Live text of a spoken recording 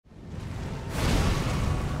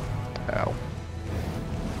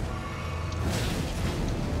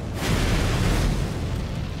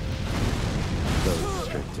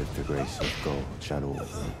shadow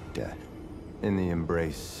of death, in the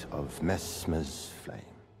embrace of Messmer's flame.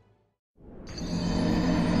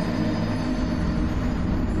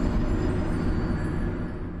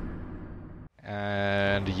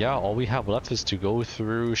 And yeah, all we have left is to go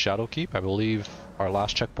through Shadowkeep. I believe our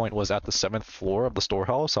last checkpoint was at the 7th floor of the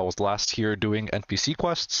storehouse. I was last here doing NPC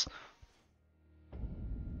quests.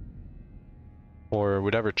 Or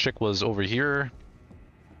whatever chick was over here.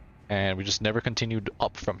 And we just never continued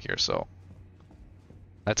up from here, so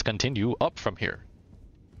let's continue up from here.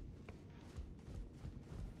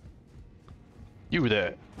 You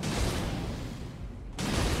there.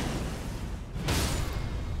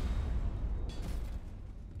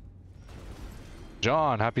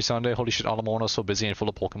 John, happy Sunday. Holy shit, Alamona's so busy and full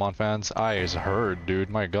of Pokemon fans. I heard,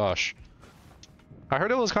 dude. My gosh. I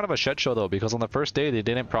heard it was kind of a shit show, though, because on the first day, they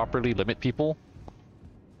didn't properly limit people.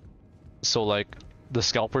 So, like, the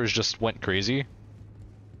scalpers just went crazy.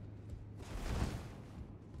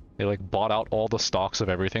 They, like, bought out all the stocks of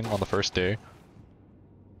everything on the first day.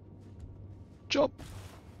 Jump!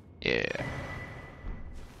 Yeah.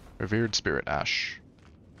 Revered Spirit Ash.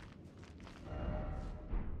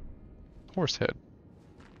 Horsehead.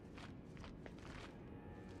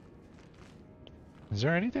 Is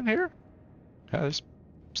there anything here? Yeah, there's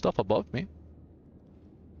stuff above me.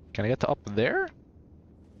 Can I get to up there?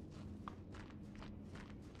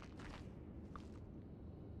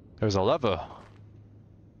 There's a lever.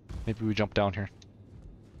 Maybe we jump down here.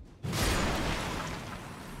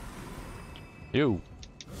 You.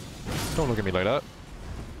 Don't look at me like that.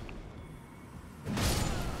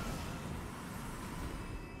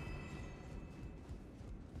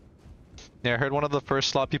 Yeah, I heard one of the first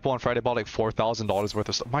slot people on Friday bought like $4,000 worth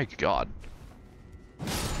of stuff. My god.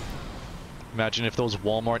 Imagine if those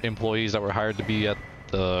Walmart employees that were hired to be at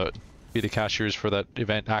the cashiers for that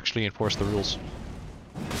event actually enforced the rules.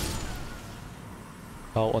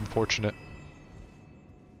 How unfortunate.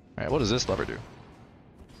 Alright, what does this lever do?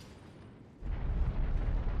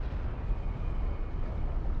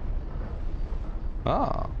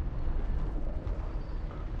 Ah.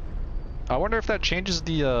 I wonder if that changes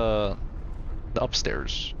the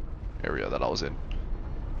upstairs area that I was in.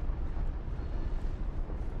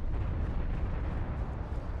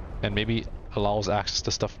 And maybe allows access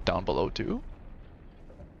to stuff down below too?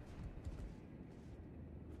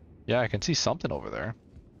 Yeah, I can see something over there.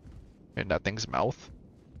 In that thing's mouth.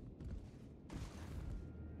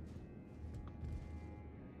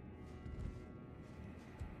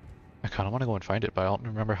 I kinda wanna go and find it, but I don't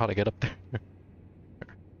remember how to get up there.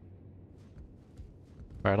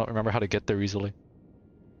 I don't remember how to get there easily.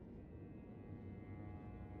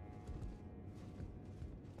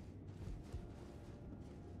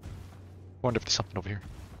 Wonder if there's something over here.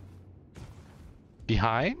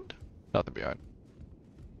 Behind? Nothing behind.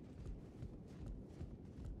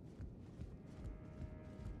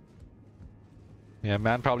 Yeah,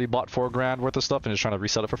 man probably bought $4,000 worth of stuff and is trying to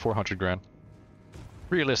resell it for 400 grand.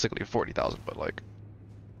 Realistically, 40,000, but like,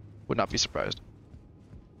 would not be surprised.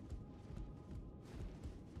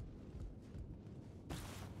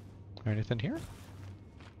 Anything here?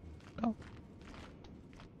 No.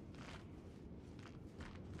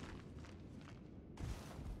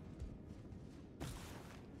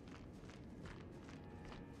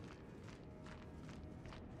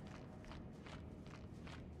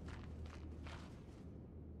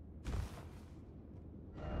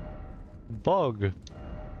 Bug.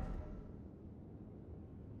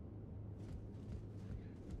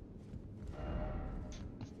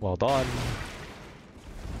 Well done.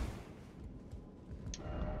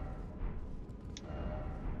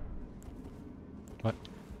 What?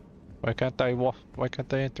 Why can't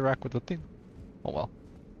I interact with the thing? Oh well.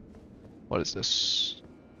 What is this?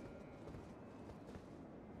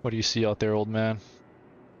 What do you see out there, old man?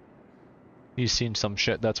 He's seen some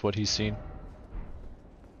shit, that's what he's seen.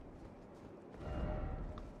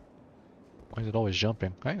 Why is it always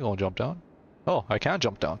jumping? I ain't gonna jump down. Oh, I can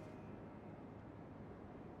jump down.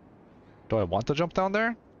 Do I want to jump down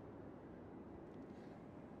there?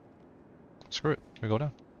 Screw it, we go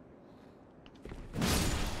down.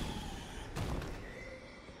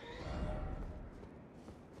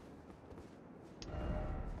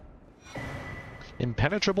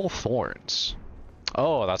 Impenetrable thorns.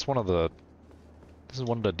 Oh, that's one of the... This is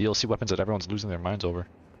one of the DLC weapons that everyone's losing their minds over.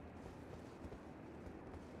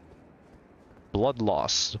 Blood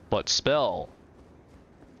loss, but spell.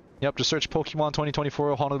 Yep, just search Pokemon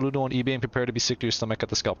 2024 Honolulu on eBay and prepare to be sick to your stomach at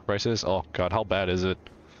the scalper prices. Oh god, how bad is it?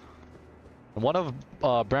 And one of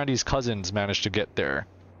Brandy's cousins managed to get there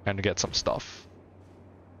and to get some stuff.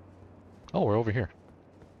 Oh, we're over here.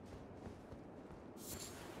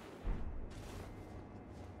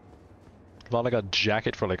 Bought like a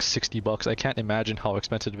jacket for like 60 bucks. I can't imagine how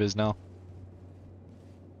expensive it is now.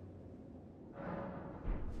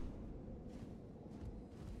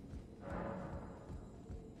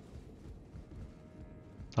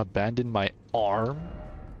 Abandoned my arm?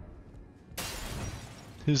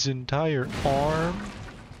 His entire arm?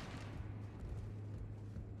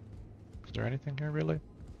 Is there anything here really?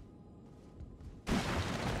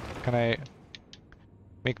 Can I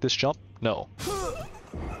make this jump? No.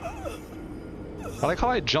 I like how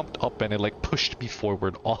I jumped up and it like pushed me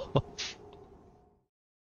forward off.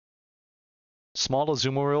 Small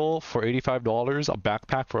Azumarill for $85, a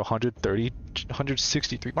backpack for 130,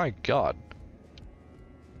 163. My god.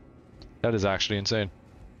 That is actually insane.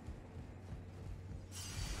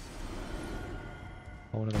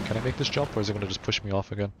 Oh, no, can I make this jump or is it going to just push me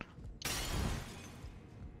off again?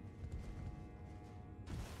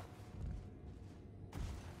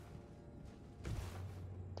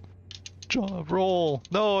 Jump, roll!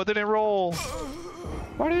 No, it didn't roll!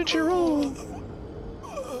 Why didn't you roll?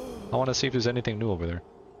 I want to see if there's anything new over there.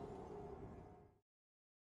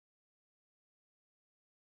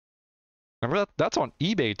 Remember that's on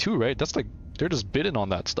eBay too, right? That's like, they're just bidding on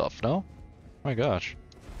that stuff, no? My gosh.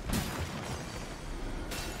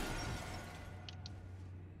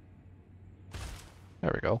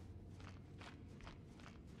 There we go.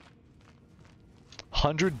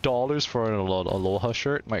 $100 for an Aloha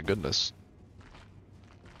shirt? My goodness.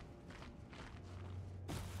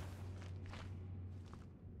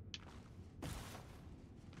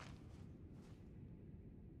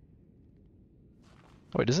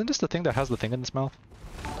 Wait, isn't this the thing that has the thing in its mouth?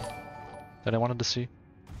 That I wanted to see?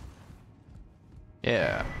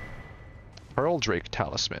 Yeah. Pearl Drake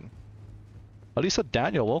Talisman. Alisa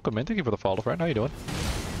Daniel, welcome in. Thank you for the follow, friend. How you doing?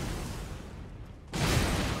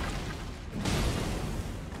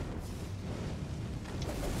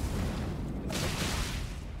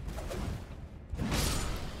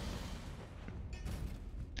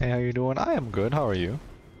 Hey, how you doing? I am good. How are you?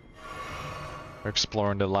 We're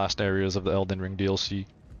exploring the last areas of the Elden Ring DLC.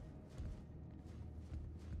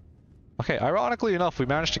 Okay, ironically enough, we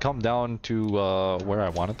managed to come down to where I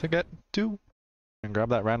wanted to get to and grab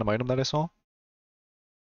that random item that I saw.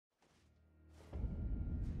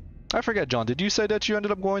 I forget, John, did you say that you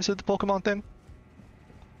ended up going to the Pokemon thing?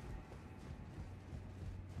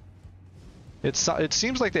 It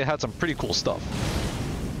seems like they had some pretty cool stuff.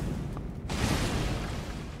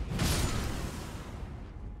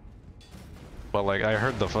 But like, I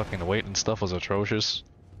heard the fucking weight and stuff was atrocious.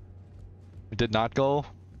 It did not go?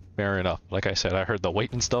 Fair enough. Like I said, I heard the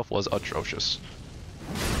weight and stuff was atrocious.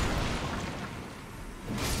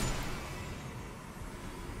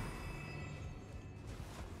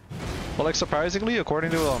 But like, surprisingly,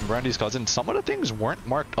 according to Randy's cousin, some of the things weren't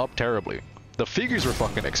marked up terribly. The figures were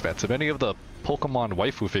fucking expensive. Any of the Pokemon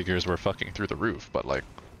waifu figures were fucking through the roof, but like,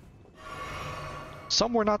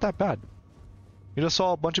 some were not that bad. You just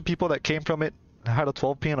saw a bunch of people that came from it, had a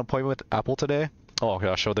 12 p.m. appointment with Apple today. Oh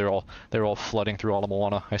gosh, so they're all flooding through all of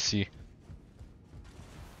Moana. I see.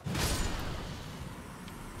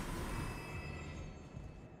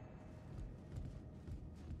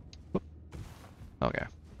 Oop. Okay.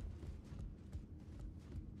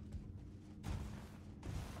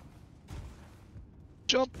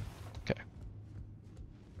 Jump. Okay.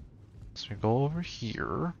 So we go over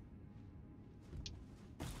here.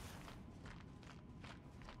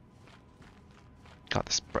 God,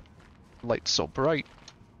 this light's so bright.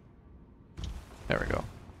 There we go.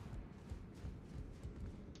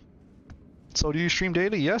 So do you stream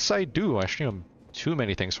daily? Yes, I do. I stream too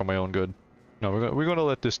many things for my own good. No, we're gonna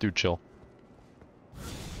let this dude chill.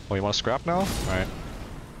 Oh, you want to scrap now? All right.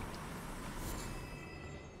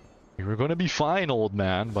 You were gonna be fine, old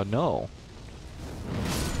man, but no.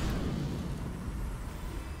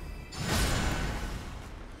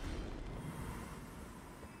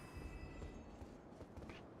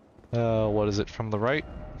 What is it from the right?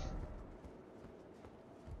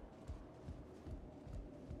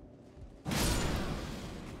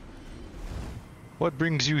 What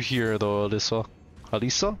brings you here, though, Alyssa?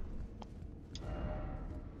 Alyssa?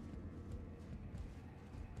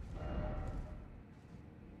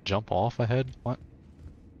 Jump off ahead? What?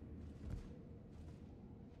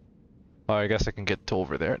 Oh, I guess I can get to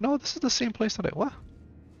over there. No, this is the same place that I... What?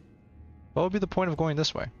 What would be the point of going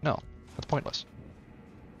this way? No, that's pointless.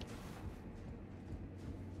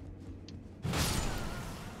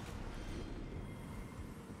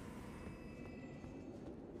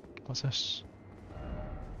 What's this?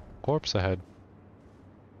 Corpse ahead.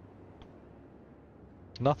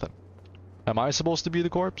 Nothing. Am I supposed to be the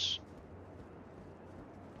corpse?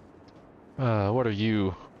 What are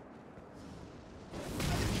you?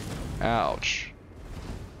 Ouch.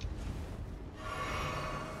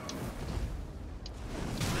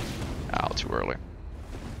 Ow, too early.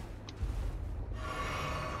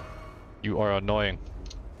 You are annoying.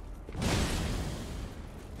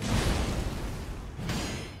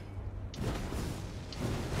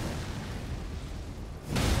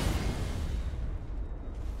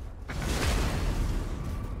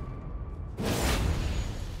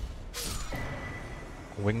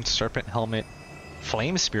 Winged Serpent Helmet,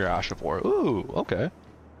 Flame Spear Ash of War. Ooh, okay.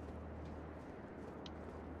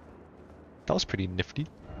 That was pretty nifty.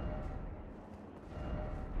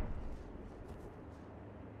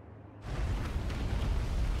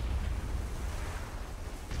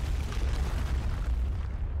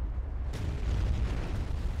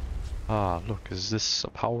 Ah, look, is this a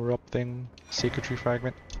power-up thing? Sacred Tree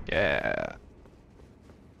Fragment? Yeah.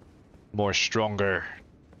 More stronger.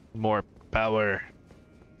 More power.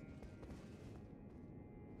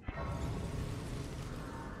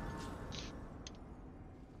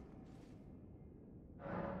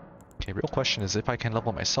 Okay, real question is if I can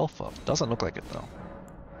level myself up. Doesn't look like it though.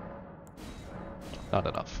 Not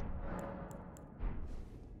enough.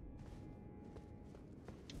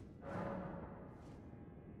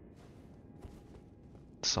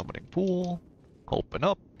 Summoning pool. Open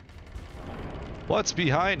up. What's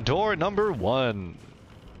behind door number 1?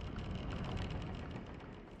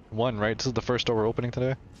 1, right? This is the first door we're opening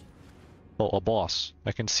today? Oh, a boss.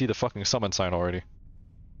 I can see the fucking summon sign already.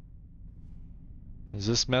 Is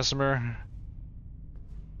this Messmer?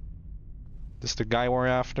 This the guy we're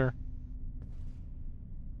after?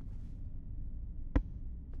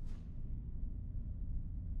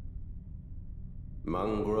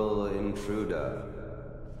 Mongrel intruder.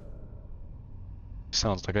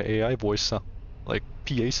 Sounds like an AI voice, like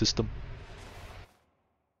PA system.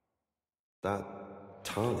 That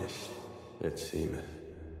tarnished, it seemeth.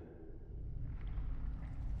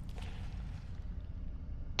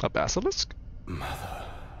 A basilisk? Mother,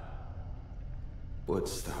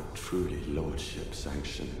 wouldst thou truly lordship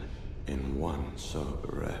sanction in one so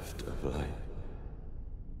bereft of light?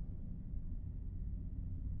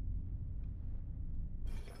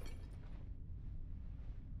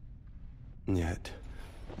 Yet,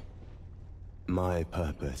 my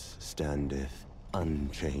purpose standeth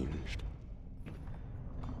unchanged.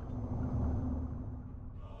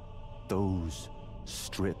 Those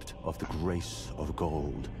stripped of the grace of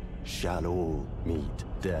gold shall all meet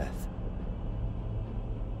death.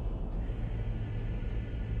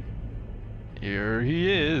 Here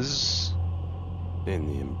he is. In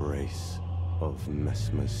the embrace of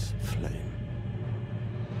Messmer's flame.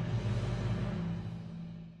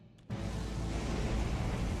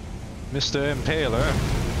 Mr. Impaler.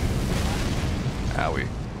 Owie.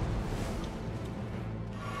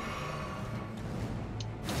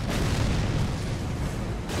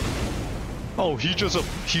 Oh, he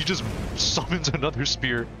just summons another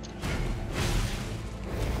spear.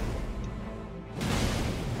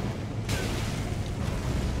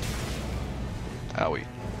 Owie.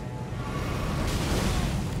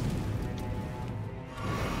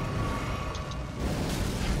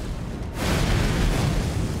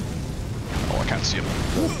 Oh, I can't see him.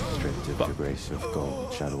 Stripped of the grace of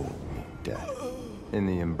gold shall all meet death. In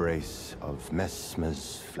the embrace of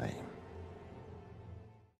Messmer's flame.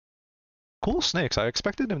 Cool snakes. I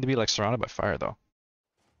expected him to be like surrounded by fire though.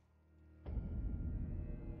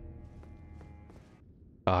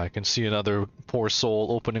 I can see another poor soul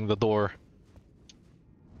opening the door.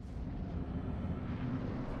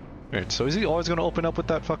 Alright, so is he always gonna open up with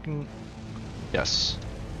that fucking... Yes.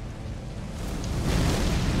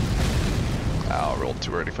 Ow, I rolled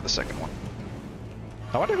too early for the second one.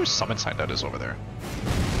 I wonder whose summon sign that is over there.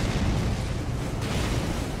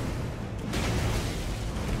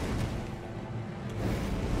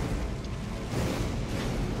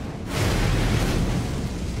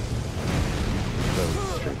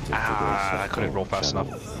 I couldn't roll fast enough.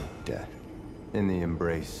 Death. In the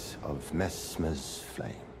embrace of Messmer's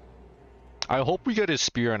flame. I hope we get his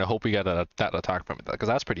spear and I hope we get that attack from it, because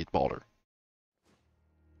that's pretty baller.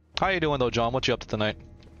 How you doing though, John? What you up to tonight?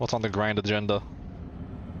 What's on the grind agenda?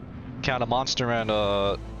 Count a monster and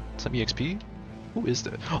some EXP? Who is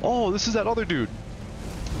that? Oh, this is that other dude.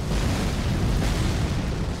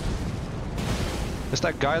 It's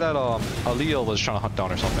that guy that Aliyah was trying to hunt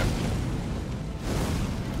down or something.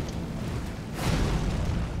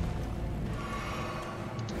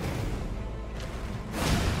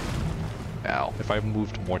 Ow, if I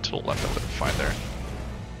moved more to the left, I would have been fine there.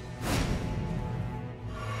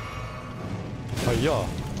 Hiya!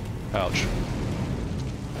 Ouch.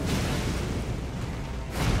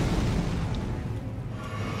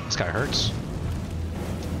 This guy hurts.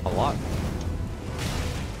 A lot.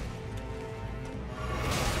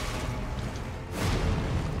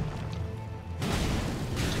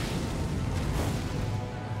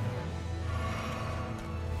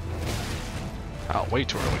 Oh, way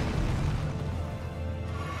too early.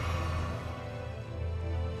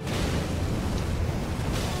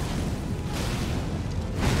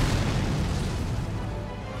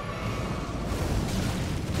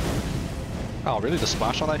 Oh, really? The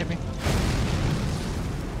splash on that hit me?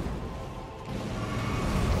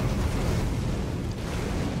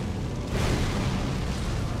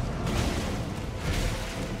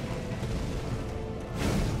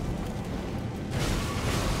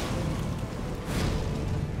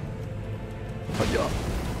 Yeah.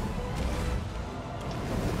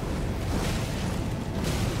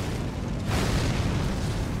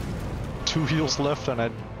 Two heals left, and I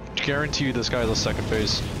guarantee you this guy has a second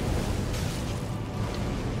phase.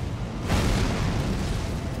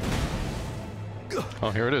 Oh,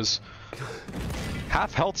 here it is.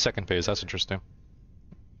 Half health second phase, that's interesting.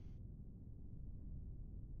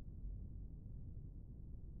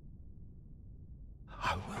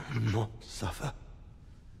 I will not suffer.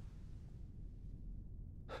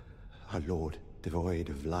 Our Lord, devoid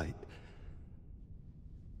of light.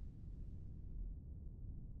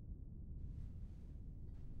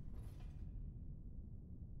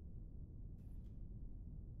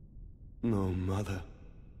 No, Mother.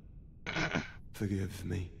 Forgive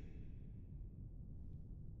me.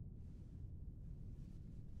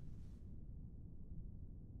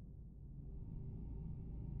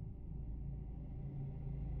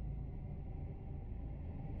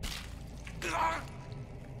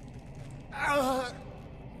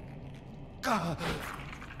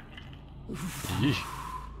 Yeesh.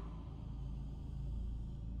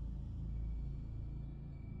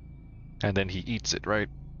 And then he eats it, right?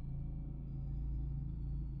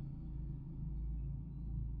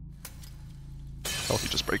 Oh, he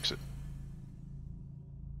just breaks it.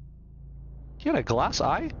 He had a glass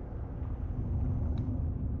eye?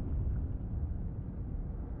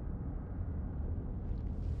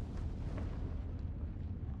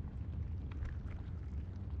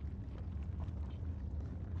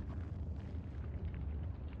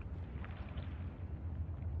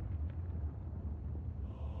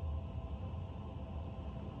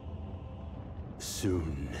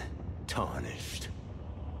 Soon tarnished.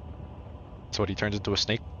 So what, he turns into a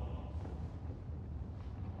snake?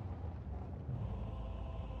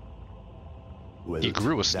 Wilt He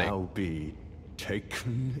grew a snake. thou be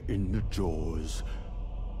taken in the jaws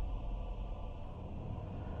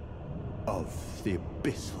of the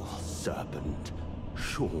abyssal serpent,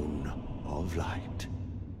 shorn of light?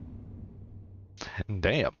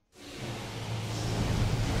 Damn.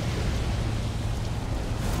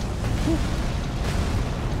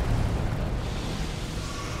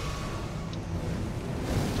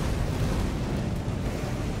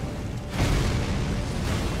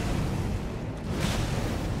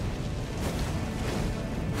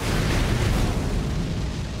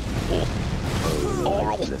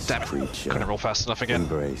 Damn it. Couldn't roll fast enough again.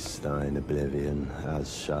 Embrace thine oblivion,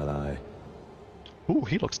 as shall I. Ooh,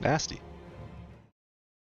 he looks nasty.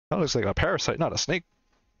 That looks like a parasite, not a snake.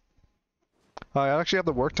 I actually have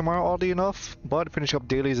to work tomorrow, oddly enough, but finishing up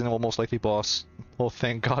dailies and will most likely boss. Oh,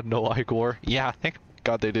 thank God, no Igor. Yeah, thank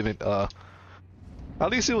God they didn't, at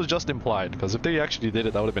least it was just implied, because if they actually did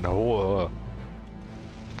it, that would have been,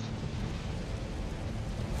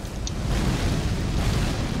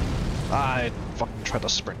 I fucking tried to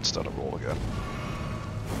sprint instead of roll again.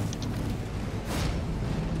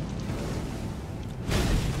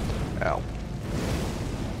 Ow.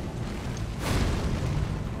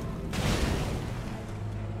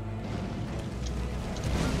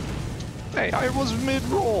 Hey, I was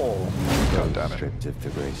mid-roll! God damn it. Stripped of the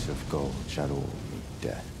grace of gold shall all meet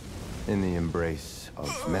death, in the embrace of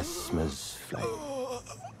Messmer's flame.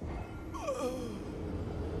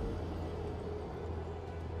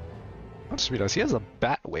 I just realized he has a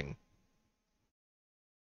bat wing.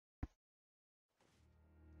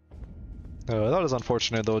 That is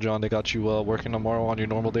unfortunate though, John. They got you working tomorrow on your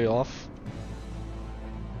normal day off.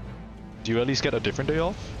 Do you at least get a different day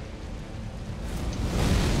off?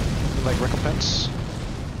 Like recompense?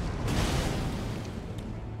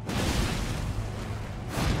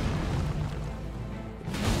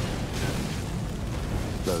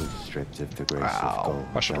 Those stripped of the grace of gold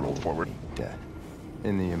I should have shall rolled forward. meet death,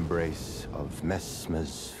 in the embrace of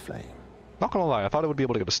Messmer's flame. Not gonna lie, I thought I would be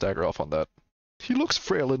able to get a stagger off on that. He looks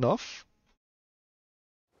frail enough.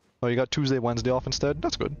 Oh, you got Tuesday, Wednesday off instead?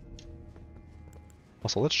 That's good.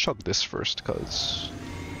 Also, let's chug this first, cause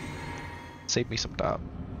Save me some time.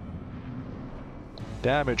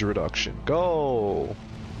 Damage reduction. Go!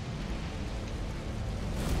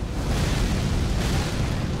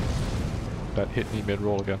 That hit me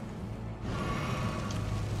mid-roll again.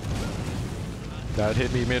 That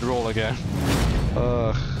hit me mid-roll again.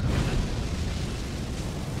 Ugh.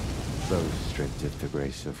 Those stripped of the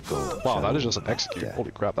grace of gold. Wow, that is just an execute. Death.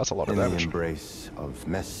 Holy crap, that's a lot of In damage. the embrace of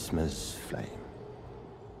Messmer's flame.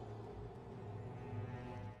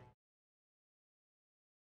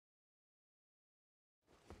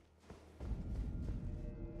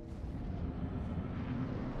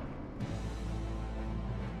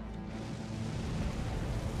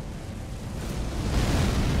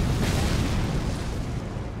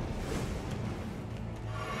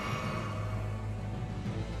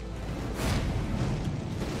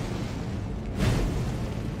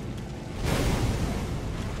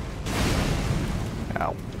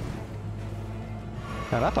 Ow.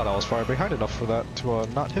 Man, I thought I was far behind enough for that to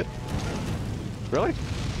not hit. Really?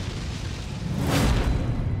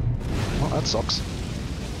 Well, that sucks.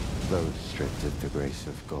 Those stripped of the grace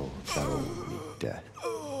of gold shall all meet death.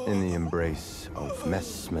 In the embrace of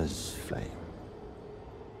Messmer's flame.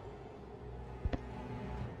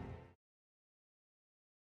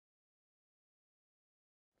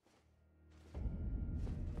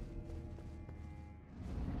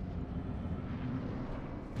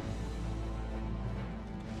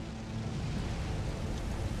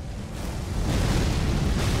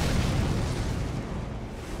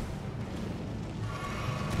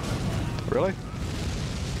 Really?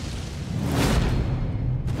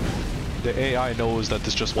 The AI knows that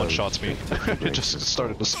this just one-shots me. It just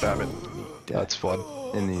started to spam it. That's fun.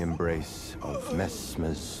 In the embrace of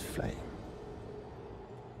Messmer's flame.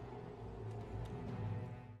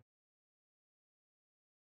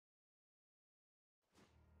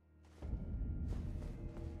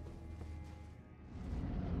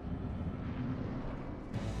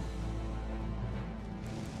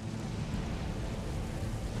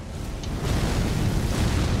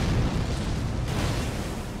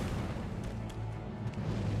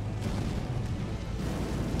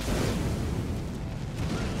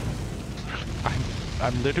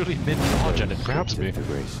 I'm literally mid-dodge and it grabs me. The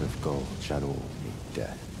grace of gold shall all meet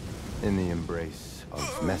death. In the embrace of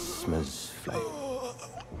Messmer's flame.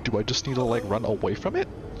 Do I just need to like run away from it?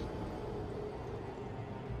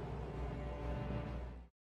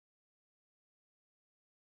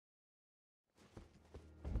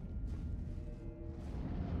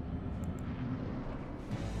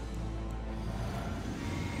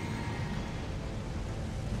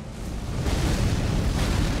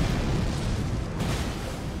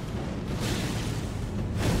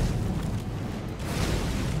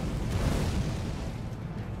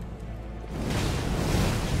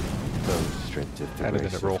 The And it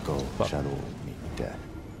grace didn't roll. of gold Fuck. shall all meet death.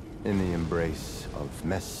 In the embrace of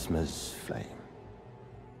Messmer's flame.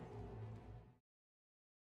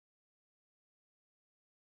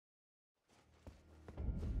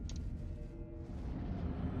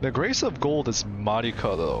 The Grace of Gold is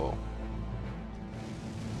Marika though.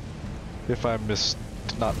 If I'm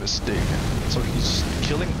not mistaken. So he's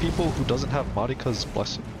killing people who doesn't have Marika's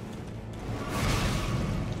blessing?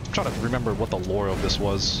 I'm trying to remember what the lore of this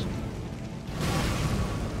was.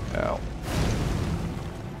 Ow.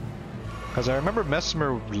 Because I remember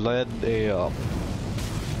Messmer led a,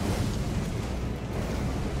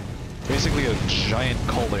 basically a giant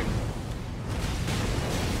culling.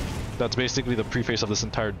 That's basically the preface of this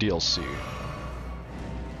entire DLC.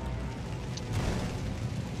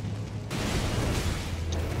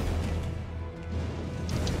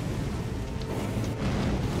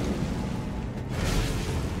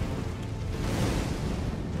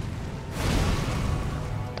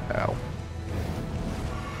 Ow.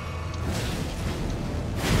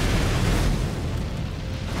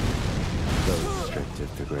 Those stripped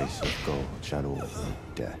of the grace of gold shall all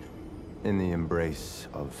meet death. In the embrace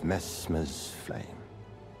of Messmer's flame.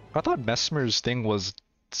 I thought Messmer's thing was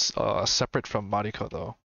separate from Marika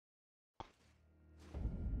though.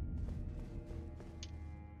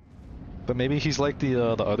 But maybe he's like the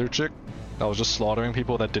other chick that was just slaughtering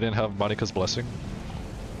people that didn't have Marika's blessing.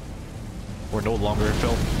 Or no longer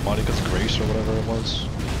felt Marika's grace or whatever it was.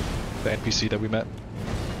 The NPC that we met.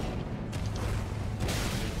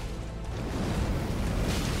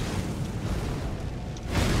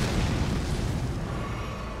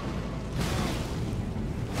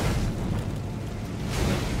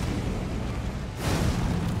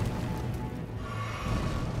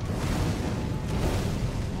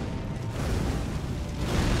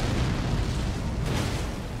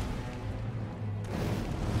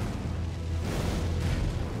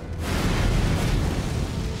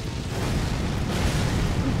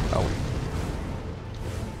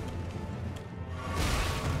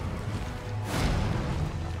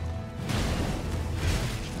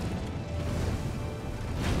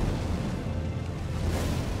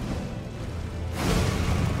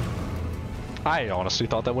 I honestly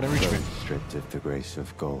thought that wouldn't reach me. Those stripped of the grace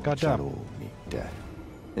of gold God shall damn. all meet death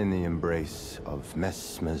in the embrace of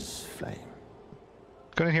Messmer's flame.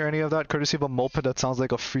 Couldn't hear any of that courtesy of a moped that sounds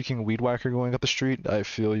like a freaking weed whacker going up the street. I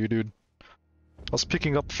feel you, dude. I was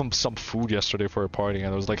picking up from some food yesterday for a party, and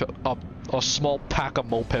there was like a small pack of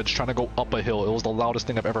mopeds trying to go up a hill. It was the loudest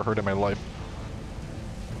thing I've ever heard in my life.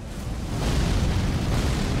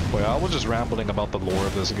 But yeah, I was just rambling about the lore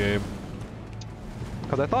of this game.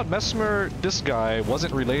 Because I thought Messmer, this guy,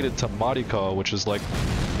 wasn't related to Marika, which is like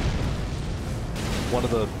one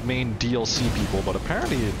of the main DLC people, but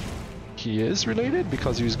apparently he is related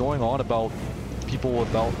because he was going on about people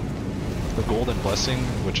without the golden blessing,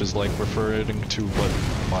 which is like referring to what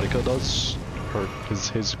Marika does, or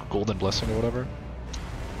his golden blessing or whatever.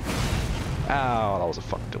 Ow, that was a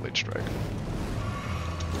fucking delayed strike.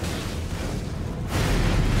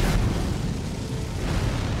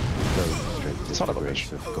 Son of a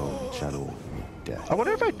bitch. Of gold shall all meet death. I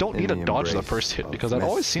wonder if I don't need to dodge the first hit, because that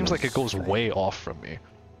always seems like it goes flame. way off from me.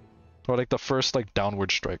 Or like the first like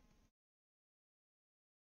downward strike.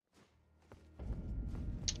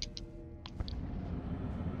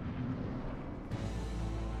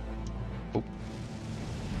 Oh.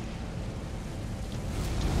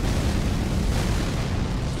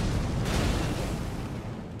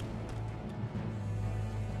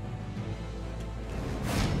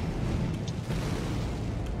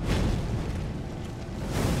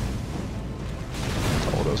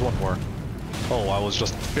 Oh, there's one more. Oh, I was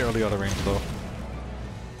just barely out of range though.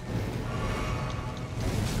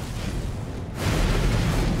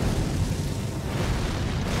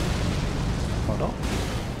 Oh no.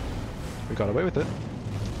 We got away with it.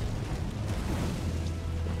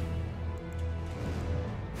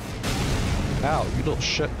 Ow, you little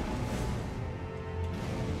shit.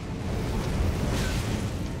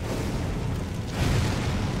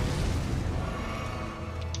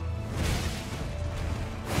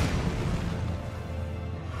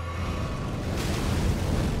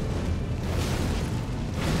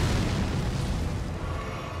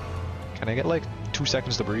 Can I get like 2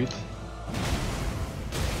 seconds to breathe?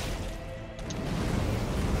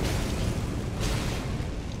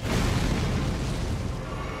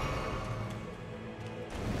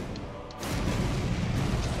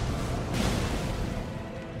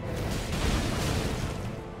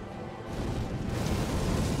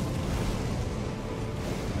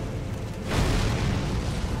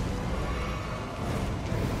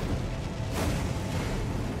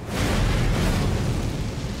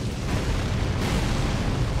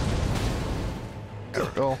 There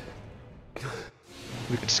we go.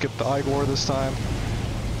 We can skip the Igor this time.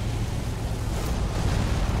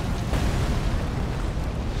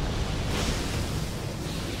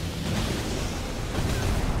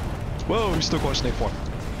 Whoa, he's still going snake form.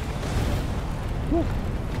 Woo.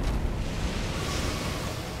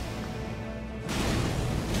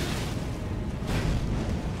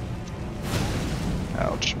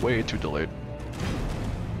 Ouch, way too delayed.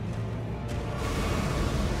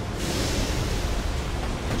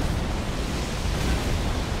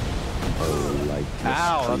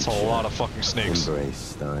 Ow, that's a lot of fucking snakes.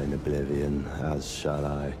 Embrace thine oblivion, as shall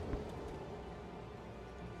I.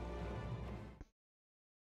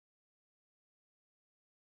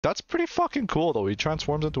 That's pretty fucking cool though, he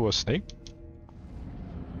transforms into a snake.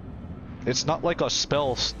 It's not like a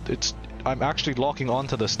spell, I'm actually locking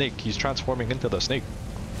onto the snake, he's transforming into the snake.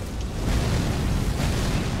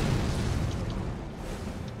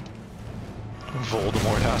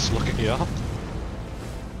 Voldemort ass looking, yeah.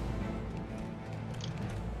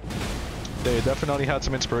 They definitely had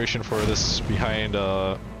some inspiration for this behind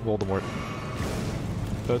Voldemort.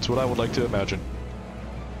 That's what I would like to imagine.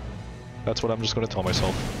 That's what I'm just gonna tell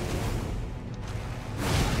myself.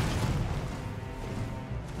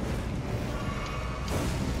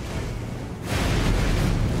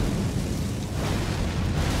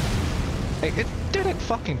 Hey, it didn't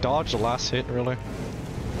fucking dodge the last hit, really.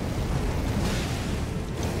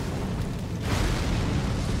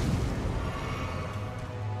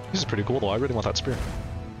 This is pretty cool though, I really want that spear.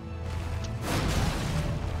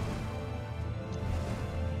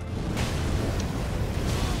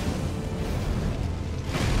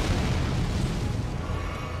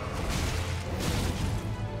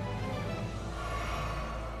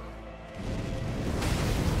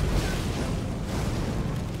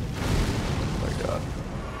 Oh my god.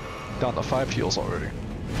 Down to 5 heals already.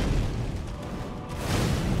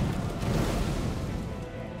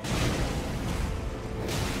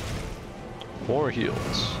 More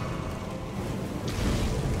heals.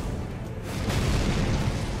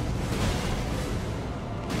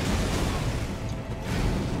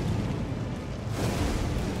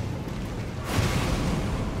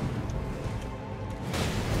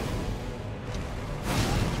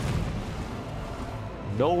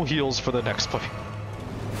 No heals for the next fight.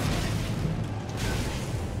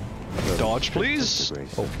 Dodge, please.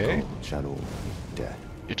 Okay. Shall all meet death.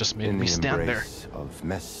 You just made me stand there. Of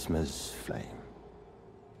Messmer's flame.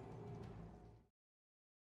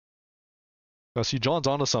 I see John's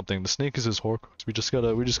onto something. The snake is his horcrux. We just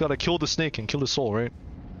gotta kill the snake and kill his soul, right?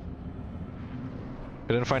 I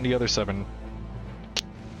didn't find the other 7.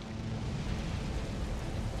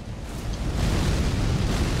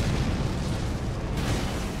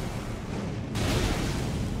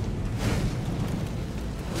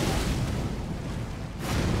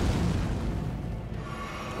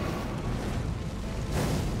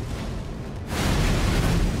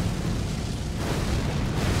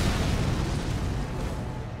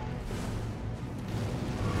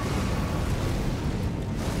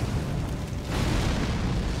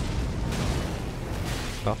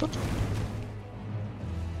 Nothing?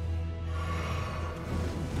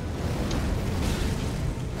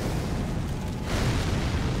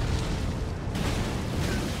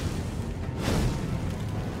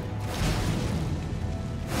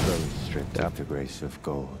 Those stripped of the grace of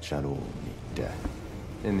gold shall all meet death.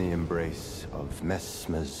 In the embrace of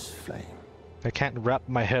Messmer's flame. I can't wrap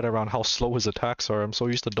my head around how slow his attacks are. I'm so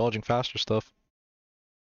used to dodging faster stuff.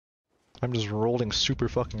 I'm just rolling super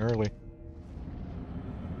fucking early.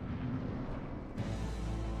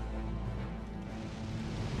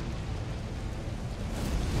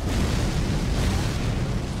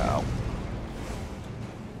 Ow.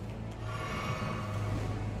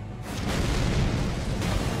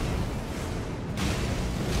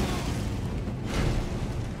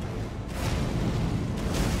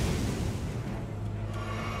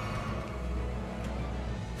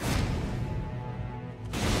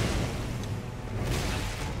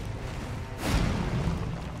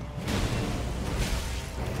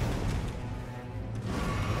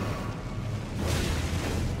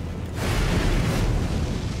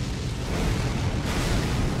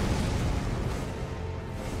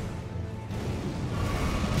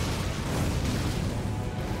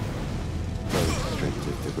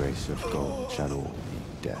 Of gold shall all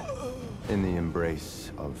meet death. In the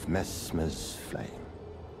embrace of Messmer's flame.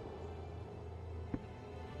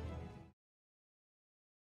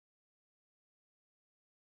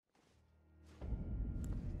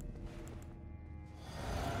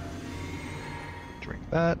 Drink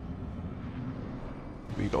that.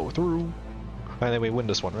 We go through. And then we win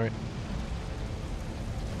this one, right?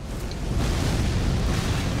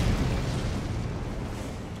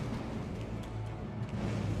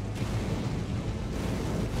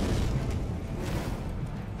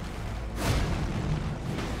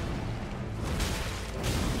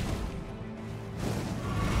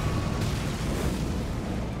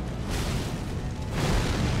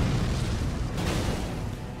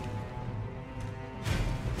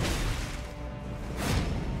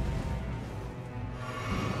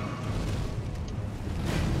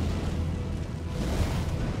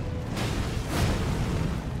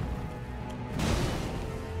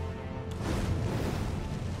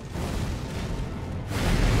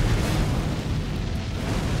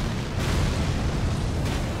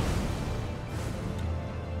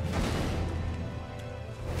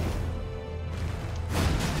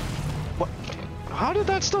 How did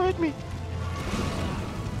that still hit me?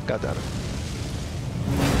 God damn it.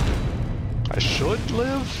 I should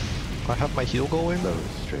live. I have my heal going. Those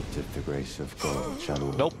stripped of the grace of gold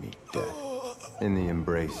shall all meet death. In the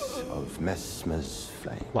embrace of Messmer's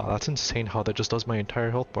flame. Wow, that's insane how that just does my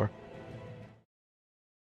entire health bar.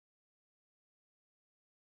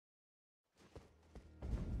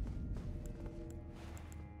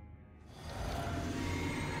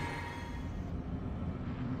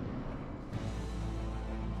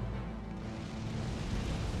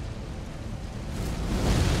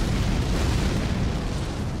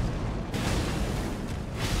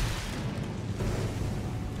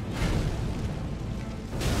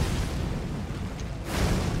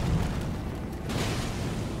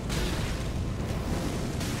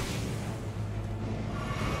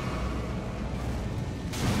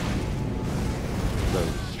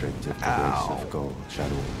 Of the grace of gold shall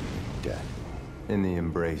all meet death. In the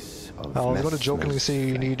embrace of I was going to jokingly say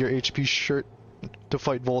you need your HP shirt to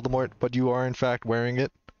fight Voldemort, but you are in fact wearing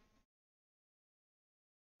it.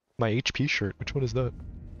 My HP shirt? Which one is that?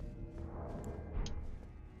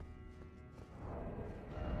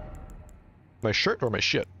 My shirt or my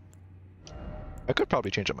shit? I could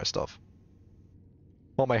probably change up my stuff.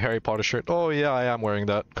 Well, my Harry Potter shirt. Oh yeah, I am wearing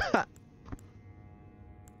that.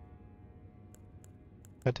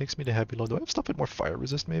 That takes me to Happy Low. Do I have stuff with more fire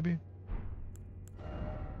resist, maybe?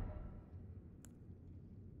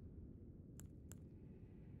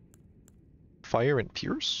 fire and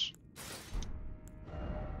pierce?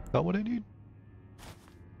 Is that what I need?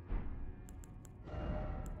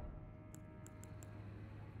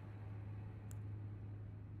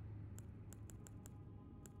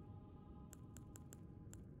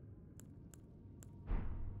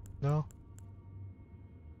 No.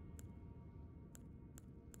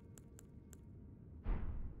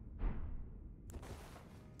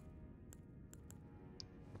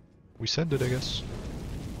 We send it, I guess.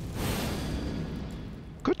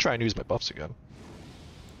 Could try and use my buffs again.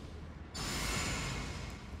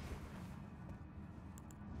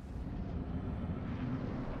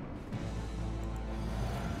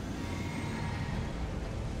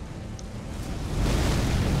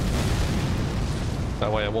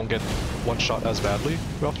 That way I won't get one shot as badly,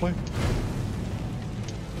 roughly.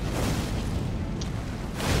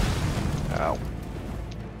 Ow.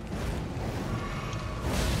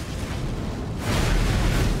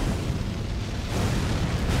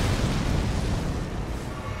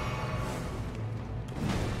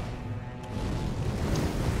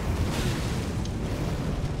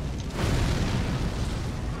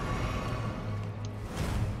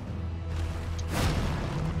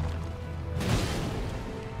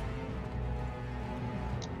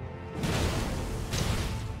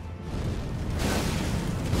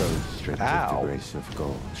 Ow. The grace of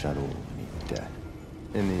gold shall all meet death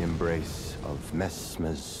in the embrace of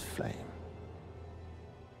Messmer's flame.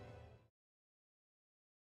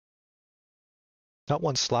 That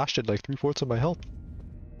one slashed it like 3/4 of my health.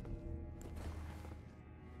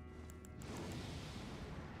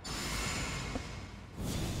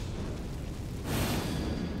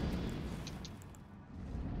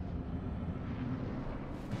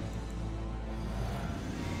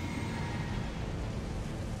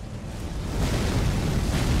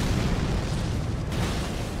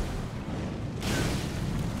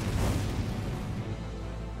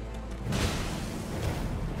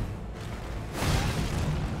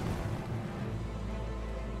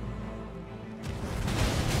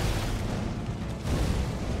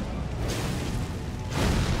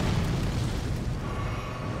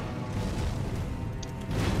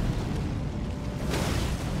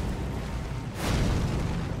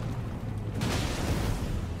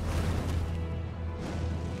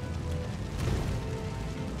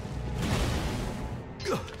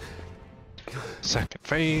 Second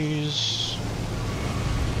phase.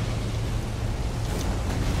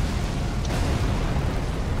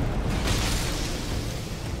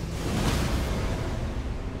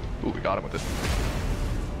 Ooh, we got him with it.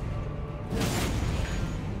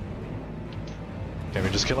 Can we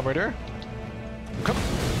just kill him right here? Come.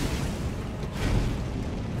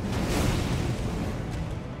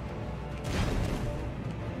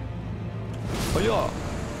 Oh yeah.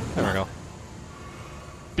 There we go.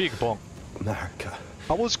 Big bonk. America.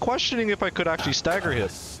 I was questioning if I could actually stagger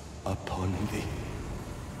hit. Upon thee.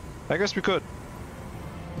 I guess we could.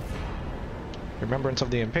 Remembrance of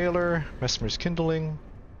the Impaler, Messmer's Kindling.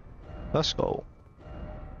 Let's go.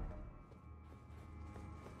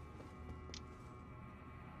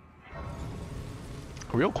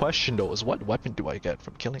 Real question though is what weapon do I get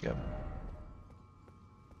from killing him?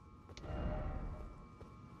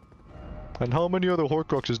 And how many other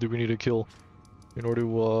Horcruxes do we need to kill in order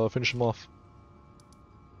to finish him off?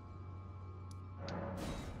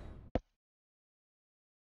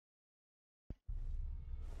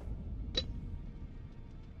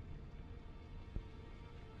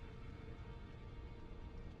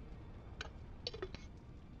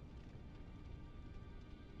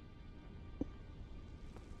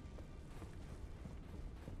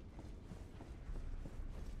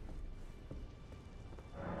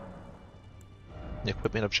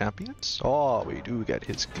 Equipment of champions? Oh, we do get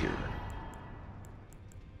his gear.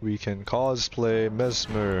 We can cosplay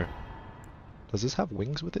Messmer. Does this have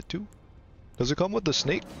wings with it too? Does it come with the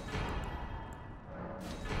snake?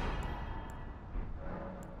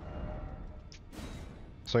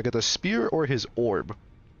 So I get the spear or his orb.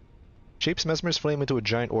 Shapes Messmer's flame into a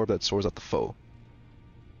giant orb that soars at the foe.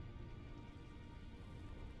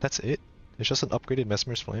 That's it? It's just an upgraded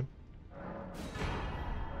Messmer's flame?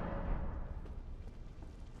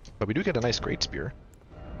 But we do get a nice great spear.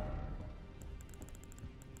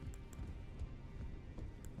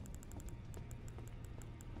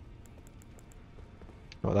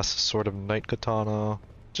 Oh, that's a sort of knight katana.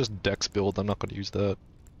 Just dex build, I'm not going to use that.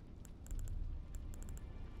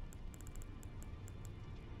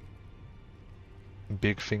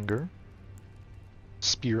 Big finger.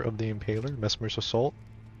 Spear of the Impaler, Messmer's assault.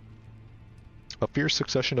 A fierce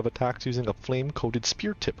succession of attacks using a flame-coated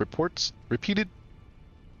spear tip repeated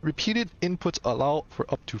Repeated inputs allow for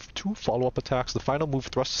up to 2 follow-up attacks. The final move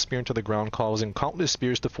thrusts the spear into the ground, causing countless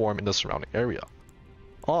spears to form in the surrounding area.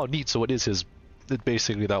 Oh, neat. So it is his... It's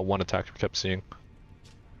basically that one attack we kept seeing.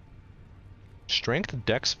 Strength,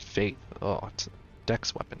 Dex, Faith. Oh, it's a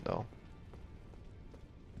Dex weapon, though.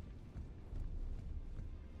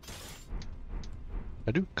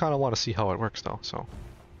 I do kind of want to see how it works, though, so...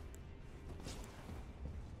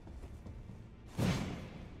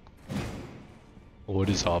 Oh, it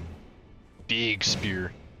is a big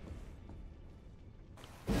spear.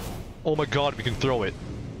 Oh my god, we can throw it.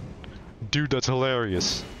 Dude, that's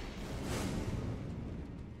hilarious.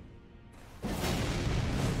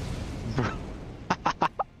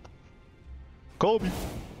 Kobe.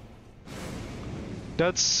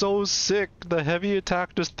 That's so sick. The heavy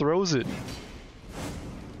attack just throws it.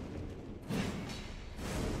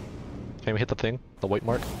 Can we hit the thing? The white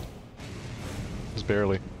mark? Just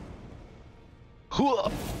barely.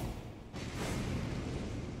 Hooah!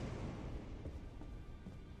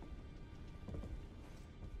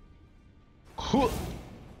 Hooah!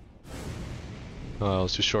 Oh, that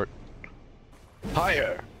was too short.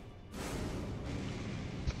 Higher!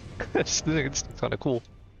 it's kind of cool.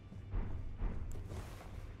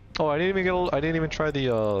 Oh, I didn't even try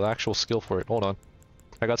the actual skill for it. Hold on.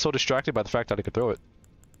 I got so distracted by the fact that I could throw it.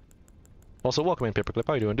 Also, welcome in, Paperclip.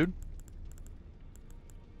 How you doing, dude?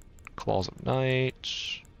 Claws of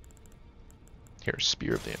Night. Here's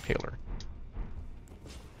Spear of the Impaler.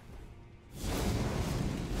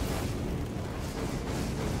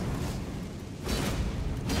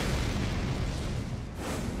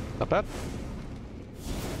 Not bad.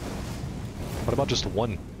 What about just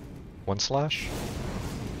one slash?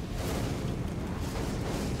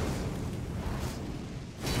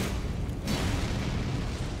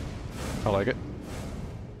 I like it.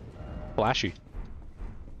 Flashy.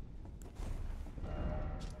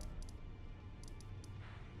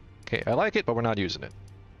 Okay, I like it, but we're not using it.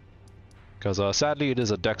 Because sadly it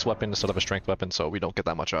is a dex weapon instead of a strength weapon, so we don't get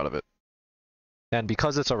that much out of it. And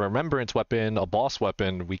because it's a remembrance weapon, a boss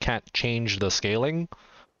weapon, we can't change the scaling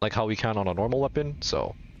like how we can on a normal weapon,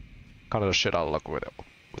 so kind of a shit out of luck with it,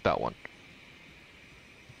 with that one.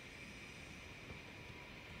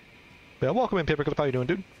 Yeah, welcome in, Paperclip. How you doing,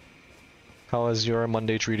 dude? How has your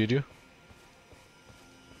Monday treated you?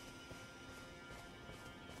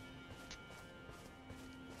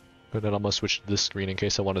 And then I'm gonna switch to this screen in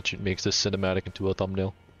case I want to make this cinematic into a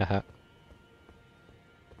thumbnail. Haha.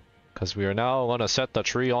 Because we are now gonna set the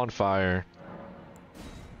tree on fire.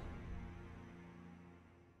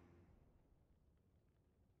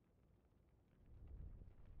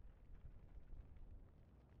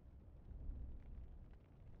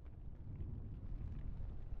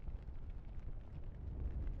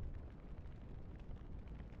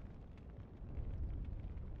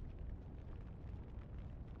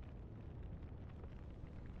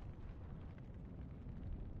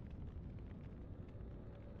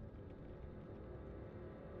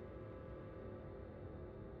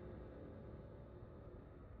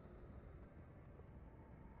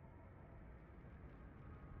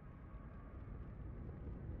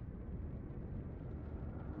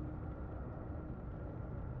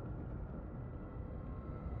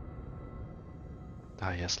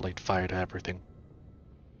 Ah yes, light fire to everything.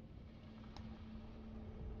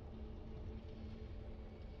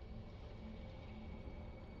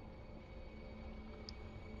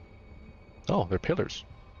 Oh, they're pillars.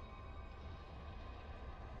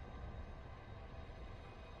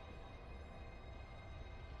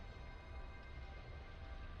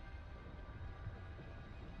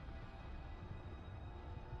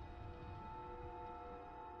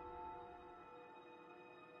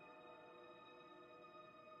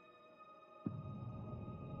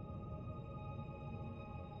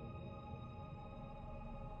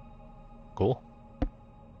 Cool.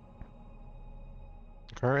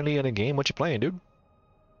 Currently in a game, what you playing, dude?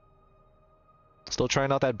 Still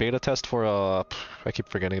trying out that beta test for I keep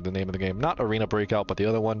forgetting the name of the game. Not Arena Breakout, but the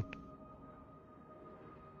other one.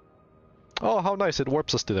 Oh, how nice, it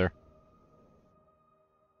warps us to there.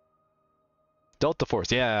 Delta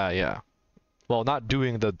Force, yeah, yeah. Well, not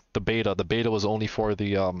doing the beta. The beta was only for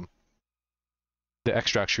the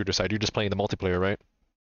extract shooter side. You're just playing the multiplayer, right?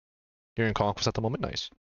 You're in Conquest at the moment, nice.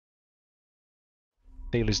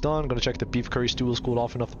 Daily's done. Gonna check the beef curry stew is cooled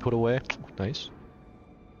off enough to put away. Nice.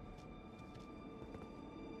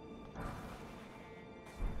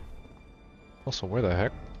 Also, where the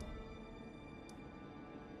heck?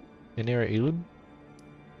 Enir-Ilim?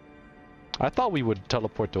 I thought we would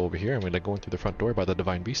teleport to over here and we'd like go in through the front door by the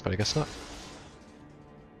Divine Beast, but I guess not.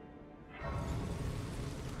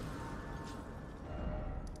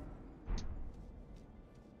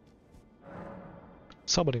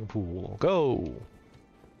 Summoning pool, go!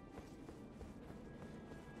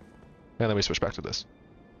 And then we switch back to this.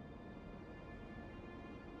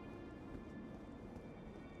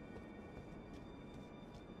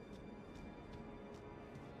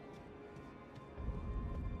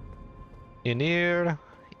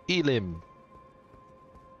 Enir-Ilim.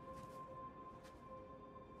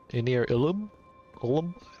 Enir-Ilim?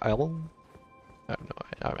 Ilim? Ilim? I don't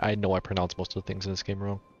know. I know I pronounce most of the things in this game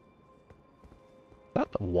wrong. Is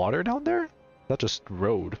that water down there? That just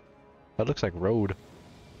road. That looks like road.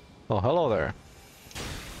 Oh, hello there.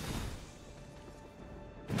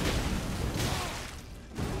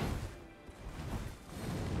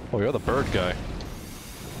 Oh, you're the bird guy.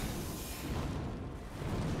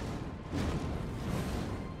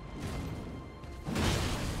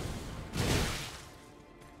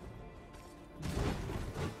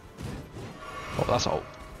 Oh, that's a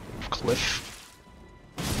cliff.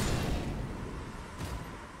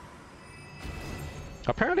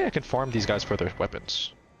 Apparently I can farm these guys for their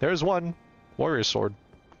weapons. There's one. Warrior sword.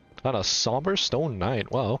 On a somber stone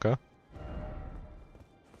knight. Wow, okay.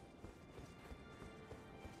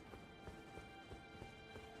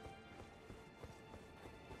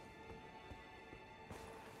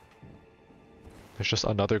 There's just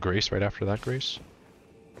another grace right after that grace.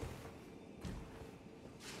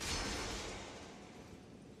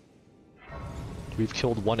 We've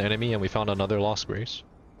killed one enemy and we found another lost grace.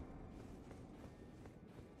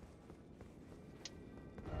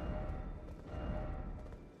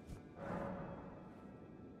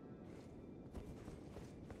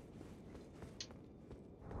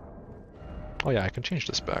 Oh yeah, I can change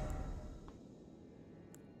this back.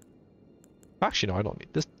 Actually, no, I don't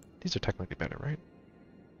need this. These are technically better, right?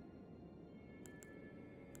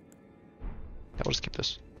 Yeah, we'll just keep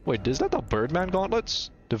this. Wait, is that the Birdman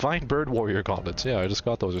gauntlets? Divine Bird Warrior gauntlets. Yeah, I just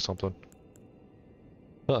got those or something.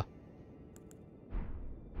 Huh.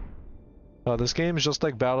 This game is just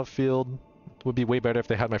like Battlefield. Would be way better if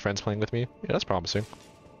they had my friends playing with me. Yeah, that's promising.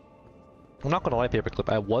 I'm not gonna lie, Paperclip.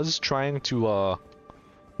 I was trying to, well,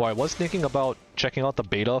 I was thinking about checking out the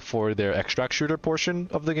beta for their extract shooter portion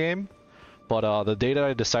of the game. But the day that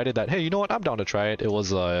I decided that, hey, you know what, I'm down to try it,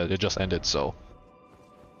 it just ended, so.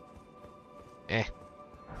 Eh.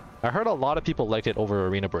 I heard a lot of people liked it over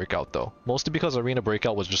Arena Breakout, though. Mostly because Arena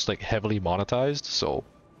Breakout was just, like, heavily monetized, so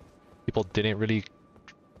people didn't really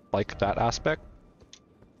like that aspect.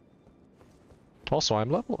 Also, I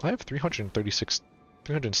have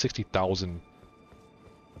 360,000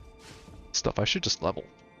 stuff. I should just level.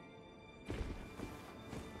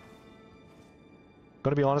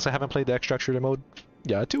 Gonna be honest, I haven't played the extract shooter mode.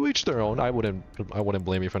 Yeah, to each their own. I wouldn't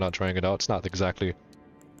blame you for not trying it out. It's not exactly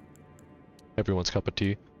everyone's cup of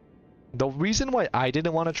tea. The reason why I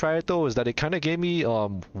didn't want to try it though is that it kind of gave me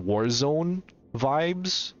Warzone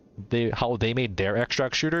vibes. How they made their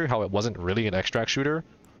extract shooter, how it wasn't really an extract shooter.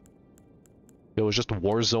 It was just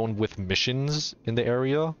Warzone with missions in the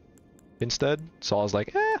area instead. So I was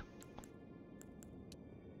like, eh.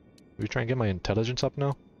 We try and get my intelligence up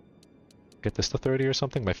now. Get this to 30 or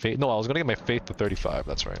something? My faith? No, I was gonna get my faith to 35,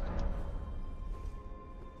 that's right.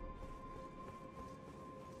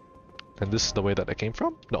 And this is the way that I came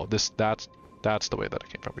from? No, that's the way that I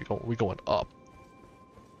came from. We going up.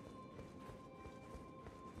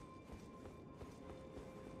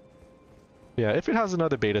 Yeah, if it has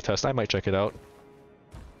another beta test, I might check it out.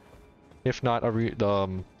 If not,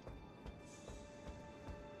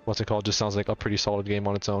 what's it called? Just sounds like a pretty solid game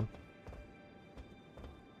on its own.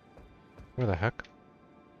 Where the heck?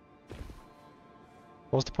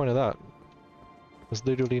 What was the point of that? There's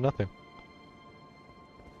literally nothing.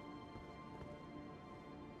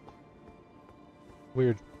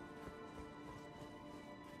 Weird.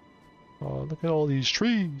 Oh, look at all these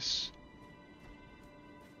trees!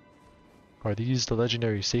 Are these the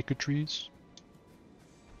legendary sacred trees?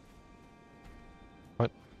 What?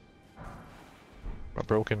 A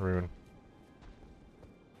broken rune.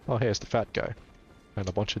 Oh hey, it's the fat guy. And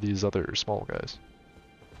a bunch of these other small guys.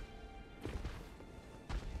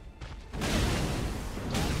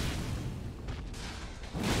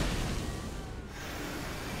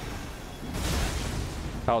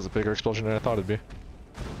 That was a bigger explosion than I thought it'd be.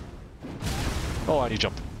 Oh, and he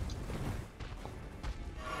jumped.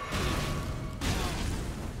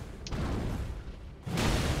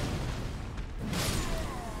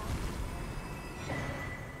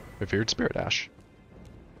 Revered Spirit Ash.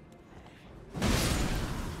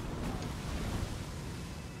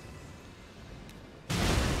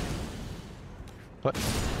 What?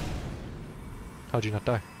 How'd you not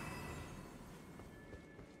die?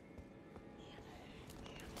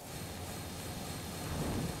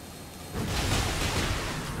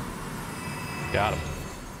 Got him.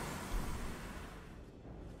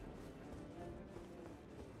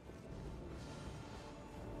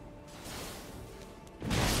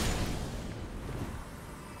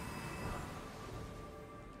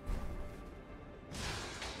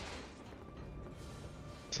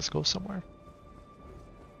 Does this go somewhere?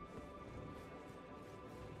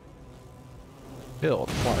 Ew,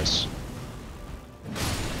 the flies.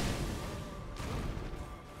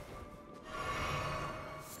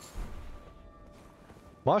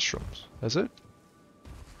 Mushrooms, is it?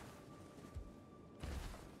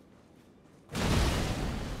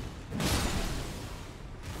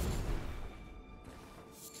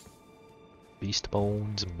 Beast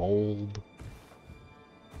bones, mold.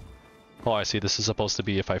 Oh, I see. This is supposed to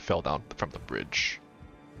be if I fell down from the bridge.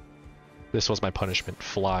 This was my punishment.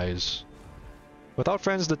 Flies. Without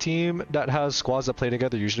friends, the team that has squads that play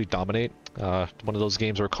together usually dominate. One of those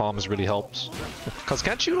games where comms really helps. Cause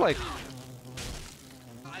can't you like?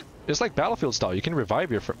 It's like Battlefield style. You can revive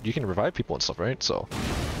people and stuff, right? So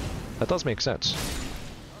that does make sense.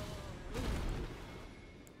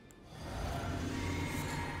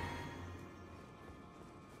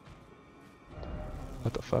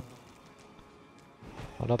 What the fuck?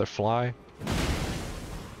 Another fly.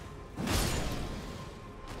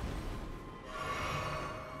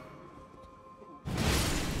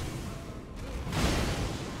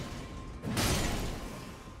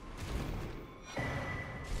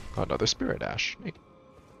 Another spirit ash. Neat.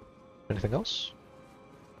 Anything else?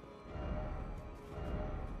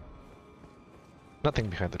 Nothing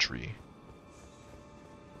behind the tree.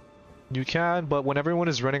 You can, but when everyone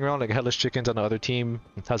is running around like headless chickens on the other team,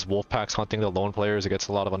 it has wolf packs hunting the lone players, it gets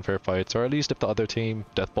a lot of unfair fights, or at least if the other team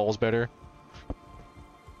deathballs better.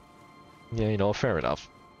 Yeah, you know, fair enough.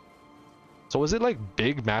 So is it like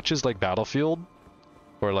big matches like Battlefield?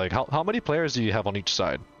 Or like, how many players do you have on each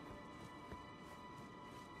side?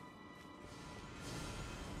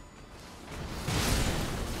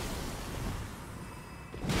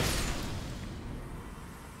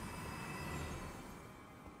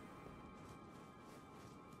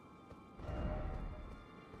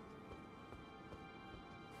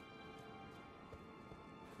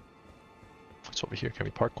 What's over here? Can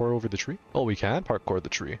we parkour over the tree? Oh, we can parkour the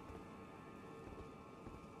tree.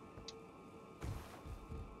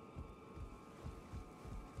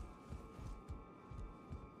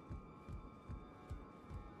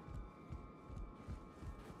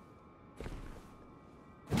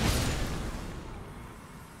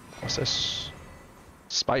 What's this?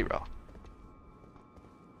 Spyro.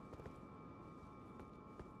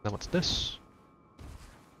 Now what's this?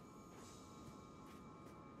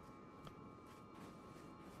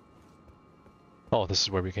 Oh, this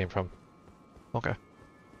is where we came from. Okay.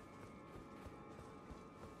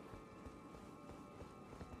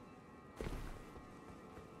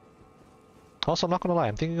 Also, I'm not gonna lie,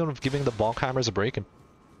 I'm thinking of giving the bonk hammers a break and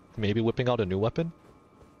maybe whipping out a new weapon.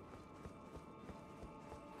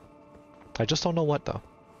 I just don't know what though.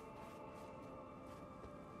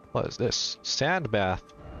 What is this? Sand bath.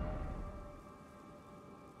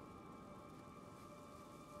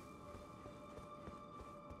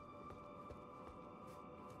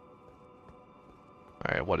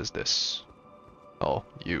 Alright, what is this? Oh,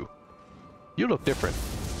 you. You look different.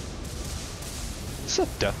 Is this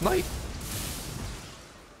a Death Knight?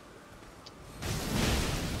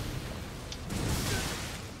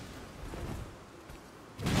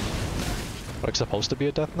 Like supposed to be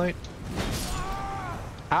a Death Knight?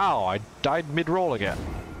 Ow, I died mid-roll again.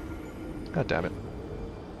 God damn it.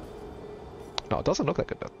 No, it doesn't look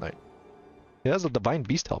like a Death Knight. It has a Divine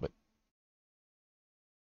Beast helmet.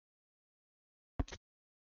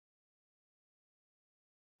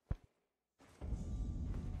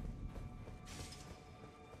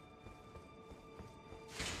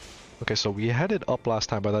 Okay, so we headed up last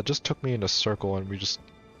time, but that just took me in a circle and we just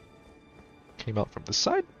came out from this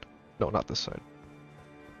side? No, not this side.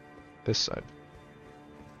 This side.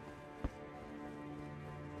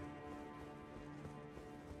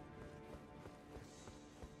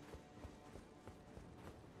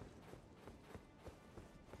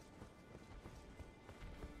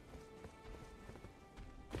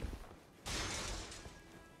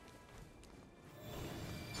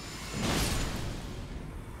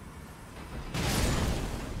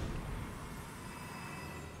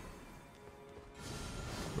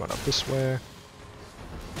 Run up this way.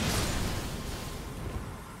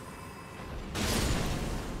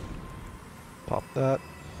 Pop that.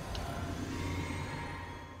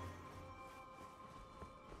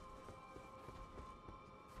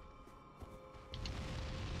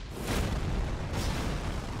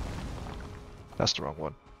 That's the wrong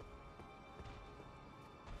one.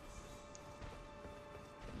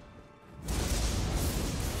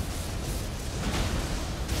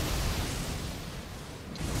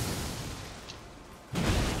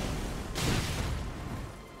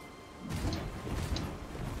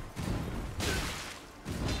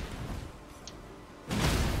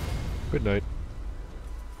 Good night.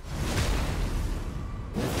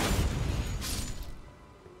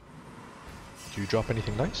 Do you drop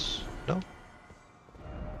anything nice? No?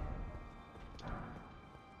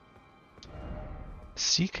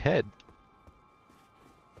 Seek head.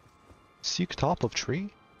 Seek top of tree.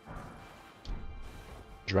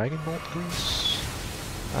 Dragon bolt grease.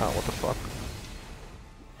 Ah, what the fuck?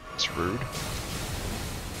 It's rude.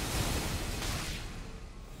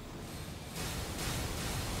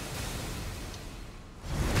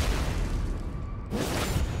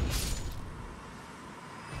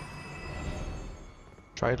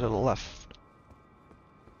 Try to the left.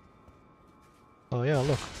 Oh yeah,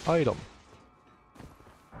 look. Item.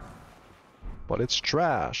 But it's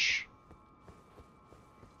trash.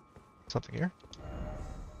 Something here?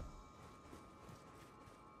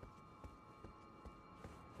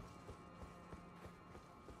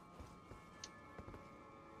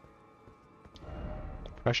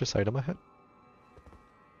 Precious item ahead?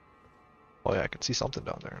 Oh yeah, I can see something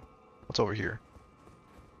down there. What's over here?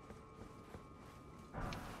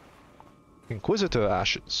 Inquisitor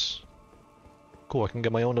ashes. Cool, I can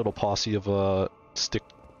get my own little posse of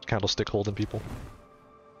candlestick holding people.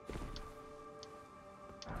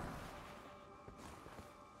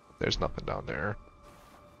 There's nothing down there.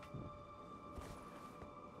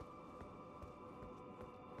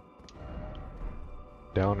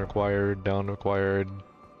 Down required, down required.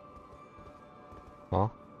 Huh?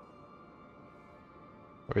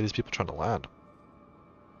 Where are these people trying to land?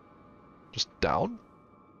 Just down?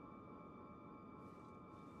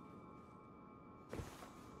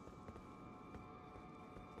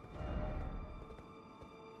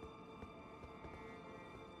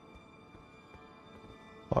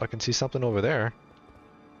 Oh, I can see something over there.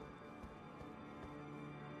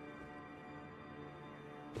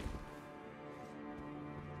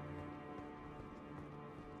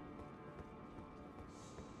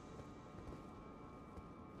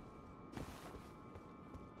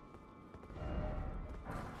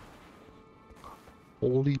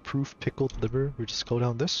 Holy proof pickled liver. We just go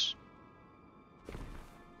down this.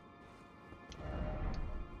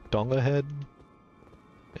 Dung ahead.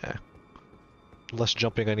 Yeah. The less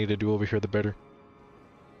jumping I need to do over here, the better.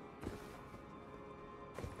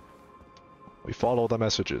 We follow the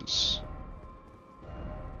messages.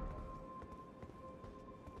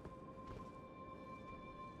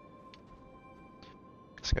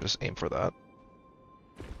 Guess I gotta just aim for that.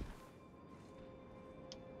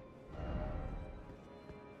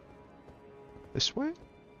 This way?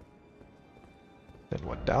 Then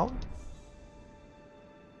what, down?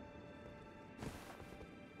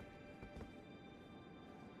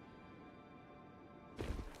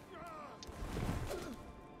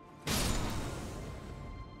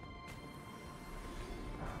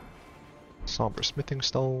 Somber smithing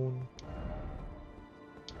stone.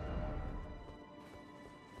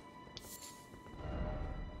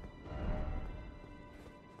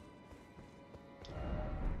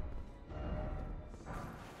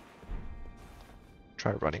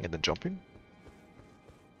 Try running and then jumping.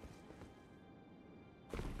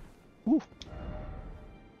 Ooh.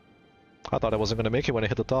 I thought I wasn't gonna make it when I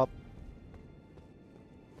hit the top.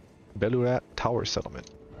 Belurat Tower Settlement.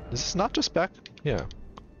 Is this not just back? Yeah.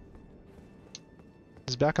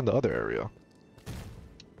 This is back in the other area.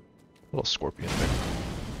 Little scorpion there.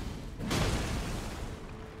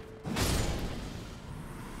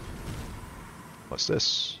 What's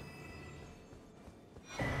this?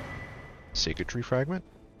 Sacred tree fragment?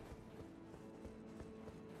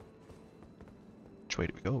 Which way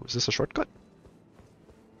do we go? Is this a shortcut?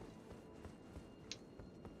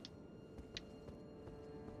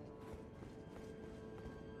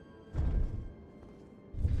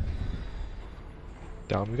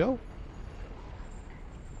 Down we go.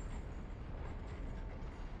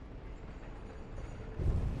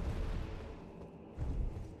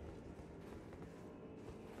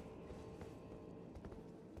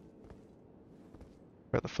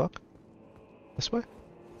 Where the fuck? This way?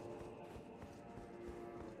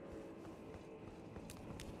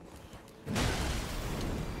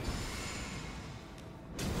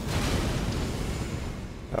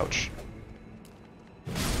 Ouch.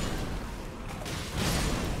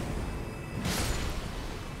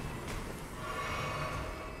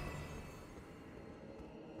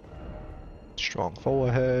 Strong foe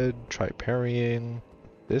ahead, try parrying.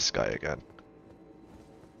 This guy again.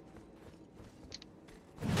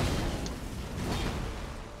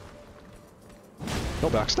 No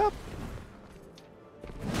backstab?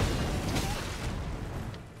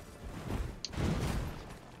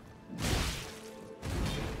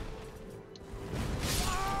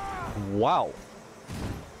 Wow.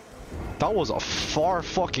 That was a far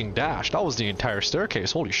fucking dash. That was the entire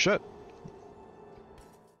staircase. Holy shit.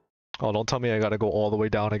 Oh, don't tell me I gotta go all the way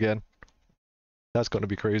down again. That's gonna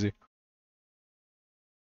be crazy.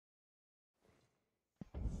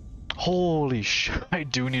 Holy shit. I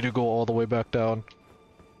do need to go all the way back down.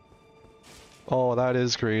 Oh, that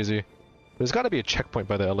is crazy. There's gotta be a checkpoint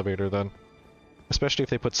by the elevator then. Especially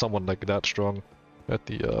if they put someone like that strong at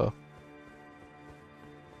the,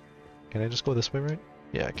 Can I just go this way, right?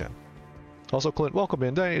 Yeah, I can. Also, Clint, welcome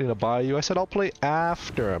in. I need to buy you. I said I'll play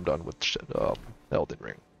after I'm done with Elden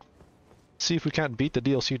Ring. See if we can't beat the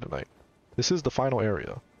DLC tonight. This is the final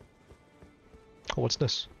area. Oh, what's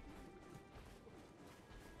this?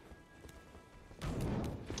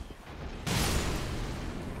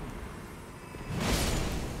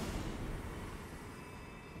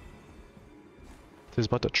 This is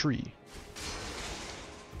but a tree.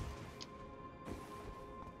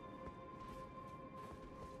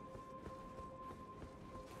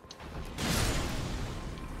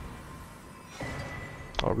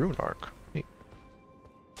 Oh, rune arc. Neat.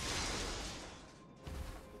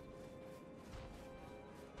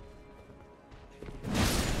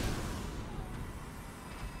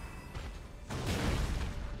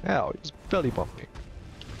 Ow, he just belly bumped me.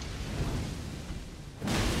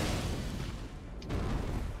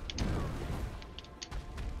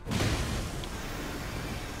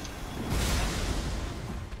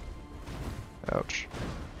 Ouch.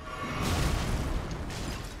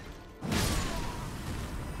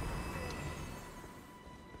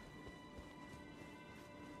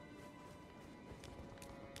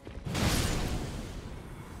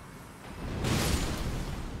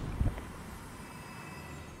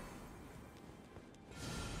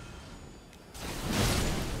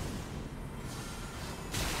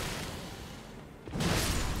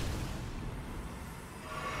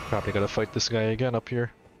 Probably gotta fight this guy again up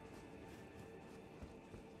here.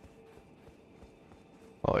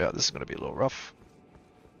 Oh yeah, this is gonna be a little rough.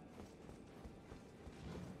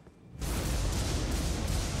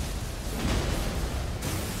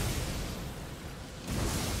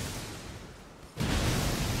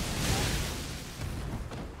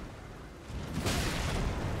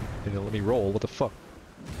 They didn't let me roll, what the fuck?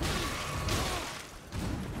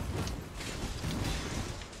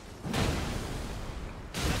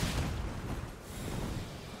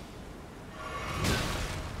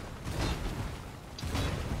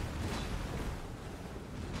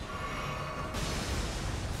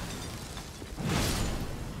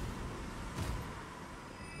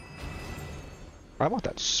 I want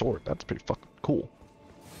that sword, that's pretty fucking cool.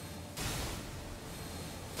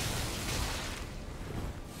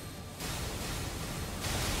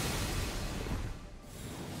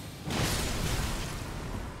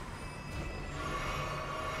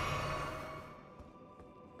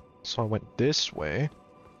 So I went this way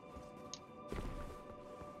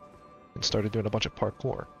and started doing a bunch of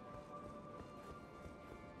parkour.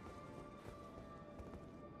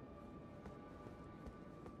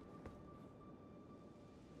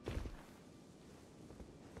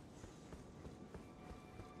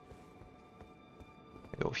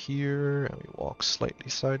 Go here and we walk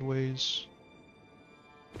slightly sideways.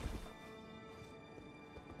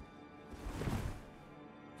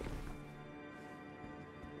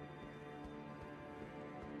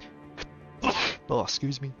 Oh,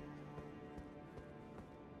 excuse me.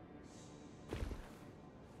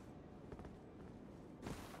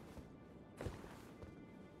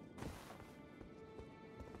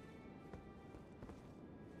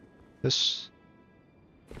 This.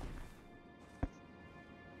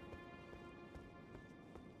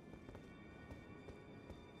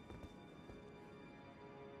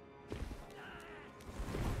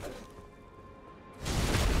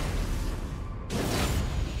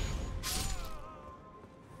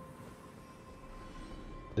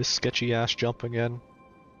 This sketchy ass jump again.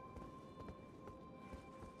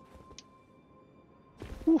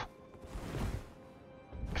 Whew.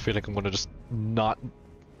 I feel like I'm gonna just not.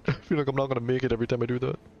 I feel like I'm not gonna make it every time I do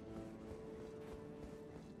that.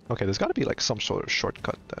 Okay, there's gotta be like some sort of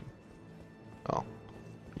shortcut then. Oh.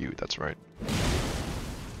 You, that's right.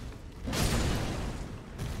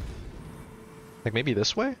 Like maybe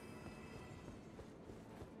this way?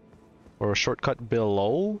 Or a shortcut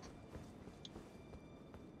below?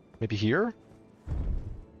 Maybe here?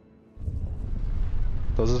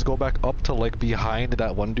 Does this go back up to like behind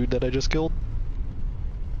that one dude that I just killed?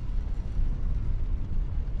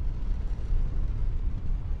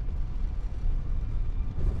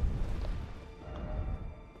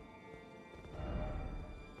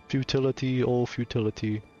 Futility, oh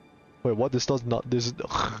futility. Wait, what? This does not. This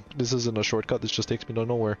isn't a shortcut. This just takes me to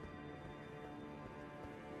nowhere.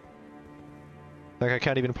 Like I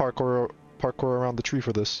can't even parkour around the tree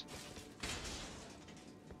for this.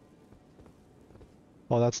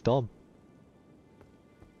 Oh, that's dumb.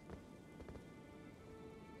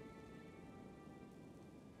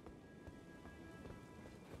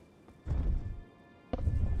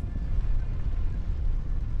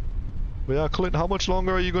 But yeah, Clint, how much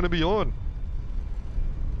longer are you gonna be on?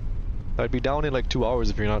 I'd be down in like 2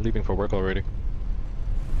 hours if you're not leaving for work already.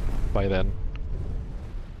 By then.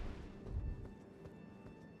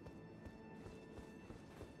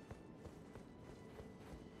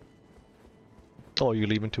 Oh, you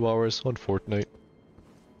leave in 2 hours on Fortnite.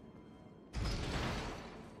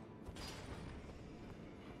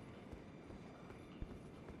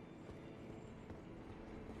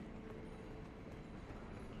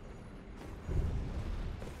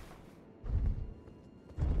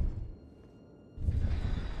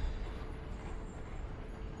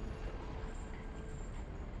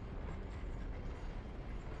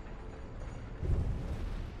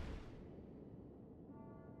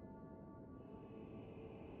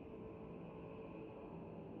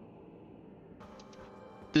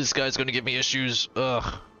 This guy's gonna give me issues.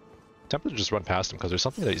 Ugh. Tempted to just run past him because there's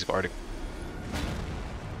something that he's guarding.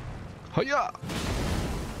 Hiya!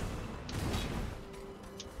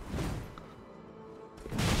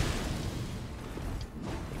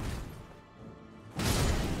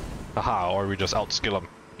 Aha, or we just outskill him.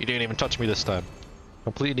 He didn't even touch me this time.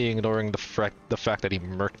 Completely ignoring the fact that he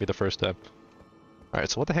murked me the first time. Alright,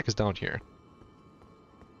 so what the heck is down here?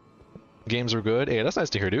 Games are good. Hey, that's nice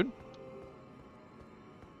to hear, dude.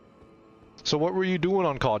 So what were you doing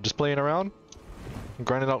on COD? Just playing around?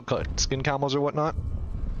 Grinding out skin camos or whatnot?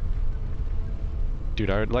 Dude,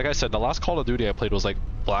 like I said, the last Call of Duty I played was like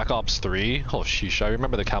Black Ops 3. Oh sheesh, I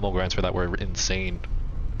remember the camo grinds for that were insane.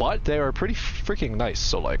 But they were pretty freaking nice,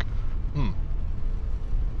 so like,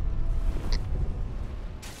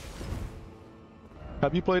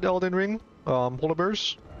 Have you played Elden Ring, Polar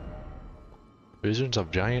Bears? Visions of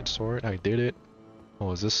Giant Sword, I did it.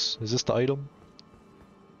 Oh, is this the item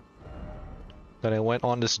that I went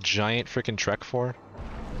on this giant freaking trek for?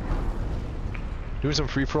 Doing some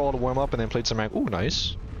free-for-all to warm up and then played some rank. Ooh,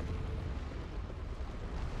 nice.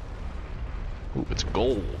 Ooh, it's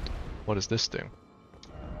gold. What is this thing?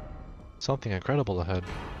 Something incredible ahead.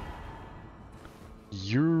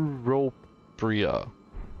 Europria.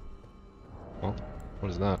 Well, what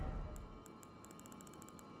is that?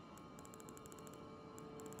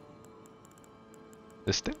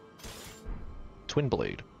 This thing? Twin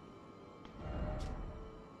blade.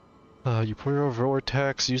 You pour your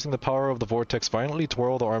vortex, using the power of the vortex, violently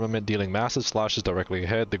twirl the armament, dealing massive slashes directly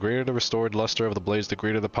ahead. The greater the restored luster of the blades, the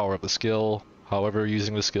greater the power of the skill. However,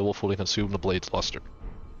 using the skill will fully consume the blade's luster.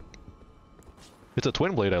 It's a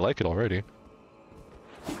twin blade, I like it already.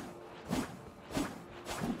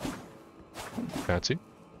 Fancy.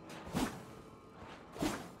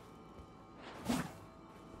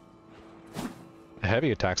 The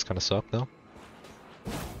heavy attacks kind of suck, though.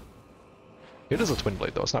 It is a twin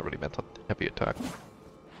blade, though. It's not really meant to heavy attack.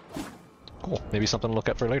 Cool. Maybe something to look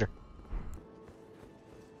at for later.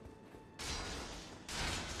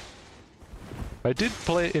 I did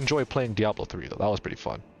enjoy playing Diablo 3, though. That was pretty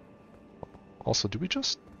fun. Also, do we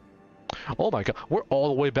just... Oh my god, we're all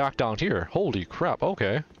the way back down here. Holy crap,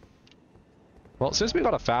 okay. Well, since we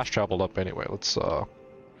got a fast travel up anyway, let's,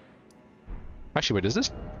 Actually, wait, is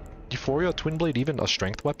this Euphoria Twin Blade even a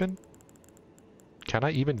strength weapon? Can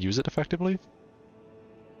I even use it effectively?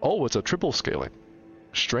 Oh, it's a triple scaling.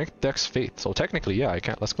 Strength, Dex, Faith. So technically, yeah, I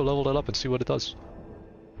can't. Let's go level it up and see what it does.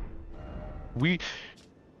 We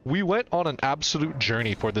went on an absolute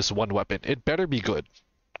journey for this one weapon. It better be good.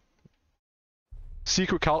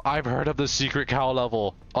 Secret Cow. I've heard of the Secret Cow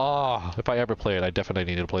level. Ah, if I ever play it, I definitely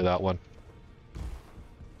need to play that one.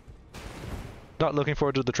 Not looking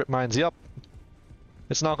forward to the trip mines. Yep.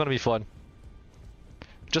 It's not going to be fun.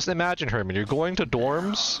 Just imagine, Herman, you're going to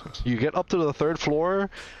dorms, you get up to the 3rd floor,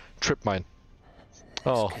 trip mine.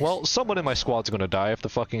 Oh, well, someone in my squad's gonna die. If the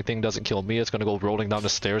fucking thing doesn't kill me, it's gonna go rolling down the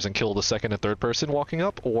stairs and kill the 2nd and 3rd person walking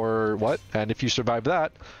up, or what? And if you survive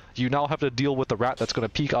that, you now have to deal with the rat that's gonna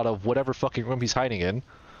peek out of whatever fucking room he's hiding in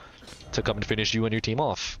to come and finish you and your team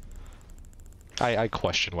off. I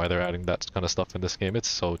question why they're adding that kind of stuff in this game. It's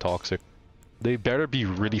so toxic. They better be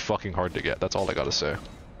really fucking hard to get, that's all I gotta say.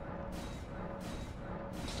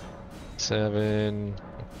 7,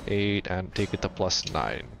 8, and take it to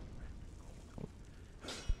 +9.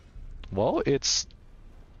 Well, it's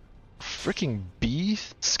freaking B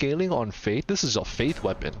scaling on Faith. This is a Faith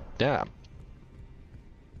weapon. Damn.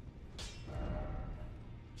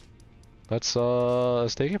 Let's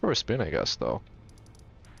take it for a spin, I guess, though.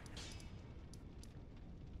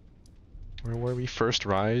 Where were we? First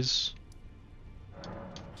rise.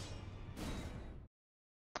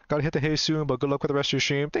 Gotta hit the hay soon, but good luck with the rest of your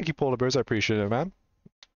stream. Thank you, Polar Bears. I appreciate it, man.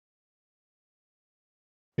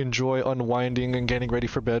 Enjoy unwinding and getting ready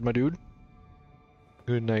for bed, my dude.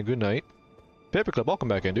 Good night, good night. Paperclip, welcome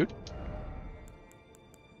back in, dude.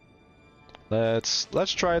 Let's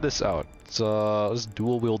try this out. Let's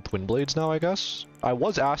dual wield twin blades now, I guess. I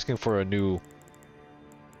was asking for a new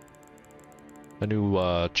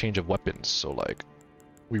change of weapons, so like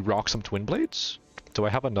we rock some twin blades. Do I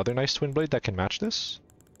have another nice twin blade that can match this?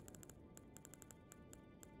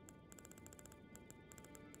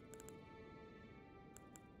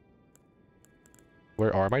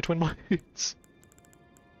 Where are my twin blades?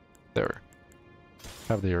 There.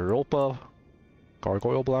 Have the Europa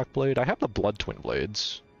Gargoyle Black Blade. I have the Blood Twin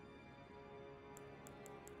Blades.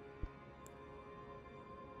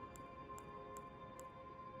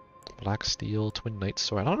 Black Steel Twin Knight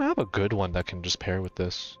Sword. I don't have a good one that can just pair with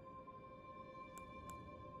this.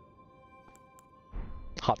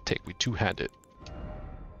 Hot take, we two-hand it.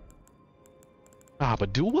 Ah,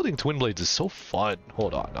 but dual wielding twin blades is so fun.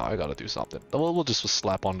 Hold on, no, I gotta do something. We'll just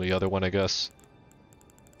slap on the other one, I guess.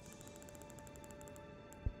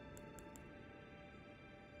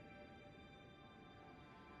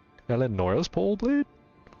 Can I let Nora's pole blade?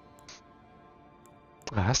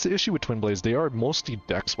 That's the issue with twin blades. They are mostly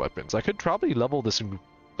dex weapons. I could probably level this in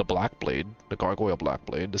the black blade, the gargoyle black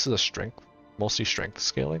blade. This is a strength, mostly strength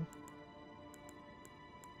scaling.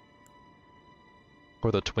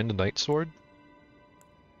 Or the twin knight sword.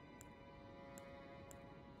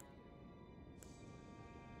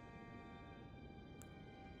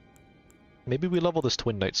 Maybe we level this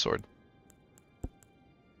twin knight sword.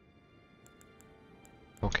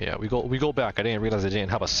 Okay, yeah, we go back. I didn't realize I didn't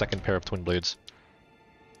have a second pair of twin blades.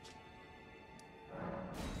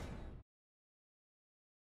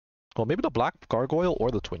 Well, maybe the black gargoyle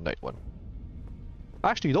or the twin knight one.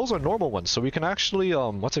 Actually, those are normal ones, so we can actually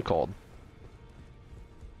what's it called?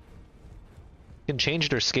 We can change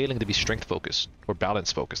their scaling to be strength focused or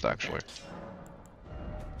balance focused actually.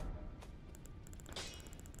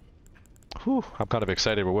 Whew, I'm kind of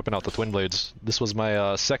excited. We're whipping out the twin blades. This was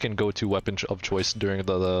my second go-to weapon of choice during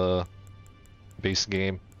the base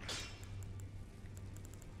game.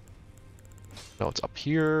 No, it's up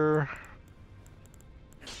here.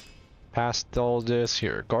 Past all this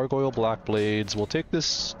here. Gargoyle black blades. We'll take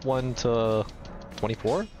this one to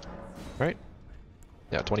 24, right?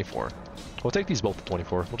 Yeah, 24. We'll take these both to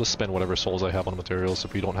 24. We'll just spend whatever souls I have on materials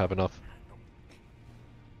if we don't have enough.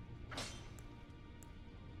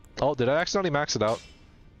 Oh, did I accidentally max it out?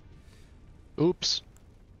 Oops.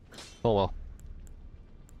 Oh well.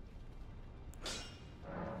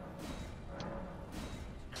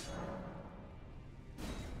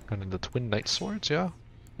 And then the twin knight swords, yeah?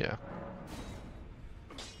 Yeah.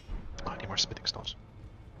 Oh, I need more smithing stones.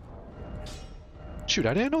 Shoot,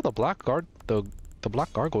 I didn't know the black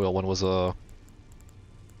black gargoyle one was a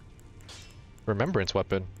remembrance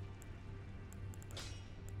weapon.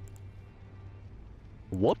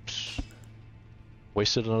 Whoops.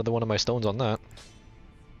 Wasted another one of my stones on that.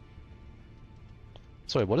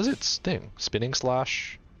 Sorry, what is its thing? Spinning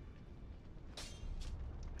slash?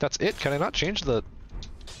 That's it? Can I not change the...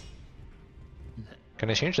 Can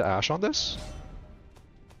I change the ash on this?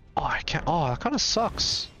 Oh, I can't. Oh, that kind of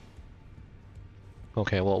sucks.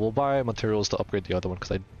 Okay, well, we'll buy materials to upgrade the other one,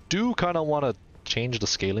 because I do kind of want to change the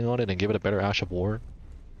scaling on it and give it a better Ash of War.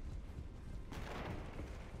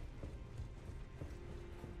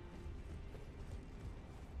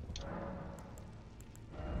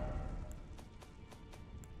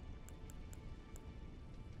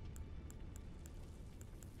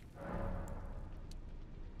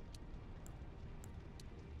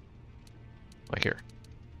 Like here.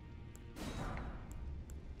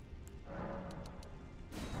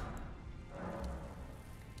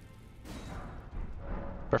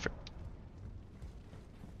 Perfect.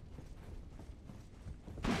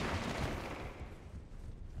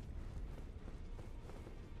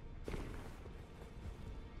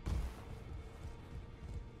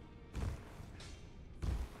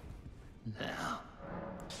 Now.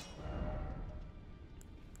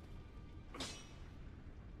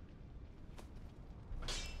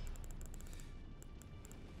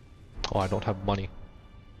 Oh, I don't have money.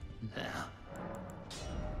 Now.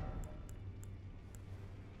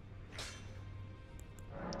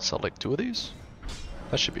 Sell like 2 of these?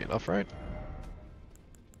 That should be enough, right?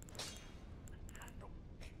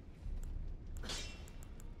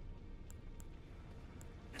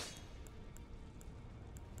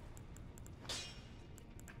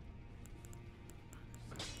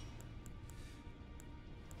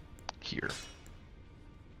 here.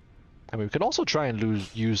 I mean, we could also try and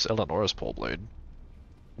use Eleanor's pole blade.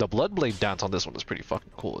 The blood blade dance on this one is pretty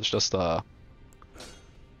fucking cool. It's just I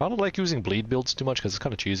don't like using bleed builds too much because it's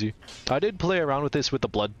kind of cheesy. I did play around with this with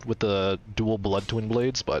the dual blood twin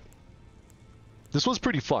blades, but this was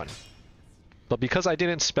pretty fun. But because I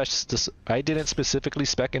didn't specifically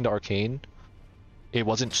spec into arcane, it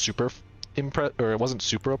wasn't super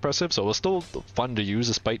oppressive, so it was still fun to use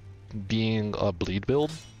despite being a bleed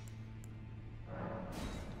build.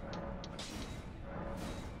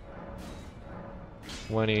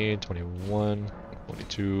 $20, $21,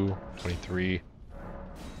 $22, $23,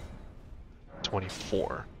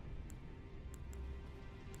 $24.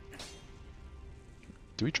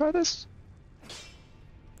 Do we try this?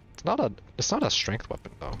 It's not a strength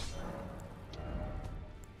weapon though.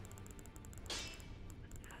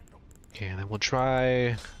 Okay, and then we'll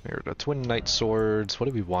try the Twin Knight Swords. What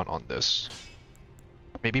do we want on this?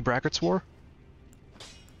 Maybe Braggart's War?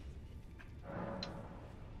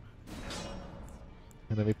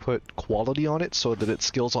 And then we put quality on it so that it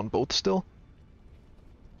skills on both still.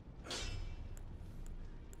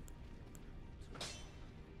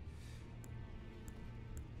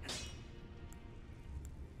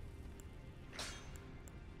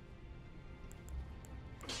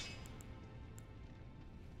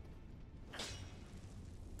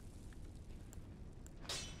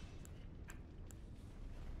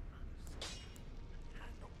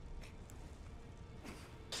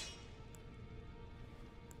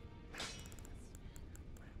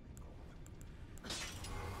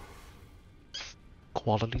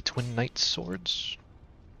 Quality Twin Knight Swords.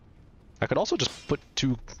 I could also just put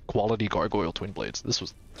 2 quality Gargoyle Twin Blades. This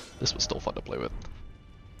was still fun to play with.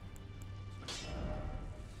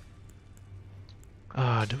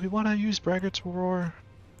 Do we want to use Braggart's Roar?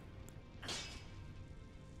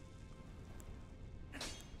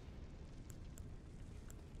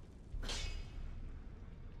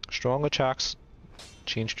 Strong attacks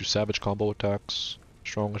change to savage combo attacks.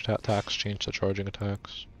 Strong attacks change to charging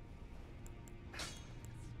attacks.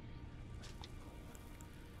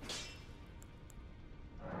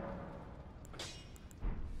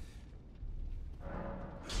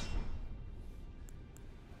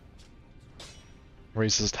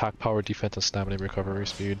 Raises attack power, defense, and stamina recovery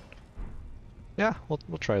speed. Yeah, we'll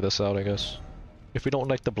try this out, I guess. If we don't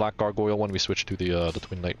like the black gargoyle one, we switch to the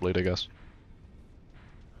Twin Knight blade, I guess.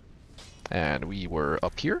 And we were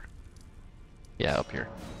up here? Yeah, up here.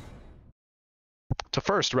 To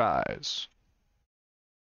first rise.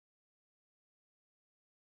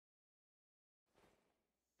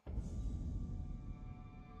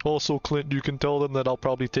 Also, Clint, you can tell them that I'll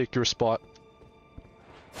probably take your spot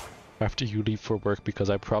after you leave for work, because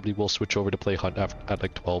I probably will switch over to play Hunt at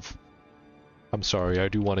like 12. I'm sorry, I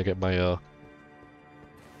do want to get my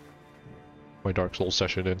my Dark Souls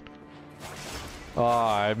session in.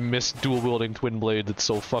 Ah, I miss dual wielding Twin Blade. It's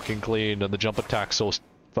so fucking clean, and the jump attack so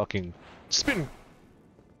fucking spin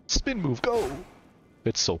move, go!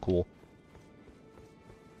 It's so cool.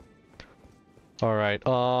 All right,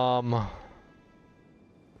 I'm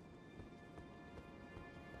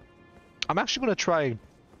actually gonna try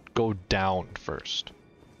go down first.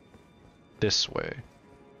 This way.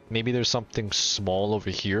 Maybe there's something small over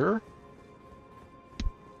here?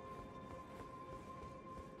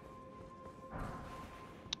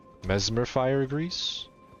 Messmer fire grease?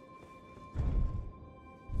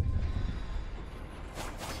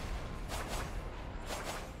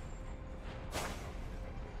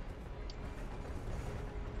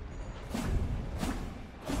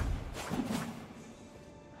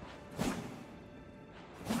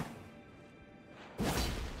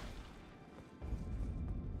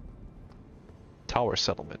 Tower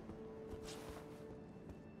settlement.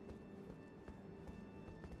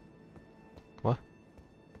 What?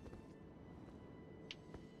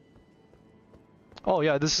 Oh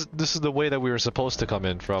yeah, this is the way that we were supposed to come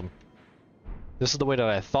in from. This is the way that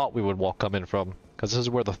I thought we would come in from, because this is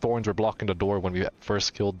where the thorns were blocking the door when we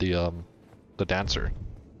first killed the dancer.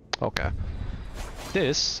 Okay.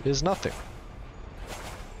 This is nothing.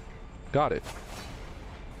 Got it.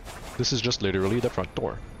 This is just literally the front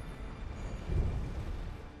door.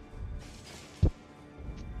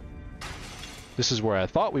 This is where I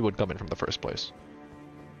thought we would come in from the first place.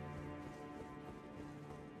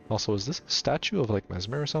 Also, is this a statue of like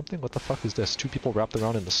Messmer or something? What the fuck is this? 2 people wrapped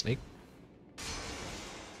around in the snake?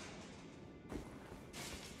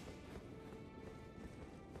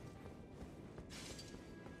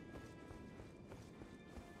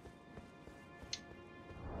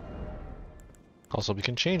 Also, we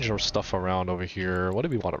can change our stuff around over here. What do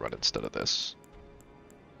we want to run instead of this?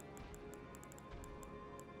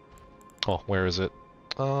 Oh, where is it?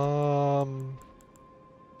 Your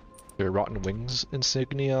Rotten Wings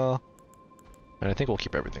insignia. And I think we'll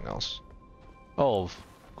keep everything else. Oh,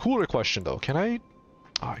 cooler question though. Can I?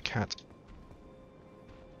 Oh, I can't.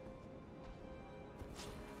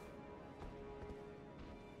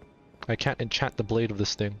 I can't enchant the blade of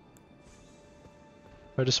this thing.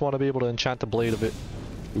 I just want to be able to enchant the blade of it.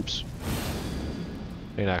 Oops.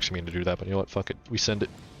 I didn't actually mean to do that, but you know what? Fuck it. We send it.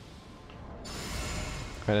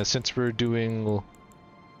 And then since we're doing...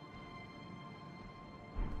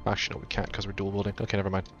 Actually, no, we can't because we're dual wielding. Okay, never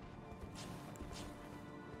mind.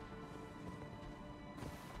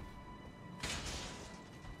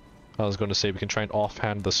 I was going to say we can try and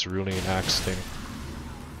offhand the cerulean axe thing.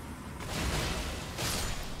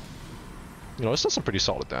 You know, this does some pretty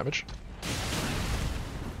solid damage.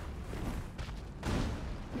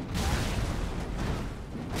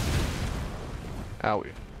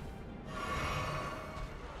 Owie.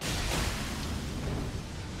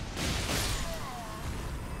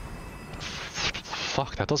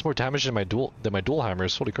 Fuck, that does more damage than my dual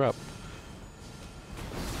hammers. Holy crap.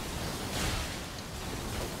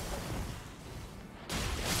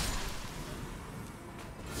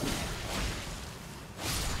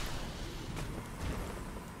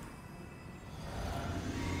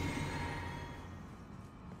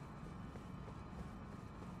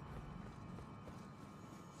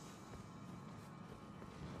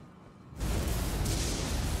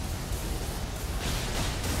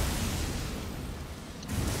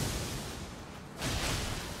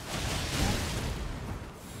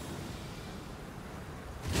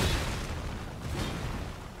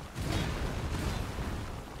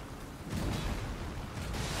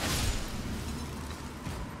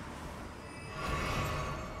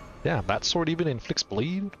 Yeah, that sword even inflicts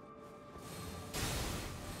bleed?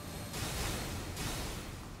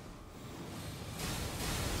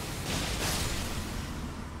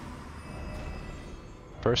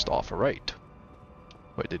 First off, right.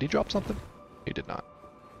 Wait, did he drop something? He did not.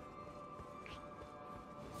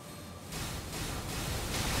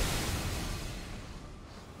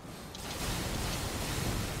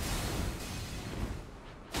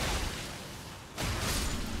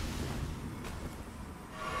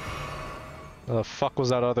 The fuck was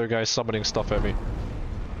that other guy summoning stuff at me?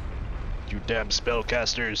 You damn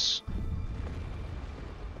spellcasters!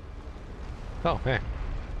 Oh, hey.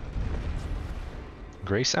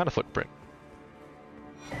 Grace and a footprint.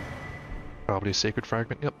 Probably a sacred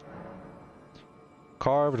fragment, yep.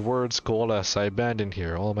 Carved words coalesce, I abandon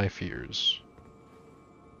here all my fears.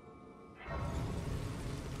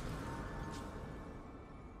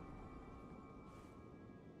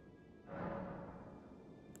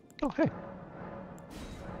 Oh, hey.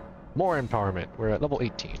 More empowerment. We're at level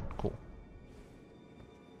 18. Cool.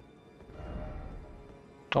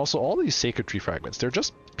 Also, all these sacred tree fragments, they're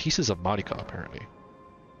just pieces of Marika, apparently.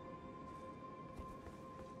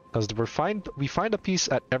 Because we find a piece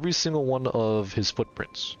at every single one of his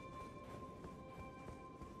footprints.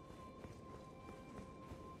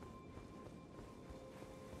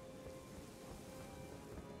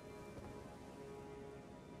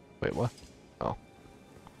 Wait, what? Oh.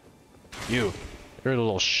 You're a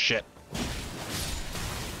little shit.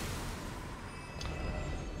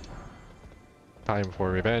 Time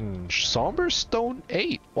for revenge. Somber Stone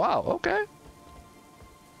 8. Wow, okay.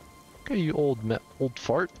 Okay, you old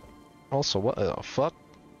fart. Also, what the fuck?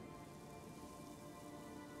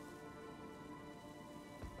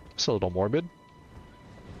 It's a little morbid.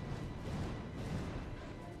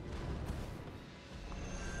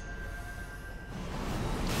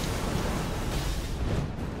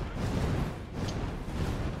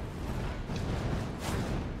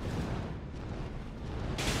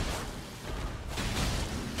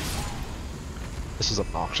 This is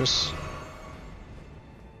obnoxious.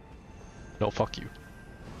 No, fuck you.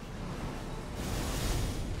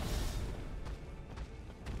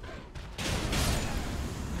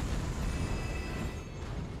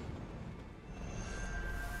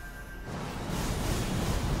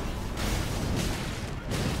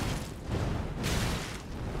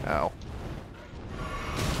 Ow.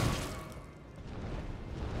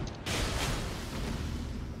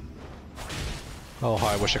 Oh,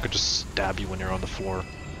 I wish I could just stab you when you're on the floor.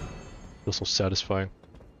 Feels so satisfying.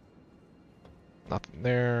 Nothing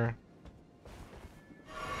there.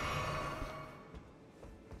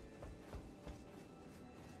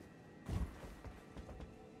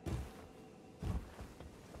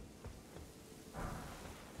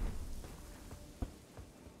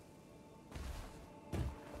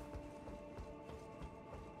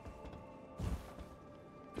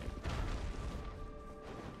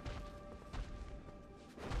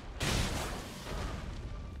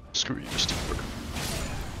 Screw you, Steamberg.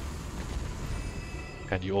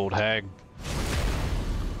 And you old hag.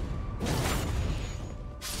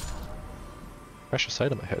 Precious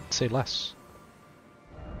item ahead, say less.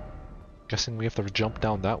 Guessing we have to jump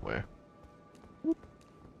down that way.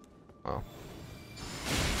 Oh.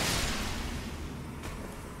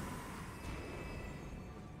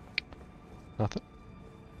 Nothing.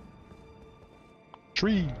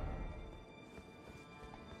 Tree!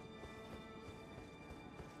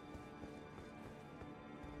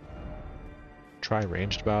 Try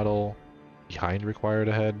ranged battle. Behind required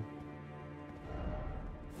ahead.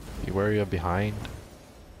 Be wary of behind.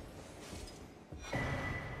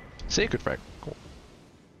 Sacred frag. Cool.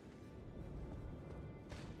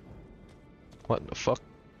 What in the fuck?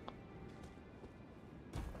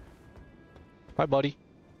 Hi, buddy.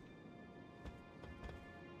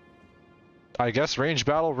 I guess ranged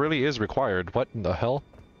battle really is required. What in the hell?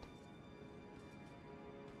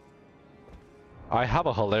 I have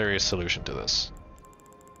a hilarious solution to this.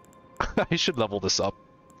 I should level this up.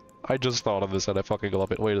 I just thought of this and I fucking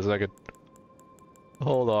love it. Wait a second.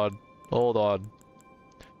 Hold on. Hold on.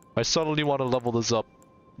 I suddenly want to level this up.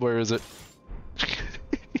 Where is it?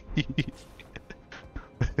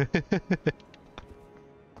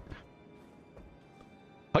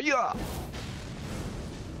 Hiya!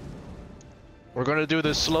 We're gonna do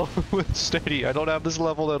this slow and steady. I don't have this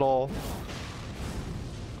level at all.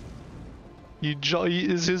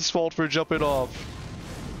 It's his fault for jumping off.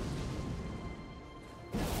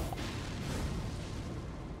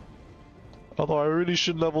 Although I really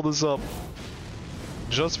should level this up.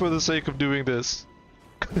 Just for the sake of doing this.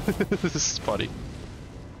 This is funny.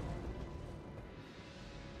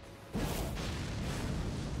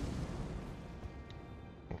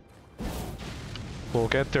 We'll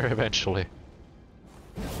get there eventually.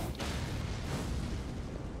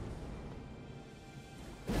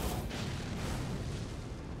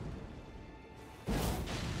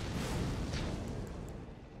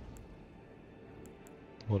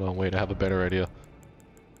 Hold on, wait, I have a better idea.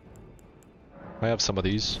 I have some of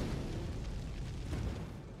these.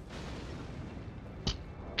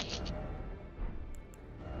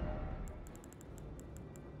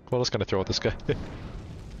 What else can I throw at this guy?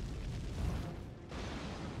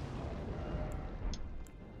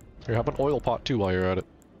 Here, have an oil pot too while you're at it.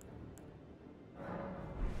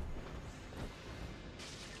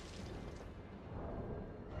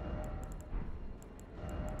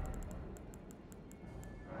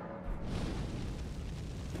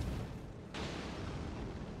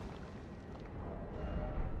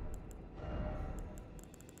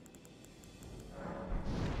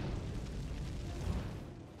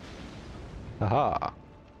 Aha.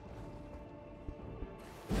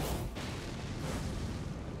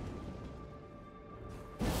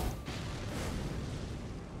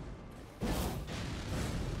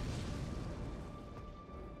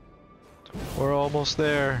 We're almost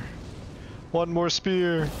there. One more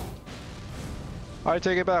spear. I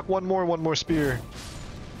take it back. One more spear.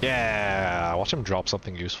 Yeah, watch him drop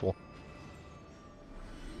something useful.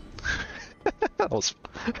 I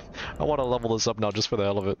want to level this up now just for the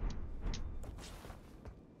hell of it.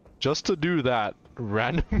 Just to do that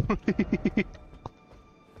randomly.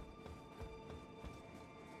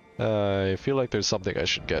 I feel like there's something I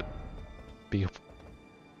should get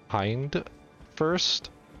behind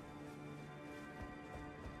first.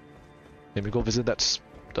 Maybe go visit that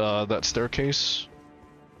staircase.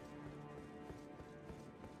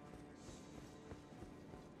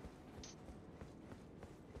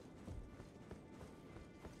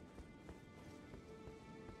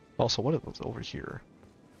 Also, what is over here?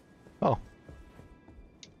 Oh.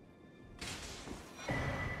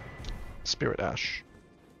 Spirit Ash.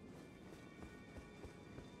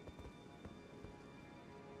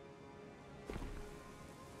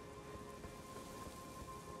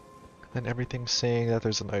 And everything's saying that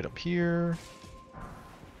there's an item here.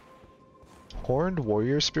 Horned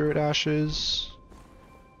Warrior Spirit Ashes.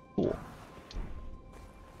 Cool.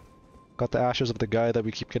 Got the ashes of the guy that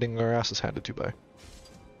we keep getting our asses handed to by.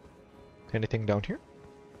 Anything down here?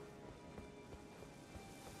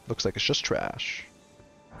 Looks like it's just trash.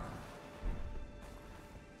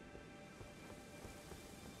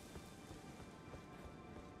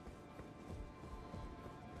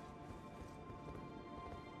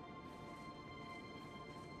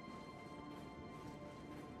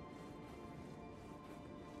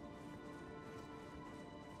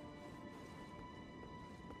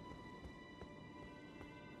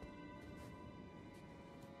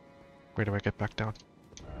 Where do I get back down?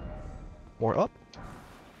 More up?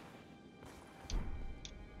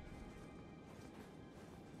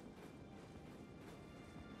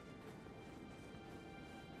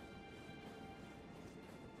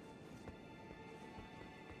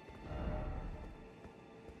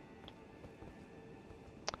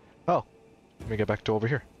 me get back to over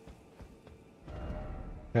here.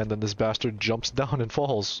 And then this bastard jumps down and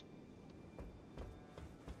falls.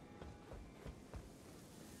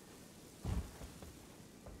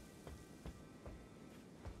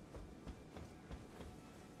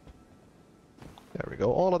 There we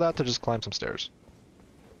go. All of that to just climb some stairs.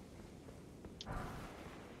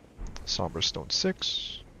 Somber Stone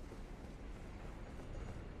 6.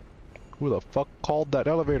 Who the fuck called that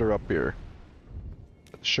elevator up here?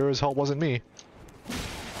 Sure as hell wasn't me.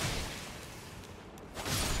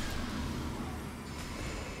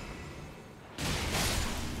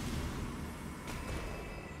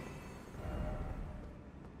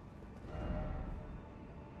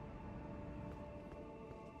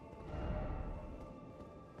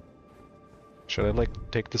 Should I, like,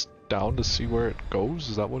 take this down to see where it goes?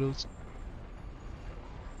 Is that what it is?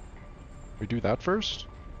 We do that first?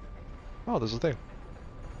 Oh, there's a thing.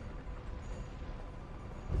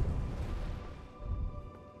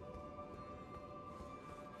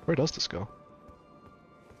 Where does this go?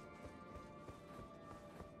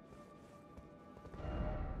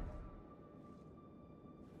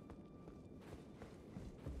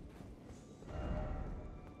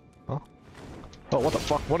 Huh? Oh, what the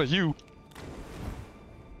fuck? What are you?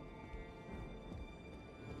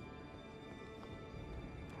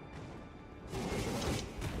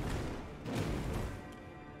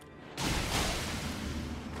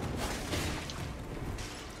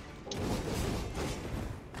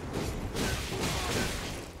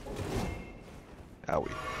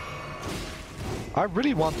 Owie. I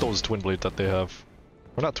really want those twin blades that they have.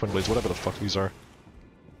 Or not twin blades, whatever the fuck these are.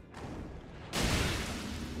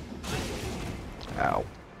 Ow.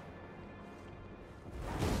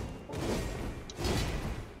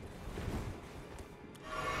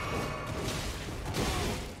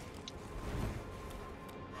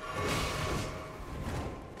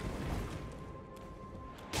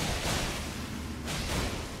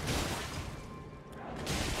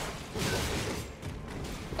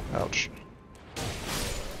 Ouch.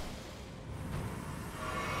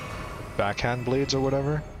 Backhand blades or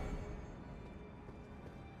whatever?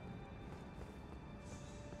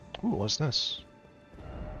 Ooh, what's this?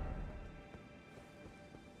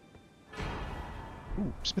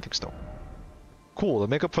 Ooh, smithing stone. Cool, the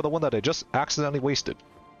makeup for the one that I just accidentally wasted.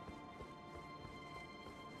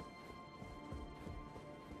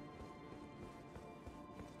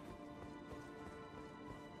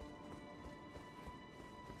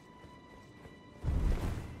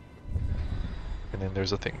 And then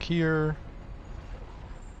there's a thing here.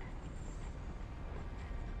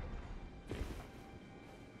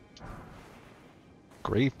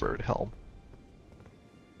 Gravebird helm.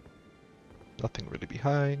 Nothing really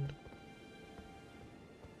behind.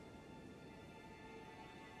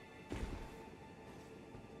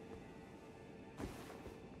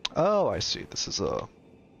 Oh, I see. This is a...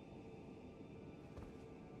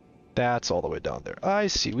 That's all the way down there. I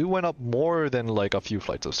see. We went up more than like a few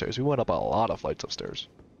flights of stairs. We went up a lot of flights of stairs.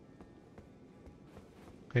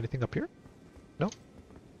 Anything up here? No?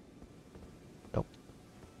 Nope.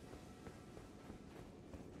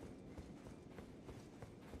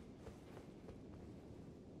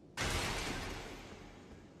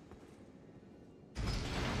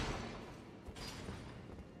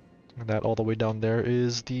 And that all the way down there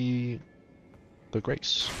is the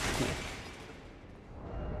Grace. Cool.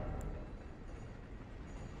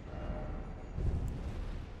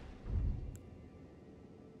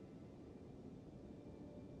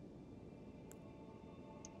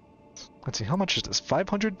 Let's see, how much is this?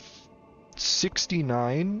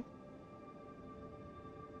 569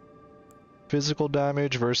 physical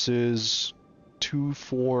damage versus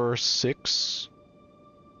 246,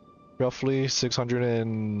 roughly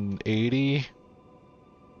 680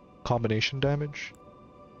 combination damage.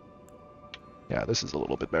 Yeah, this is a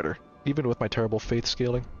little bit better, even with my terrible faith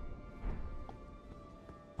scaling.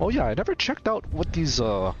 Oh yeah, I never checked out what these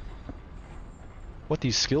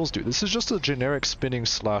skills do. This is just a generic spinning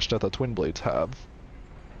slash that the twin blades have.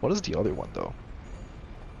 What is the other one though?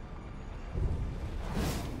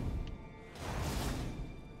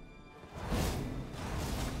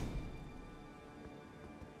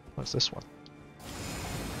 What's this one?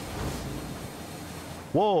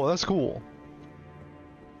 Whoa, that's cool.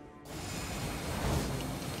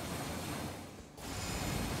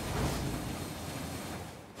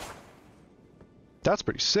 That's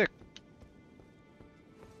pretty sick.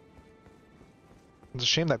 It's a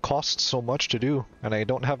shame that costs so much to do, and I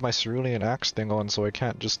don't have my cerulean axe thing on, so I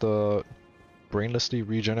can't just brainlessly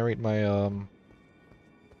regenerate my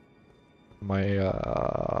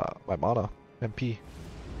my mana MP.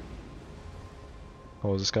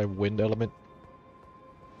 Oh, is this guy wind element?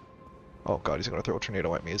 Oh god, he's gonna throw a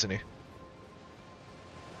tornado at me, isn't he?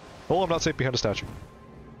 Oh, I'm not safe behind a statue.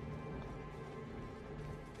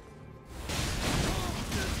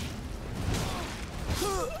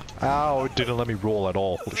 Ow, it didn't let me roll at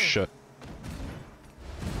all. Holy shit.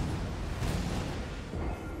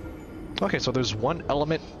 Okay, so there's one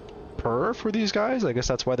element per for these guys. I guess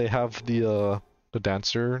that's why they have the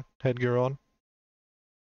dancer headgear on.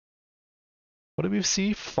 What did we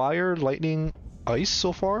see? Fire, lightning, ice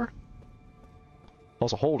so far?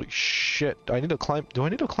 Also, holy shit. I need to climb. Do I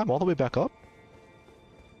need to climb all the way back up?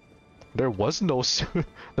 There was no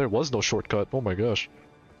there was no shortcut. Oh my gosh.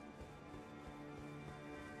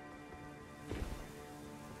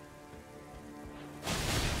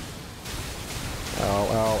 Ow,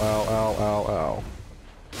 ow, ow, ow, ow, ow.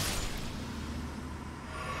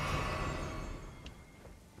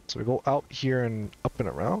 So we go out here and up and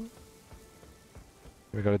around.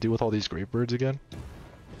 We gotta deal with all these grave birds again.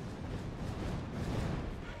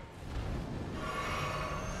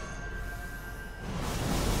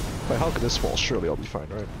 If I hug this wall, surely I'll be fine,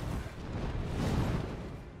 right?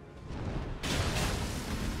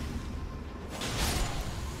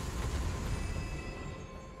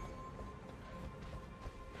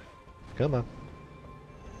 Come on.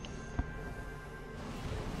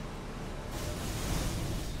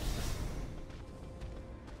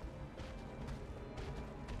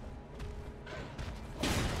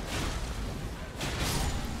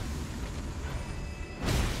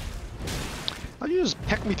 How do you just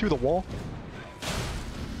peck me through the wall?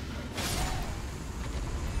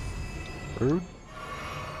 Rude.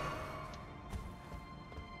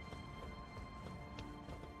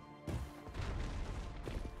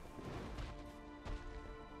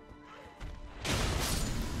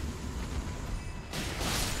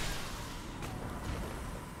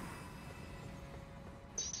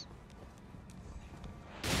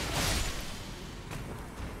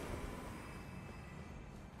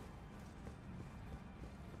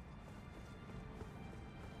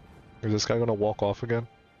 Is this guy gonna walk off again?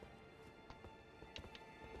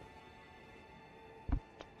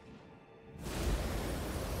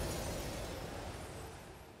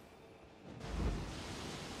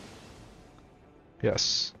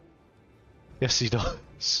 Yes. Yes, he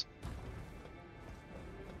does.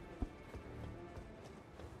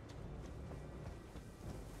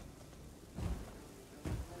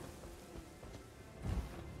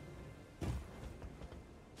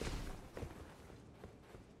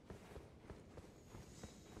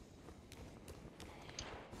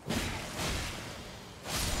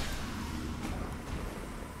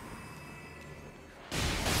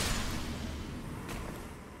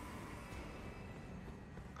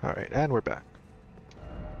 Alright, and we're back.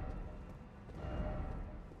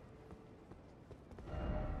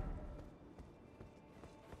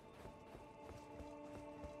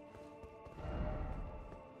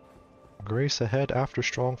 Grace ahead after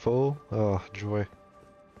strong foe. Oh, joy.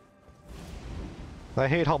 I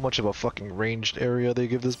hate how much of a fucking ranged area they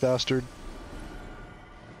give this bastard.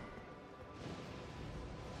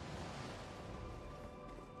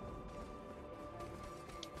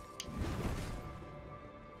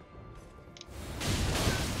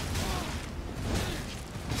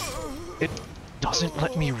 It doesn't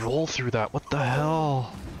let me roll through that. What the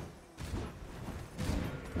hell?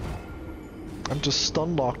 I'm just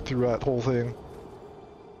stun locked through that whole thing.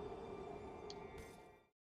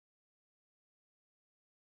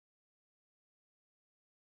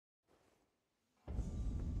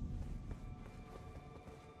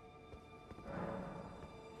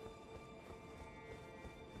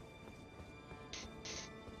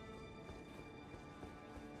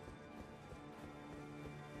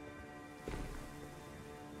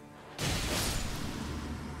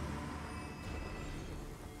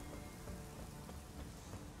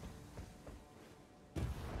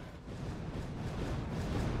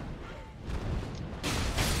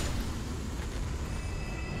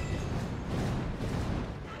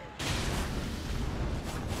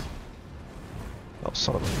 Oh,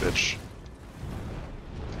 son of a bitch.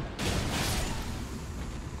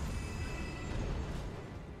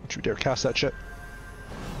 Don't you dare cast that shit.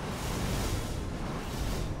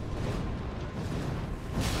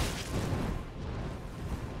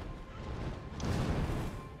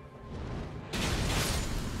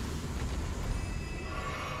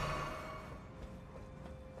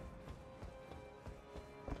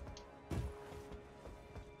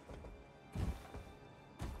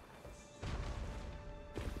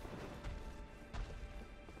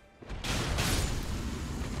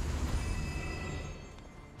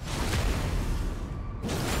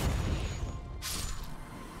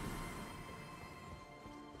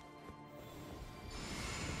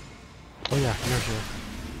 yeah, you're here.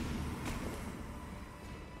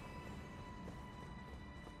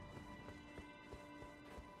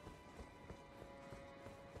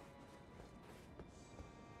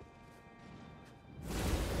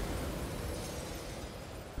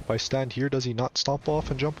 If I stand here, does he not stomp off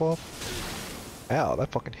and jump off? Ow,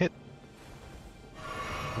 that fucking hit.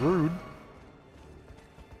 Rude.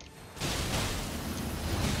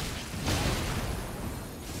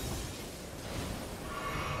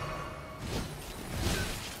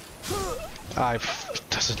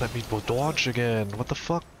 Doesn't let me dodge again. What the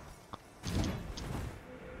fuck?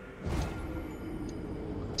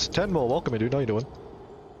 It's 10 mil. Welcome, dude. How you doing?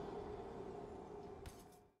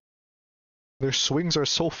 Their swings are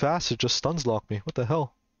so fast, it just stuns lock me. What the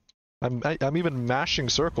hell? I'm even mashing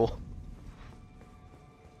circle.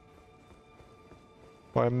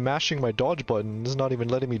 Or I'm mashing my dodge button. It's not even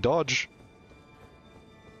letting me dodge.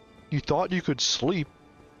 You thought you could sleep?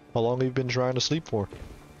 How long have you been trying to sleep for?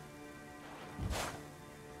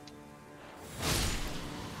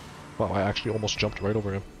 Wow, I actually almost jumped right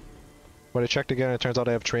over him. When I checked again, it turns out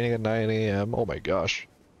I have training at 9 AM. Oh my gosh.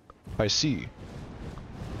 I see.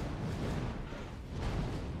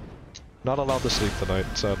 Not allowed to sleep tonight,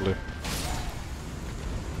 sadly.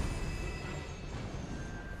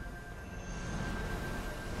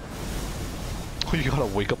 Oh, you gotta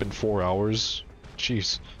wake up in 4 hours?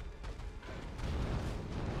 Jeez.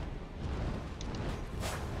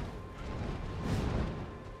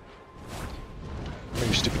 Oh,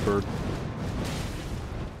 you stupid bird.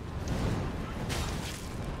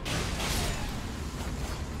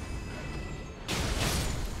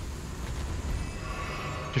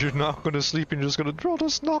 You're not gonna sleep and you're just gonna drill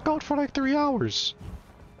this knockout for like 3 hours.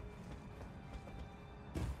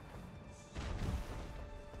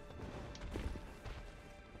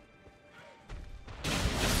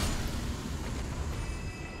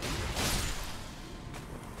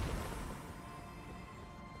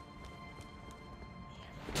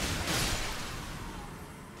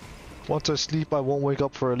 Once I sleep, I won't wake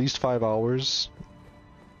up for at least 5 hours.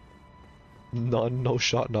 None, no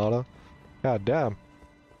shot, nada. God damn.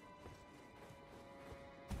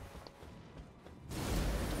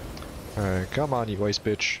 Alright, come on, you ice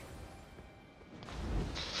bitch.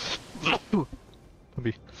 He'll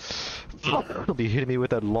be hitting me with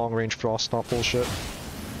that long-range frost stomp bullshit.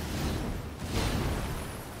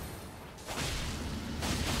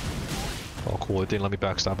 Oh cool, it didn't let me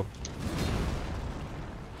backstab him.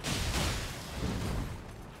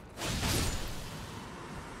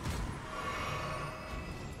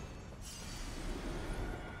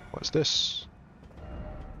 What's this?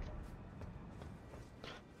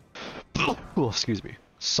 Oh, excuse me.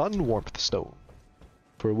 Sun warmth stone.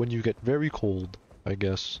 For when you get very cold, I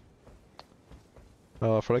guess.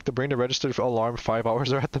 For like the brain to register for alarm 5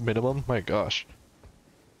 hours are at the minimum? My gosh.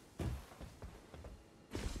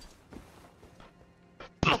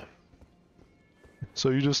 So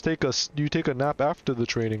you just take a nap after the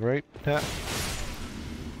training, right? Yeah.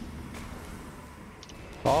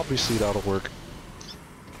 Obviously that'll work.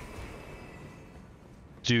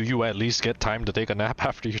 Do you at least get time to take a nap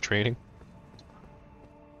after your training?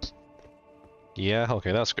 Yeah,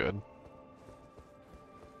 okay, that's good.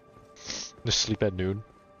 Just sleep at noon.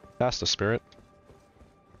 That's the spirit.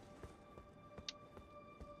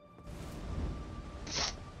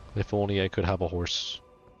 If only I could have a horse.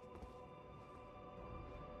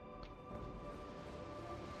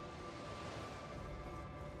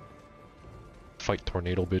 Fight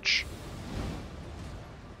tornado, bitch.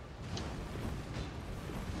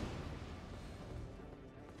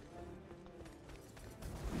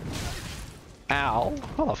 Ow!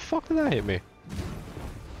 How the fuck did that hit me?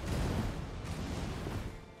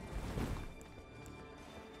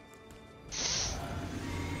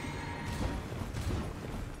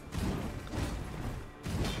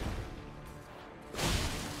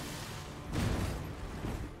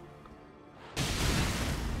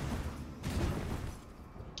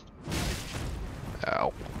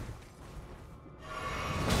 Ow.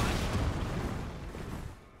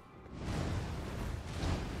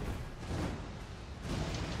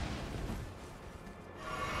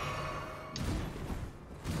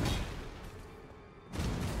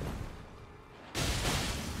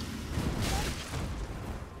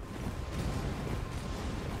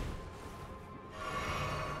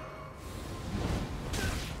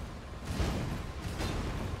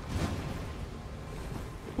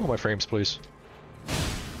 Oh, my frames, please.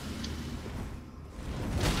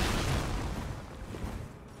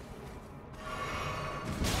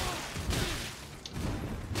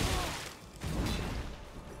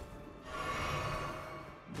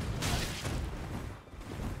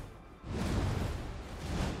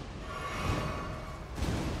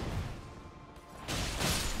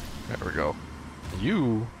 There we go.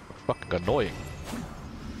 You are fucking annoying.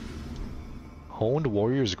 Honed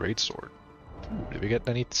Warrior's Greatsword. Ooh, did we get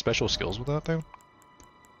any special skills with that thing?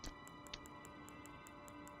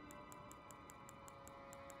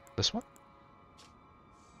 This one?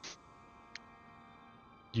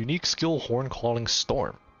 Unique skill Horn Calling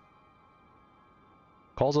Storm.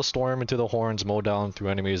 Calls a storm into the horns, mow down through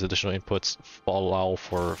enemies. Additional inputs allow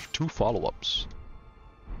for 2 follow-ups.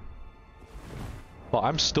 Well,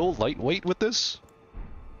 I'm still lightweight with this?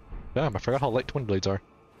 Damn, I forgot how light twin blades are.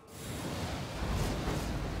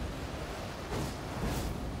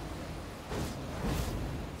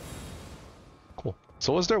 Cool.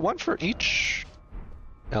 So is there one for each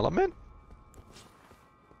element?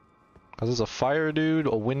 Because there's a fire dude,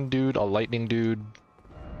 a wind dude, a lightning dude.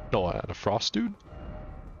 No, and a frost dude?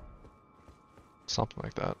 Something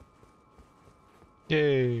like that.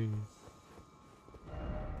 Yay!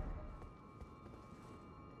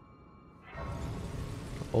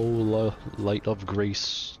 Oh, light of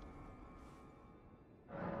grace.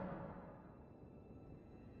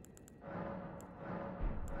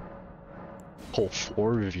 Oh,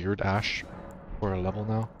 4 revered ash for a level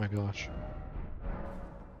now? My gosh.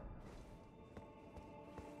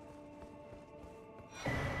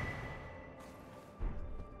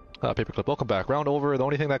 Paperclip, welcome back. Round over. The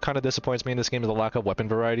only thing that kind of disappoints me in this game is the lack of weapon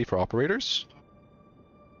variety for operators.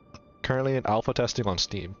 Currently in alpha testing on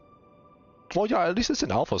Steam. Well, yeah, at least it's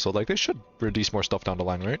in alpha, so like they should release more stuff down the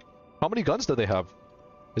line, right? How many guns do they have?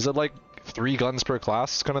 Is it like 3 guns per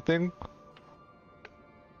class kind of thing?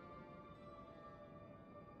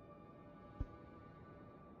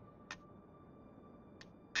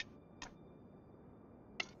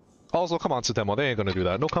 Also, come on, Sutemo, they ain't gonna do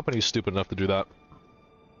that. No company's stupid enough to do that.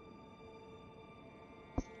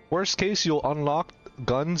 Worst case, you'll unlock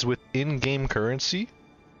guns with in-game currency.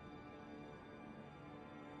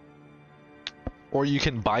 Or you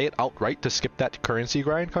can buy it outright to skip that currency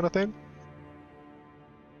grind kind of thing.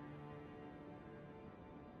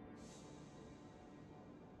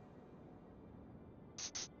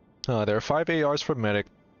 There are 5 ARs for medic,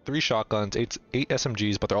 3 shotguns, 8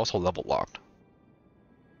 SMGs, but they're also level locked.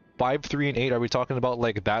 5, 3, and 8, are we talking about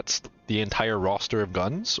like that's the entire roster of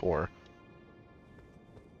guns, or?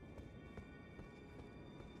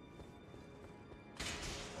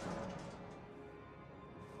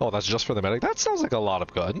 Oh, that's just for the medic? That sounds like a lot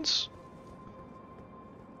of guns.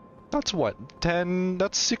 That's what? 10...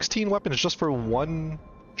 That's 16 weapons just for one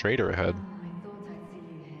trader ahead. I thought I'd see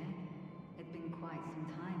you here. It'd been quite some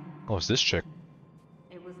time. Oh, it's this chick.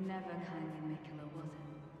 It was never Kindly Miquella, was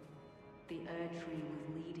it? The Erdtree was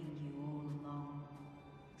leading you all along,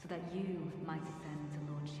 so that you might ascend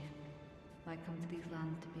to lordship. Why come to these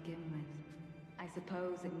lands to begin with? I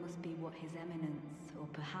suppose it must be what His Eminence, or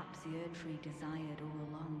perhaps the Erdtree desired all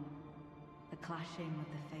along. The clashing of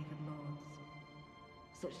the favored lords.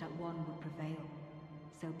 Such that one would prevail.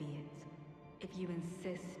 So be it. If you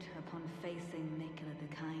insist upon facing Miquella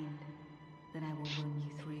the Kind, then I will run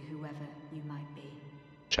you through whoever you might be.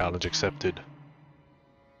 Challenge accepted.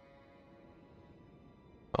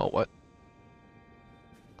 Oh, what?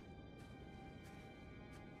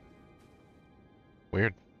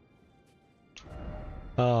 Weird.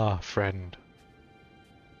 Ah, friend.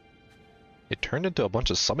 It turned into a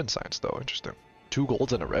bunch of summon signs, though. Interesting. 2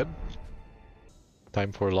 golds and a red.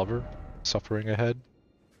 Time for lover. Suffering ahead.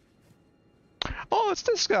 Oh, it's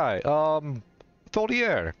this guy.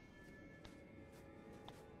 Tholier.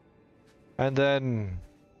 And then...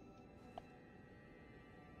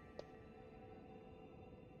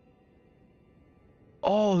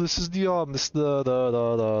 Oh, this is the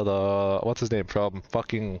what's his name from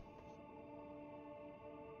fucking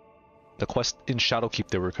the quest in Shadowkeep.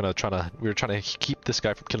 They were kind of we were trying to keep this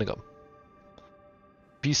guy from killing him.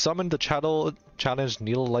 Be summoned to challenge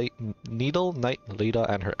Needle Knight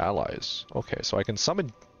Leda and her allies. Okay, so I can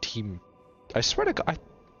summon team. I swear to God.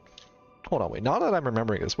 Hold on, wait. Now that I'm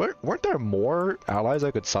remembering this, weren't there more allies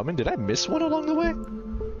I could summon? Did I miss one along the way?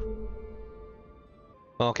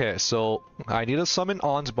 Okay, so I need to summon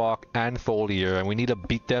Ansbach and Tholier, and we need to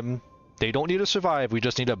beat them. They don't need to survive, we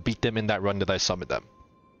just need to beat them in that run that I summoned them.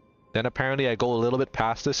 Then apparently I go a little bit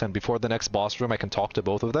past this, and before the next boss room I can talk to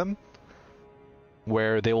both of them,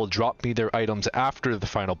 where they will drop me their items after the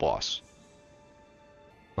final boss.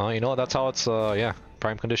 You know, that's how it's, yeah,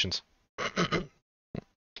 prime conditions.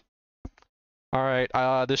 Alright,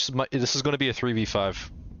 this is going to be a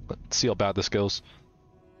 3v5. Let's see how bad this goes.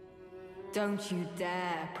 Don't you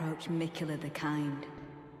dare approach Miquella the Kind.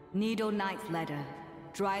 Needle Knight's Leda,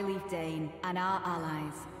 Dryleaf Dane, and our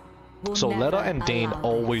allies will So never Leda and Dane allow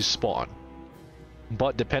always this. spawn.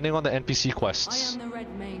 But depending on the NPC I quests am the Red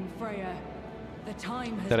Mane, Freya. The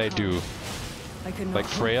time has that I come. do, I cannot like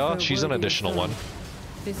hope Freya, for a she's an worthier additional foe. one.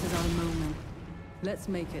 This is our moment. Let's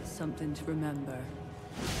make it something to remember.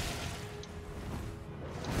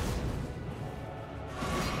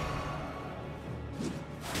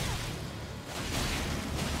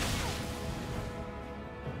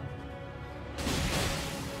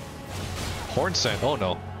 Horn Scent, oh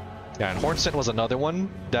no. Yeah, and Horn Scent was another one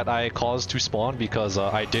that I caused to spawn because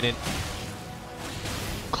I didn't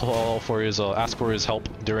call for his, ask for his help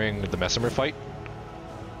during the Messmer fight.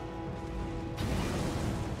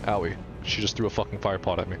 Owie, she just threw a fucking fire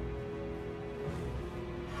pot at me.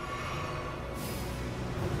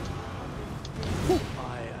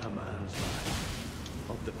 I am Anslan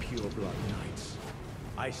of the Pure Blood Knights.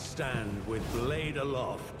 I stand with blade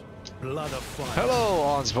aloft, blood of fire.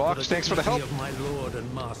 Hello, Ansbox, thanks for the help. Of my lord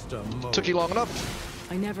and master Mo. Took you long enough.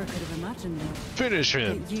 I never could have imagined that. Finish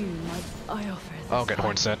him. That you might I offer this I'll get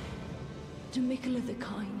Horn Scent. to Miquella the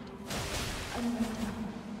Kind.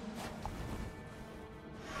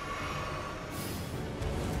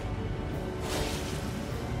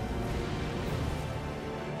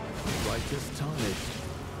 Righteous tarnished.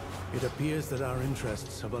 It appears that our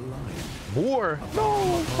interests have aligned. More?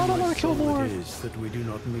 No, I don't want to kill more. It is that we do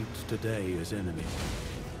not meet today as enemies.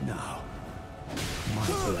 Now, my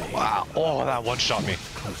blade. Wow, oh, that one shot me.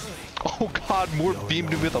 Closely. Oh god, Moore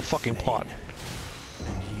beamed me with a fucking pot.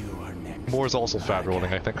 And you are next. Moore's also fat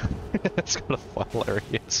rolling, I think. It's kind of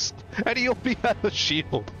hilarious. And he only had a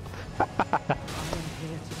shield.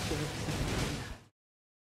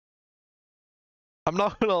 I'm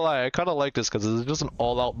not gonna lie, I kind of like this because it's just an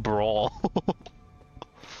all-out brawl.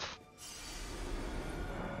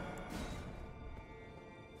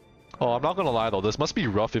 Oh, I'm not gonna lie though, this must be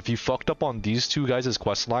rough if you fucked up on these two guys'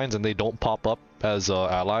 quest lines and they don't pop up as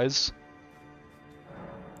allies.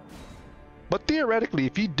 But theoretically,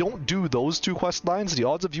 if you don't do those two quest lines, the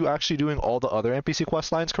odds of you actually doing all the other NPC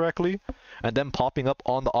quest lines correctly, and then popping up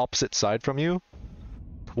on the opposite side from you,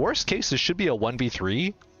 worst case, this should be a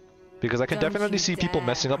 1v3. Because I can definitely see people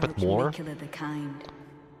messing up with more.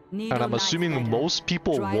 And I'm assuming most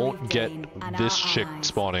people won't get this chick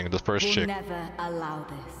spawning, the first chick. Never allow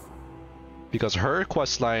this. Because her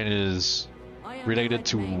questline is related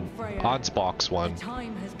to Ansbox one. The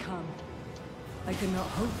time has come. I could not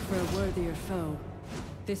hope for a worthier foe.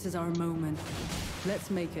 This is our moment. Let's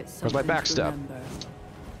make it something Where's my backstab? to remember.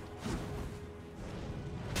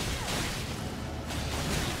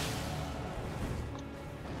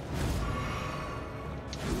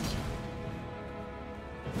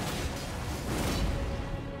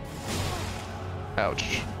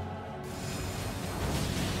 Ouch.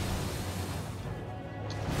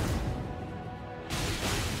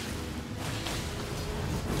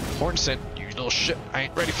 Horn Scent, you little shit. I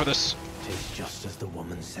ain't ready for this. Tis just as the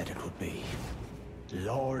woman said it would be.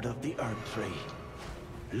 Lord of the Erdtree.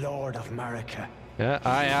 Lord of Marika. Yeah,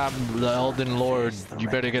 I am the Elden Lord. You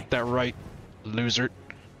better get that right, loser.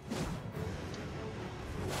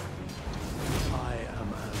 I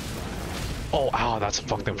am Anslan. Oh, ow, that's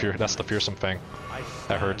fucking fear. That's the fearsome thing.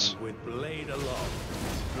 That hurts. With blade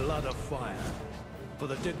aloft, blood of fire, for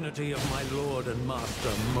the dignity of my lord and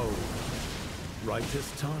master Mo.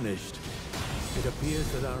 Righteous tarnished. It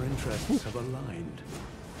appears that our interests have aligned.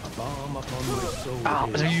 A balm upon my soul. Ow,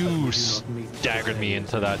 is that we you do not meet staggered me today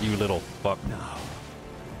into that, you little fuck. Now,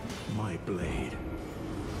 my blade.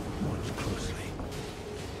 Watch closely.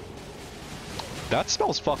 That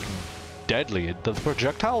smells fucking deadly. The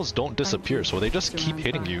projectiles don't disappear, so they just keep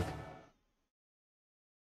hitting you.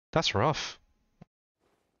 That's rough.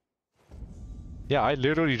 Yeah, I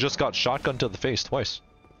literally just got shotgun to the face twice.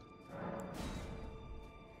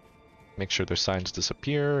 Make sure their signs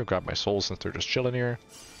disappear, grab my soul since they're just chilling here.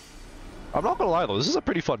 I'm not gonna lie though, this is a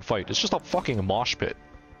pretty fun fight. It's just a fucking mosh pit.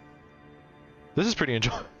 This is pretty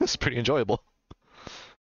enjoyable.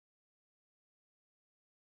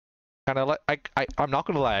 Kinda like I'm not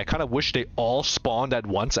gonna lie, I kinda wish they all spawned at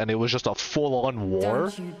once and it was just a full-on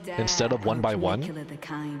war instead of one by one. The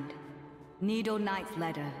kind. Needle Knight's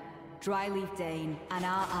leader, Dryleaf Dane, and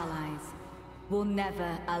our allies will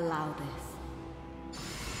never allow this.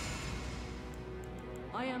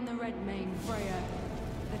 I am the Red Mane, Freya.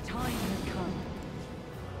 The time has come.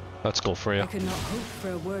 Let's go, Freya. I could not hope for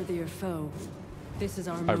a worthier foe. This is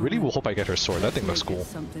our moment. I really will hope I get her sword. That thing looks Make it cool.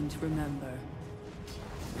 Something to remember.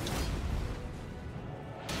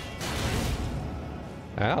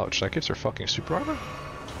 Ouch, that gives her fucking super armor?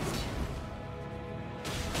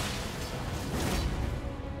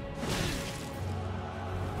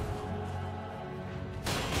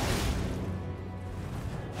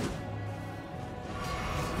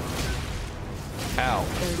 Ow.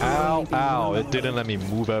 Ow, ow. It didn't let me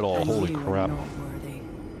move at all. Holy crap.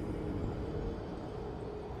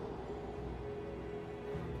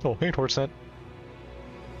 Oh, hey, Torset.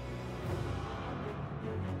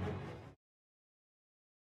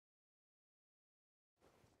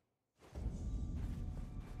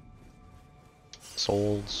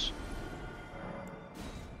 Souls.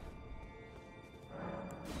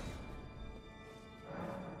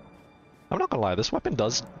 I'm not gonna lie, this weapon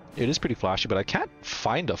it is pretty flashy, but I can't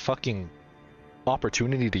find a fucking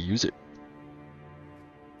opportunity to use it.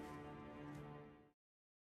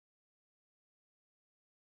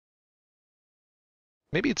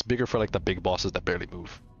 Maybe it's bigger for like the big bosses that barely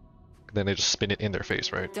move. Then they just spin it in their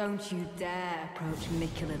face, right? Don't you dare approach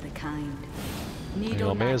Miquella the Kind. You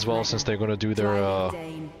know, may as well, since they're gonna do their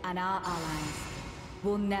and our allies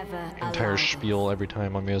will never entire spiel every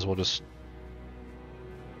time, I may as well just...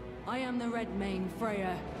 I am the Red Mane,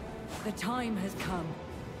 Freya. The time has come.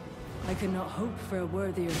 I could not hope for a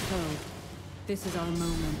worthier foe. This is our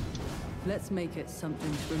moment. Let's make it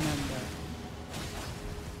something to remember.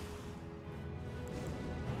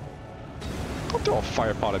 Don't throw a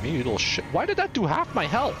fire pot at me, you little shit. Why did that do half my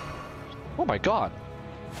health? Oh my god.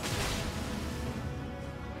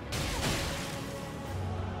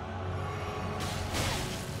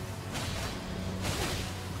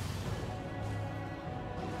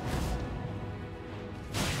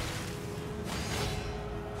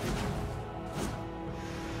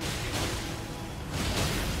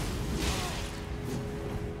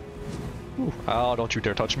 Ooh. Oh, don't you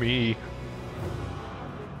dare touch me.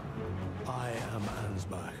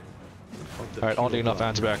 Alright, oddly enough,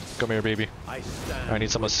 Ansback. Come here, baby. I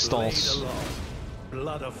need some assistance.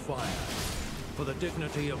 Blood of fire, for the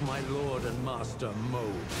dignity of my lord and master Mo.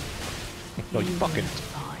 No, you fucking...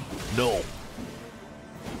 No.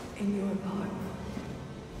 In your part.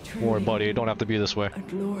 Don't worry, buddy. It don't have to be this way. A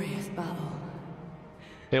glorious battle.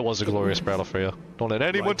 It was a glorious battle for you. Don't let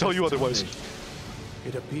anyone tell you otherwise.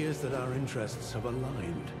 It appears that our interests have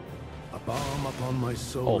aligned. A balm upon my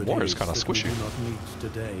soul. Oh, war is kind of squishy. We do not meet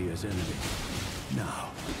today as enemies.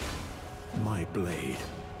 Now, my blade.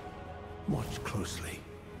 Watch closely.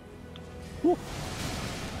 Woo.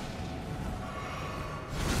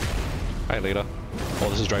 Hi, Leda. Oh,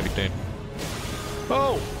 this is driving Dane.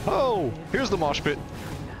 Oh! Oh! Here's the mosh pit.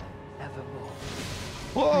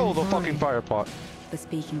 Whoa, the fucking fire pot. For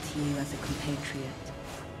speaking to you as a compatriot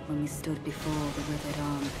when we stood before the withered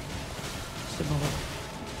arm. Simone,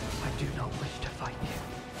 I do not wish to fight you,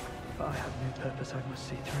 but I have no purpose I must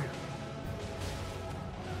see through.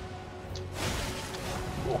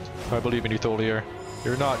 I believe in you, Tholier.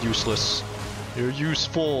 You're not useless. You're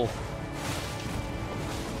useful.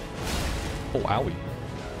 Oh, owie.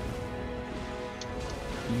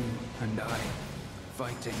 You and I,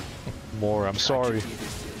 fighting. More, I'm sorry.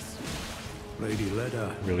 Lady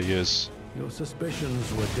Leda. Really is. Your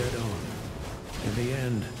suspicions were dead on. In the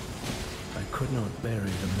end, I could not bury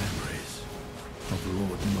the memories of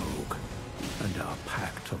Lord Moog and our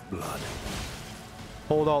pact of blood.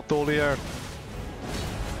 Hold out, Tholier.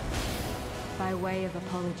 By way of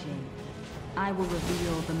apology, I will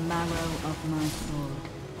reveal the marrow of my sword.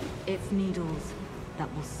 Its needles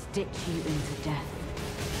that will stitch you into death.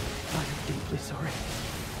 I am deeply sorry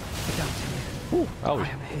for doubting you. Ooh, owie. I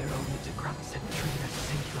am here only to grant Erdtree a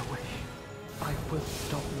singular wish. I will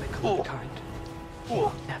stop Miquella the Kind. He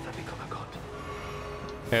will never become a god.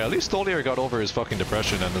 Hey, at least Tholier got over his fucking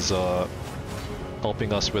depression and is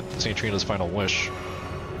helping us with St. Trina's final wish.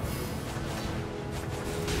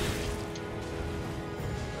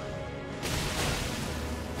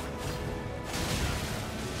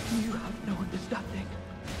 You have no understanding.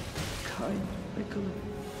 Kind Miquella.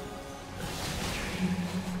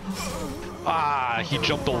 Ah, he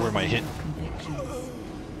jumped over my hit.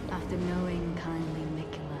 After knowing kindly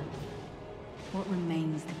Miquella, what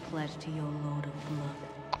remains to pledge to your Lord of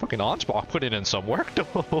Blood? Fucking Ansbach put it in some work though.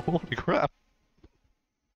 Holy crap.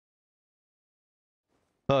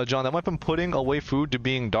 John, that went from putting away food to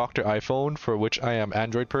being Dr. iPhone, for which I am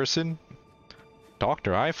Android person.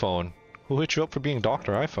 Dr. iPhone? Who hit you up for being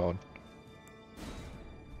Dr. iPhone?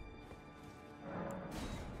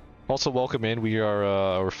 Also, welcome in. We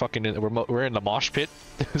are we're in the mosh pit.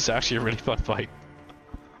 It's actually a really fun fight.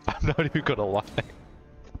 I'm not even gonna lie.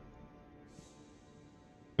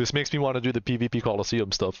 This makes me want to do the PvP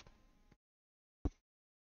Coliseum stuff.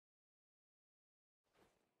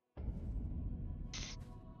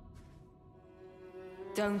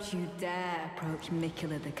 Don't you dare approach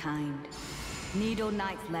Miquella the Kind. Needle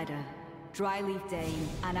Knight's Leader, Dryleaf Dane,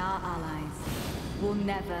 and our allies will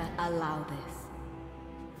never allow this.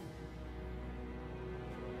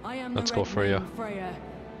 I am Let's the go, Red Freya. Mane Freya.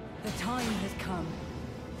 The time has come.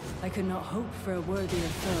 I could not hope for a worthier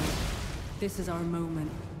foe. This is our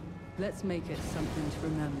moment. Let's make it something to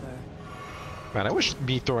remember. Man, I wish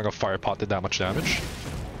me throwing a fire pot did that much damage.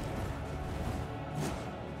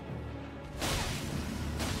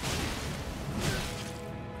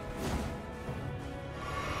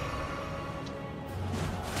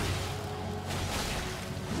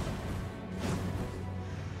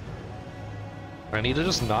 I need to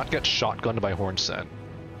just not get shotgunned by Hornset.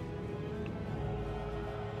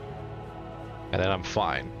 And then I'm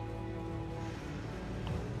fine.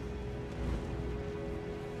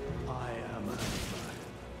 I am a member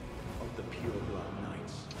of the Pureblood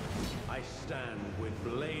Knights. I stand with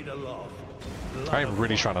blade aloft. I'm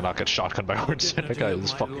really trying to not get shotgunned by Hornset. That guy,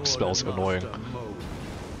 his fucking spell's annoying.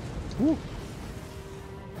 Woo.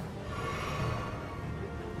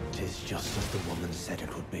 Tis just as the woman said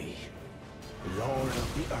it would be. Lord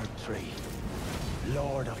of the Erdtree,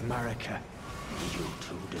 Lord of Marika, you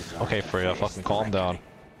two deserve. Okay, Freya, fucking calm down.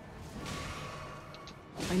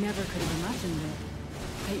 I never could have imagined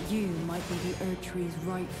it. That you might be the Erdtree's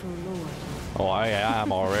rightful lord. Oh, I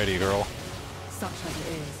am already, girl. Such as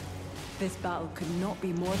it is, this battle could not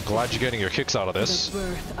be more Glad you're getting your kicks out of this. the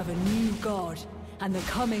birth of a new god and the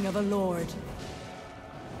coming of a lord.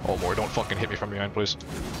 Oh boy, don't fucking hit me from behind, please.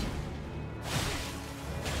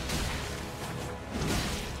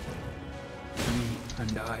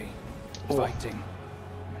 And I, fighting.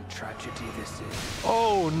 And tragedy this is.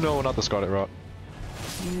 Oh no, not the Scarlet Rot.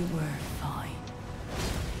 You were fine.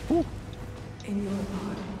 Ooh. In your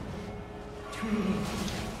heart, truly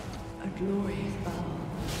a glorious battle.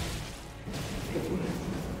 It was.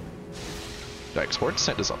 Yikes,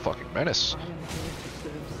 Hornset is a fucking menace. I am here to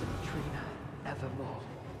serve Centrina evermore.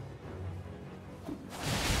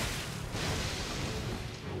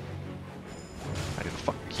 I need to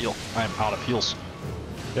fucking heal. I am out of heals.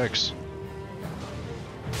 Yikes.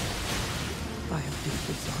 I am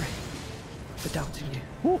deeply sorry for doubting you.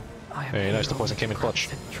 Woo. I am Hey, nice, the here poison only came to in clutch.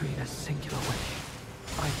 grant Centrina's singular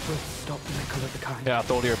wish. I will stop Miquella the Kind. Yeah,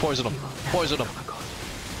 Tholier, poison him. He will never Poison him. become a god.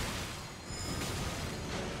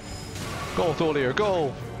 Go, Tholier,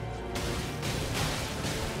 go!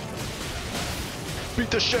 Beat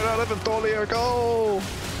the shit out of him, Tholier, go!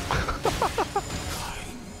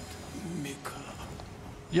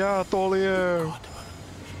 Yeah, Tholier!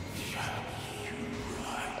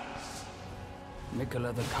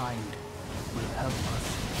 Miquella the Kind will help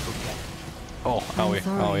us forget. Oh, owie.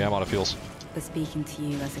 sorry. Oh, yeah, I'm out of heals. For speaking to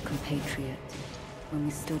you as a compatriot when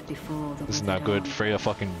we stood before the This is not withered good. arm. Freya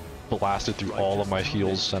fucking blasted through all of my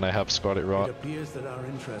heals, and I have Scarlet It Rot. appears that our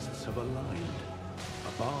interests have aligned.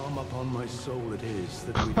 A balm upon my soul it is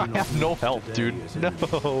that we do I not have no meet health, today dude. as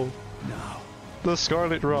enemies. No! Now, The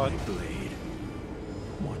Scarlet Rot. my blade.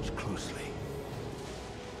 Watch closely.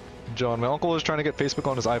 John, my uncle is trying to get Facebook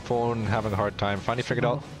on his iPhone, having a hard time. Finally figured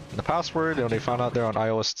out the password, and they found out they're on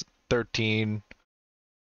iOS 13.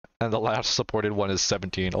 And the last supported one is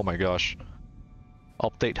 17. Oh my gosh.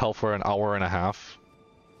 Update hell for an hour and a half.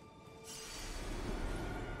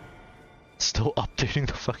 Still updating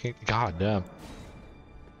the fucking... God damn.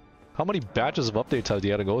 How many batches of updates have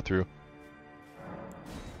you had to go through?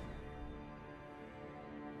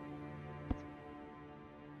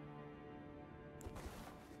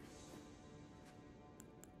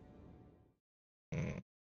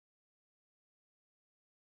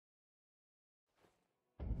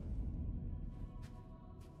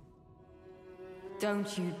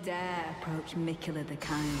 Don't you dare approach Miquella the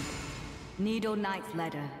Kind. Needle Knight's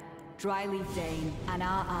Ledder, Dryleaf Dane, and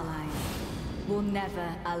our allies will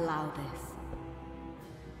never allow this.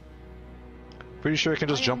 Pretty sure I can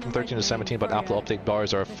just I jump am from the 13 to Red 17, Mane but Apple Freya. update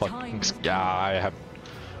bars are The fucking... time has Yeah, come.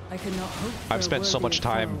 I I could not hope for I've spent a so much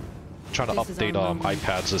worthier time foe. trying to This is our update moment.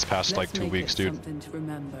 iPads this past like Let's 2 make weeks, it dude. something to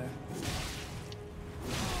remember.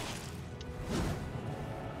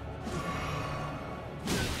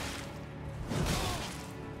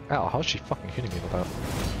 Ow, how's she fucking hitting me with that?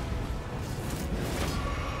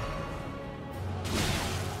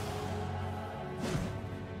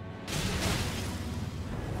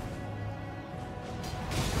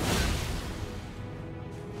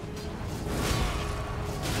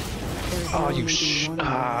 Oh, you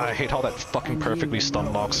I hate how that fucking perfectly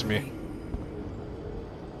stun locks me.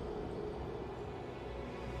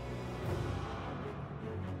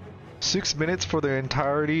 Six minutes for the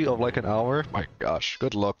entirety of like an hour? My gosh,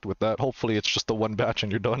 good luck with that. Hopefully it's just the one batch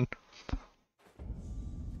and you're done.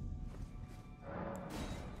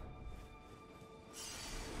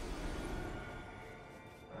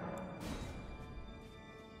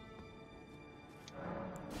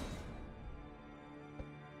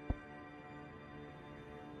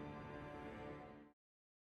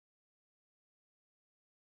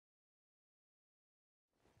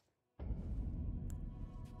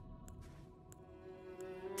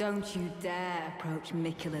 Don't you dare approach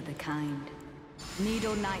Miquella the Kind.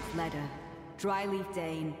 Needle Knight's Leader, Dryleaf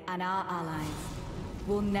Dane, and our allies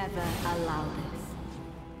will never allow this.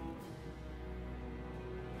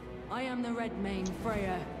 I am the Red Mane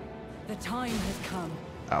Freya. The time has come.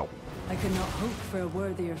 Ow. I could not hope for a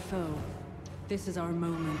worthier foe. This is our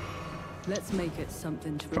moment. Let's make it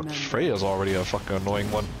something to remember. Freya's already a fucking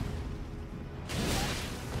annoying one.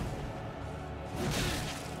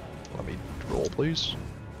 Let me roll, please.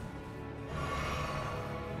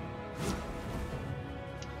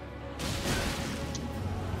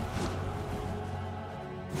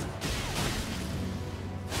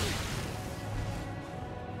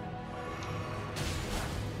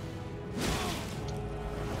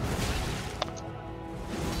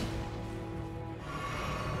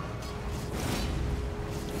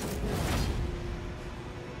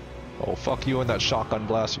 Oh, fuck you and that shotgun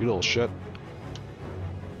blast, you little shit.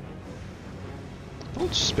 Don't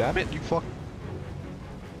spam it, you fuck.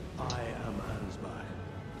 I am Ansbach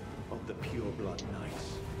of the Pure Blood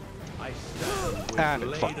Knights. I stand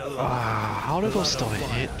with blade aloft, how did those still blood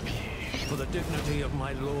of hit fire, me? for the dignity of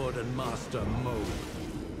my lord and master Mo.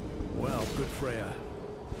 Well, good Freya,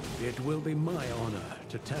 it will be my honor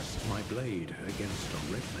to test my blade against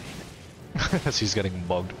a red mane. As he's getting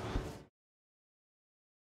bugged.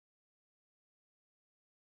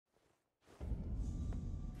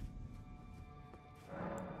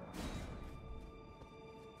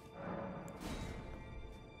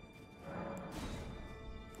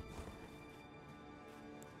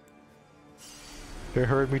 They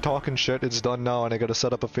heard me talking shit, it's done now, and I gotta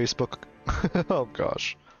set up a Facebook. Oh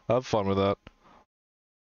gosh. Have fun with that.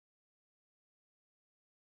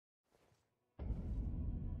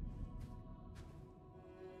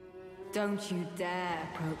 Don't you dare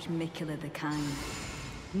approach Miquella the Kind.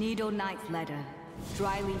 Needle Knight's Leader,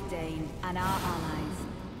 Dryleaf Dane, and our allies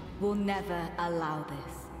will never allow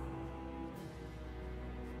this.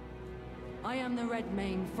 I am the Red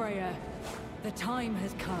Mane Freya. The time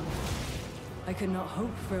has come. I could not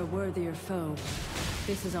hope for a worthier foe.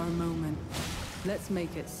 This is our moment. Let's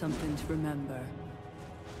make it something to remember.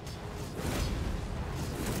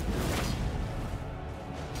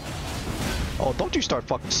 Oh, don't you start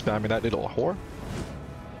fucking spamming that little whore.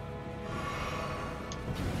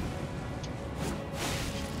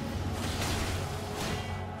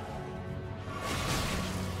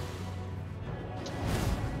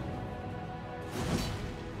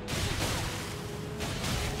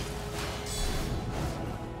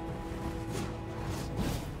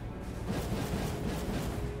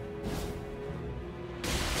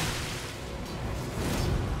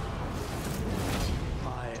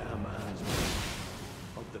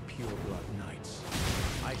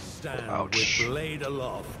 With blade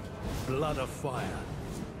aloft, blood of fire,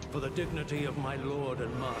 for the dignity of my lord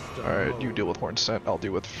and master. Alright, you deal with Horn Scent, I'll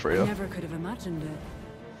deal with Freya. I never could have imagined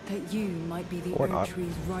it. That you might be the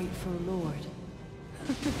Erdtree's rightful lord.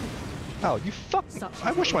 Ow, you fuck.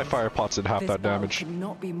 I wish my fire pots did half that damage. Could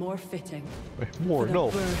not be more fitting. Wait, more, for the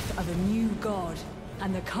no. birth of a new god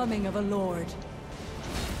and the coming of a lord.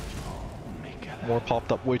 More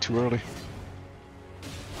popped up way too early.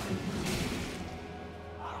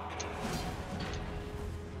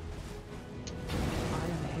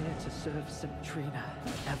 Serve Centrina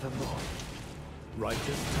evermore.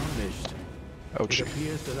 Righteous tarnished. Ouch. It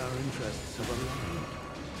appears that our interests have aligned.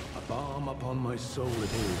 A balm upon my soul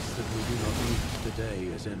it is that we do not meet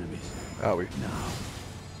today as enemies. Owie. Now,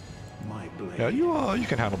 my blade. Yeah, you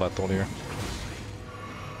can handle that, Thornir.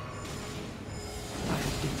 I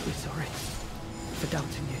am deeply sorry for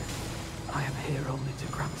doubting you. I am here only to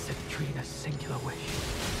grant Centrina's singular wish.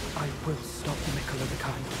 I will stop Miquella the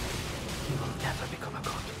Kind. He will never become a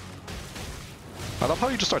god. I love how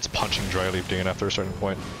he just starts punching Dryleaf Dane after a certain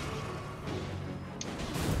point.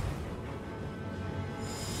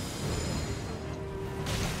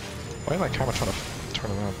 Why is my camera trying to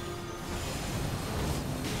turn around?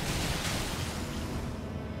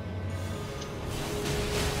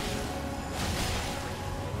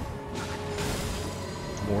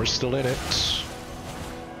 More still in it.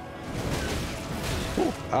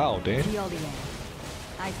 Ooh, ow, Dane.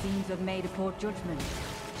 I seem to have made a poor judgment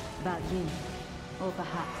about you. Or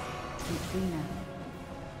perhaps Centrina.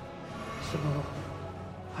 Simone,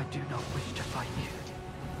 I do not wish to fight you,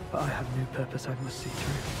 but I have new purpose I must see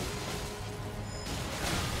through.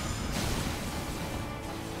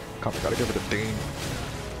 Come, gotta give it a ding.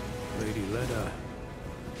 Lady Leda,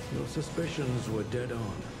 your suspicions were dead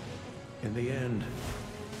on. In the end,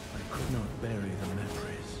 I could not bury the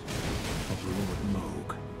memories of Lord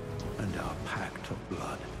Moog and our pact of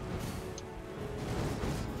blood.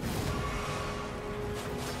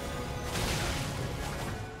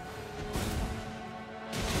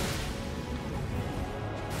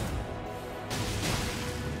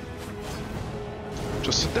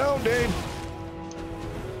 Just sit down, Dane.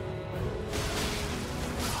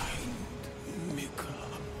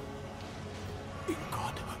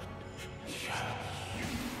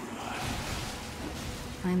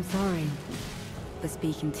 I'm sorry for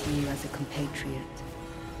speaking to you as a compatriot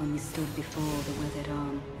when we stood before the withered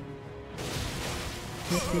arm.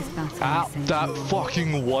 With this battle, Ah, that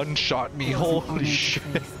fucking one-shot me. Holy shit.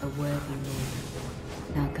 A worthy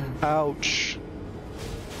lord. Now go. Ouch.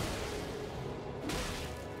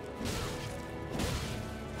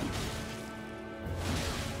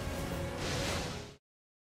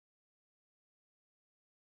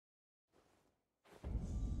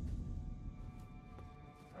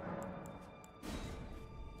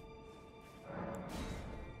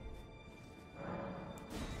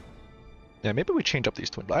 Yeah, maybe we change up these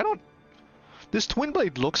twin blade. I don't. This twin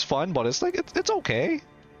blade looks fun, but it's like it's okay.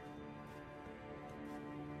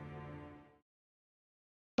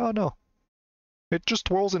 Oh no, it just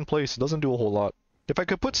twirls in place. It doesn't do a whole lot. If I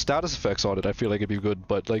could put status effects on it, I feel like it'd be good.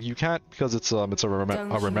 But like you can't because it's a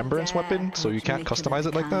remembrance weapon, so you can't customize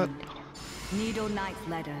it like that. Needle Knight's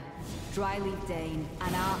leader, Dryleaf Dane,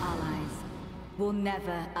 and our allies will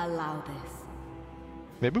never allow this.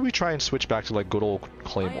 Maybe we try and switch back to like good old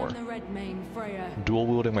Claymore. Dual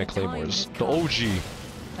wielding my Claymores. The OG.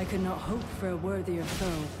 I could not hope for a worthier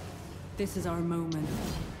foe. This is our moment.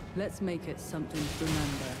 Let's make it something to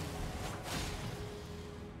remember.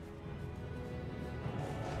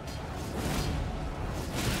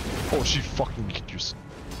 Oh, she fucking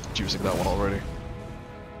using that one already.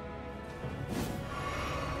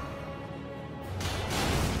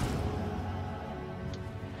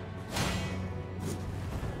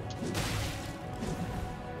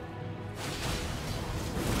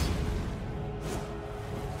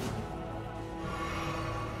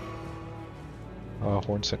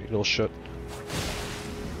 Horn sent you little shit.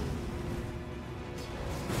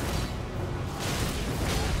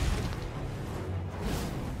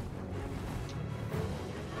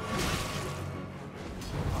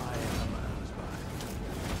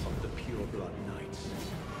 Of the pure blood knights,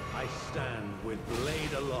 I stand with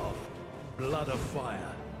blade aloft, blood of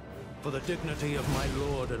fire, for the dignity of my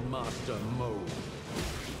lord and master Mo.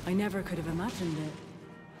 I never could have imagined it.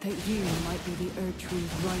 That you might be the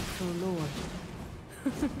Erdtree's rightful lord.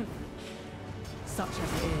 Such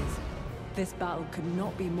as it is, this battle could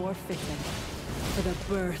not be more fitting for the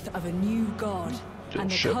birth of a new god and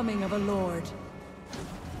the coming of a lord.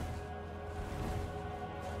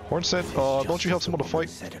 Horn sent, don't you have someone to fight?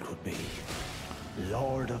 Said it would be.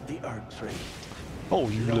 Lord of the Erdtree. Oh,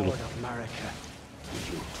 you Lord little. of Marika.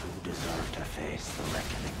 You two deserve to face the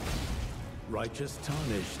reckoning. Righteous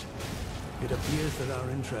tarnished. It appears that our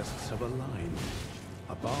interests have aligned.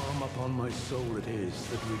 A balm upon my soul it is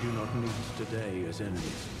that we do not meet today as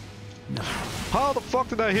enemies. Now, How the fuck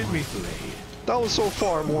did that hit me? That was so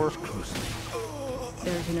far, Morph.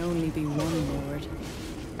 There can only be one lord,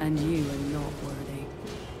 and you are not worthy.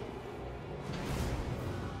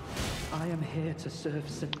 I am here to serve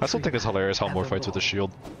St. I still think it's hilarious how Morph fights with a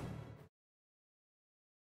shield.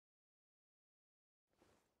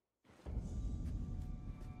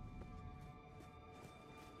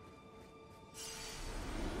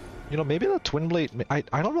 You know, maybe the twin blade. I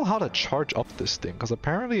don't know how to charge up this thing because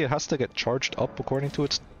apparently it has to get charged up according to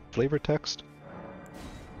its flavor text.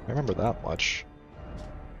 I remember that much.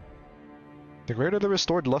 The greater the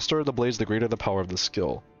restored luster of the blades, the greater the power of the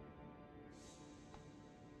skill.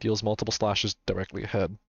 Deals multiple slashes directly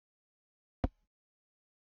ahead.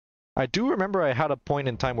 I do remember I had a point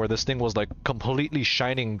in time where this thing was like completely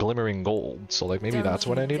shining, glimmering gold. So like maybe that's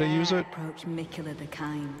when I need to use it. Approach Miquella the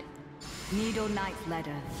Kind. Needle Knight's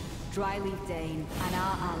leader, Dryleaf Dane, and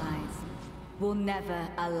our allies will never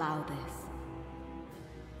allow this.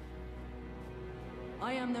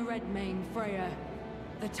 I am the Red Mane Freya.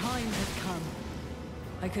 The time has come.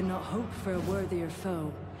 I could not hope for a worthier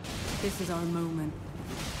foe. This is our moment.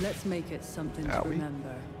 Let's make it something to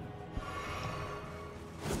remember.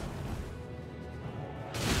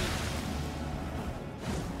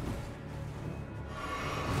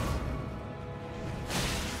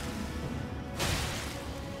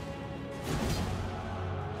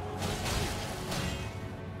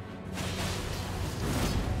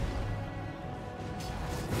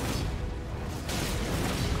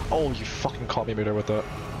 Oh, you fucking caught me midair with that.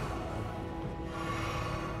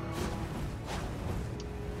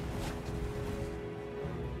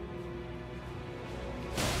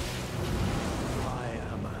 I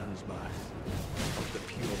am Ansbach of the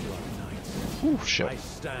pure blood knights. Ooh, shit. I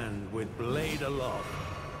stand with blade aloft,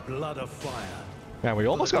 blood of fire. Man, we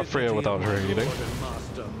almost got Freya without her eating. Lord and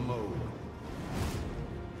Master Mo.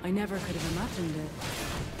 I never could have imagined it.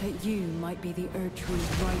 That you might be the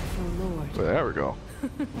Erdtree's rightful lord. There we go.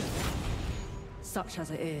 Such as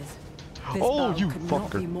it is, this Oh, battle you could not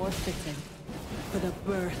fucker. be more fitting. For the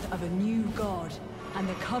birth of a new god and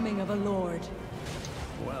the coming of a lord.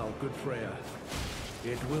 Well, good Freya.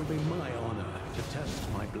 It will be my honor to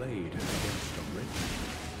test my blade against the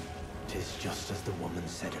Erdtree. 'Tis just as the woman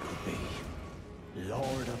said it would be.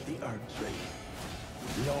 Lord of the Erdtree,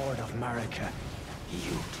 Lord of Marika,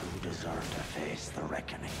 you two deserve to face the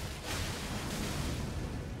reckoning.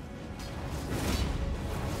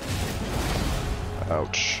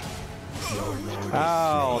 Ouch.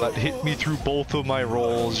 Ow, that hit me through both of my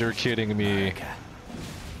rolls, you're kidding me.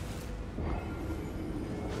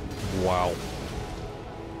 Wow.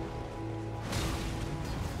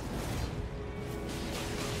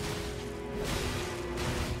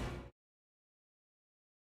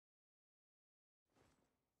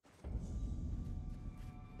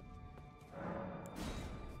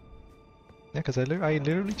 Yeah, because I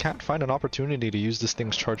literally can't find an opportunity to use this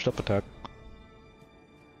thing's charged up attack.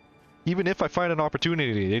 Even if I find an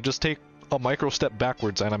opportunity, they just take a micro step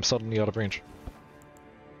backwards and I'm suddenly out of range.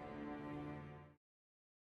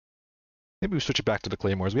 Maybe we switch it back to the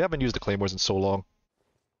claymores. We haven't used the claymores in so long.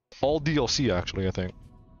 All DLC actually, I think.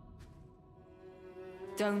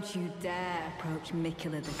 Don't you dare approach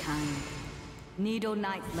Miquella the Kind. Needle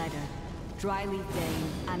Knight's Leader, Dryleaf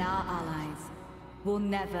Dane, and our allies will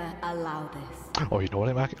never allow this. Oh, you know what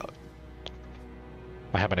I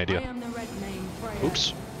have an idea. I am the Red Mane Freya.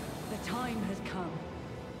 Oops. The time has come.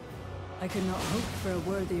 I could not hope for a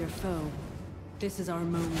worthier foe. This is our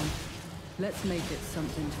moment. Let's make it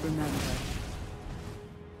something to remember.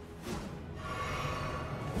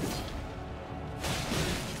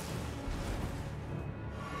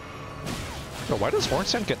 Yo, why does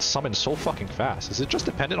Hornsent get summoned so fucking fast? Is it just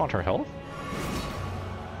dependent on her health?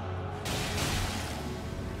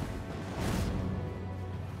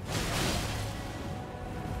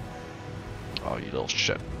 Oh, you little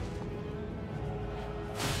shit.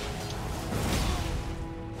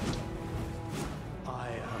 I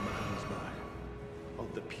am Ansbach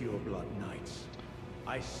of the Pure Blood Knights.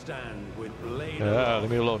 I stand with blade Yeah,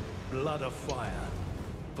 leave me alone. blood of fire,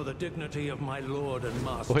 for the dignity of my lord and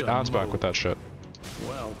master. Go hit Ansbach Mo. with that shit.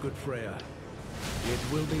 Well, good Freya, it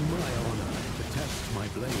will be my honor to test my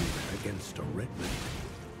blade against a red blade.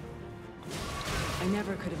 I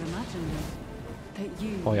never could have imagined it. That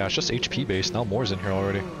you Oh yeah, it's just would be HP based. Now Moore's in here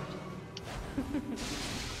already. Lord.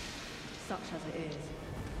 Such as it is,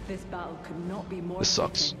 this battle could not be more This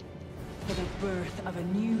sucks. fitting. For the birth of a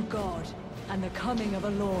new god and the coming of a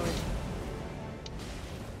lord.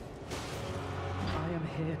 I am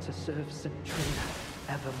here to serve Centrina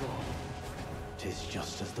evermore. 'Tis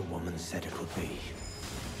just as the woman said it would be.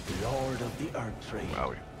 Lord of the Erdtree,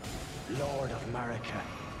 Wowie. Lord of Marika,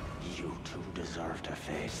 you two deserve to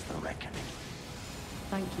face the reckoning.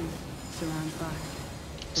 Thank you, Sir Ansbach.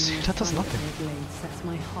 See, that does nothing. Your blade sets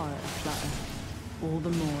my heart aflutter. All the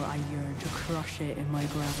more I yearn to crush it in my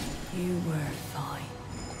grasp. You were fine.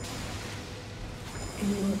 In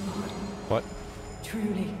your blood, What?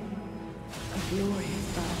 truly, a glorious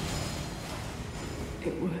battle.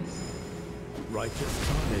 It was. Righteous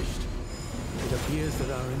tarnished. It appears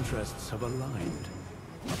that our interests have aligned.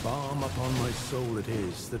 A balm upon my soul it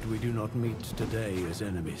is that we do not meet today as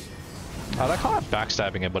enemies. I like how I'm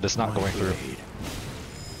backstabbing it, but it's not My going through. blade.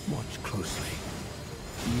 Watch closely.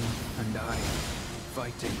 You and I,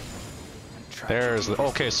 fighting. And There's the,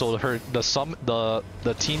 okay, so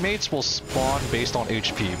the teammates will spawn based on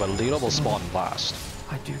HP, but Lita will spawn last,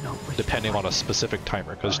 I do not wish depending to on a specific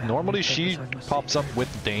timer. Because normally she pops up with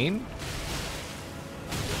Dane,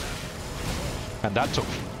 and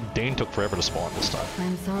Dane took forever to spawn this time.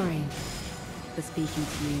 I'm sorry for speaking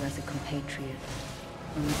to you as a compatriot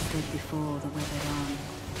when we stood before the withered arm.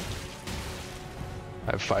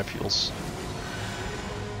 I have 5 heals.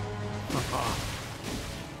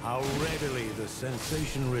 How readily the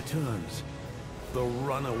sensation returns. The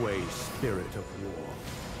runaway spirit of war.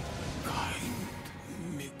 Kindly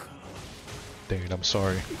Miquella. Dane, I'm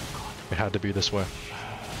sorry. It had to be this way.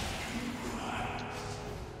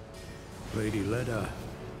 Lady Leda,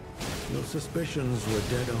 your suspicions were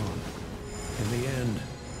dead on. In the end,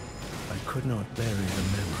 I could not bury the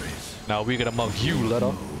memories. Now we gonna mug you, Leta.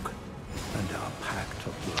 Rogue and our pact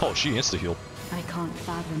of blood. Oh, she insta-healed. I can't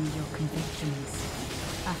fathom your convictions.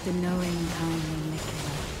 After knowing kindly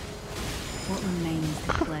Miquella, what remains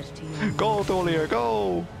to pledge to you? Go, Tholier,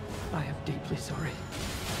 go! I am deeply sorry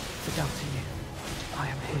for doubting you. I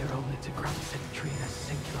am here only to grant Centrina's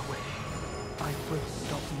singular wish. I will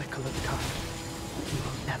stop Miquella the Kind. He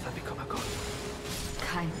will never become a god.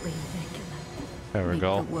 Kindly Miquella. There we Make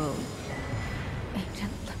go. the world A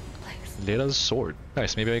gentler place. Leila's sword.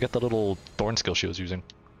 Nice, maybe I get the little thorn skill she was using.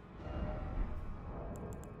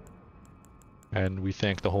 And we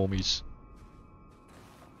thank the homies.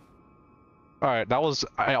 Alright, that was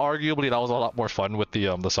arguably that was a lot more fun with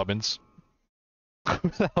the summons.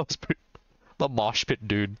 That was pretty, the mosh pit,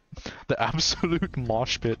 dude. The absolute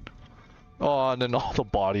mosh pit. Oh, and then all the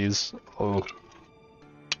bodies. Oh.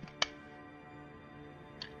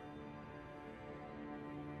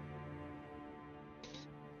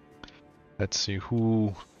 Let's see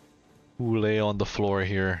who lay on the floor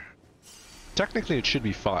here. Technically it should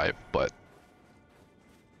be 5, but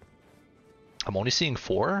I'm only seeing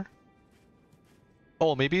 4?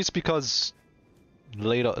 Oh, maybe it's because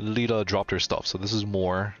Lita dropped her stuff, so this is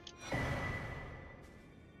more.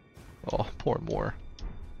 Oh, poor Moore.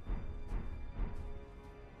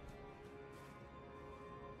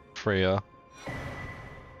 Freya.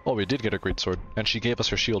 Oh, we did get a greatsword, and she gave us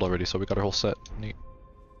her shield already, so we got her whole set. Neat.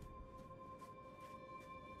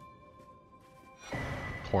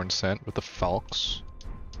 Horn Scent with the Falx.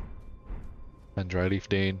 And Dryleaf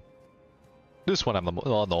Dane. This one I'm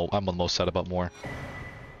the most sad about more.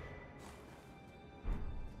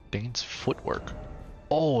 Dane's footwork.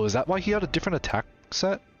 Oh, is that why he had a different attack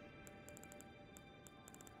set?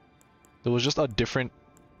 It was just a different...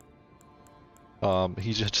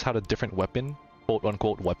 he just had a different weapon.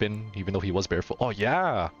 Quote-unquote weapon, even though he was barefoot. Oh,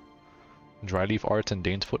 yeah! Dryleaf Arts and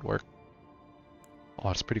Dane's footwork. Oh,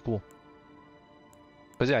 that's pretty cool.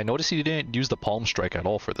 But yeah, I noticed he didn't use the palm strike at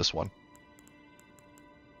all for this one.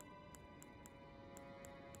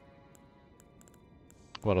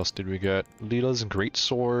 What else did we get? Leela's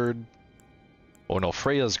greatsword. Oh no,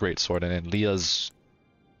 Freya's greatsword, and then Leah's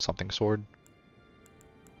something sword.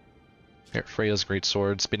 Here, Freya's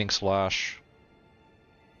greatsword, spinning slash.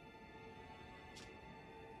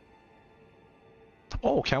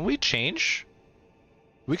 Oh, can we change?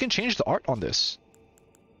 We can change the art on this.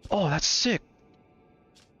 Oh, that's sick.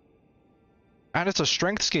 And it's a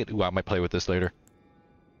strength scale. Ooh, I might play with this later.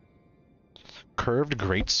 Curved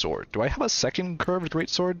greatsword. Do I have a second curved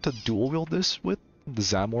greatsword to dual wield this with? The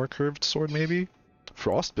Zamor curved sword, maybe?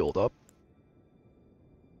 Frost build-up.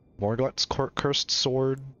 Morgott's cursed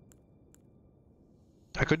sword.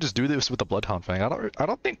 I could just do this with the Bloodhound Fang. I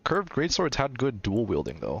don't think curved greatswords had good dual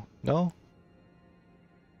wielding though. No?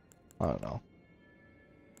 I don't know.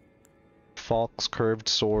 Falk's curved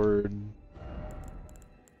sword.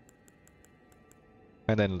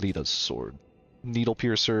 And then Lita's sword. Needle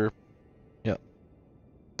Piercer. Yeah.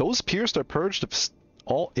 Those pierced are purged of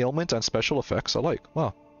all ailment and special effects alike.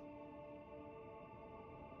 Wow.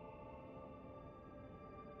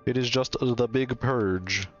 It is just the big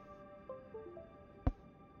purge.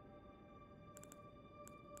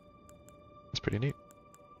 That's pretty neat.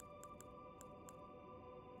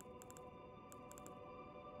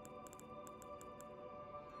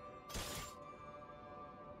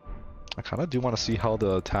 I kind of do want to see how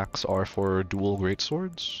the attacks are for dual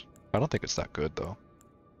greatswords. I don't think it's that good though.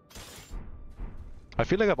 I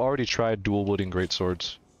feel like I've already tried dual wielding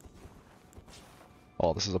greatswords.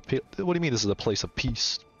 Oh, this is a... What do you mean this is a place of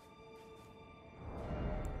peace?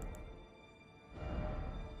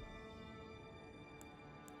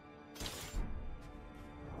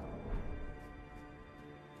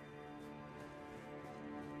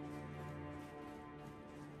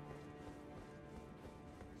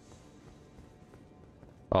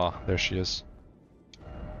 Ah, there she is.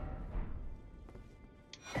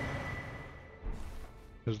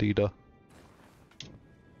 Lita.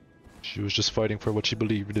 She was just fighting for what she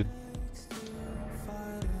believed in.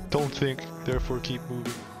 Don't think, therefore keep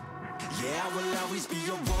moving. Yeah, I will always be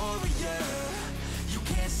a warrior. You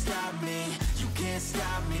can't stop me, you can't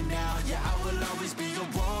stop me now. Yeah, I will always be a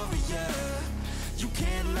warrior. You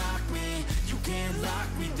can't lock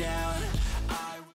me down.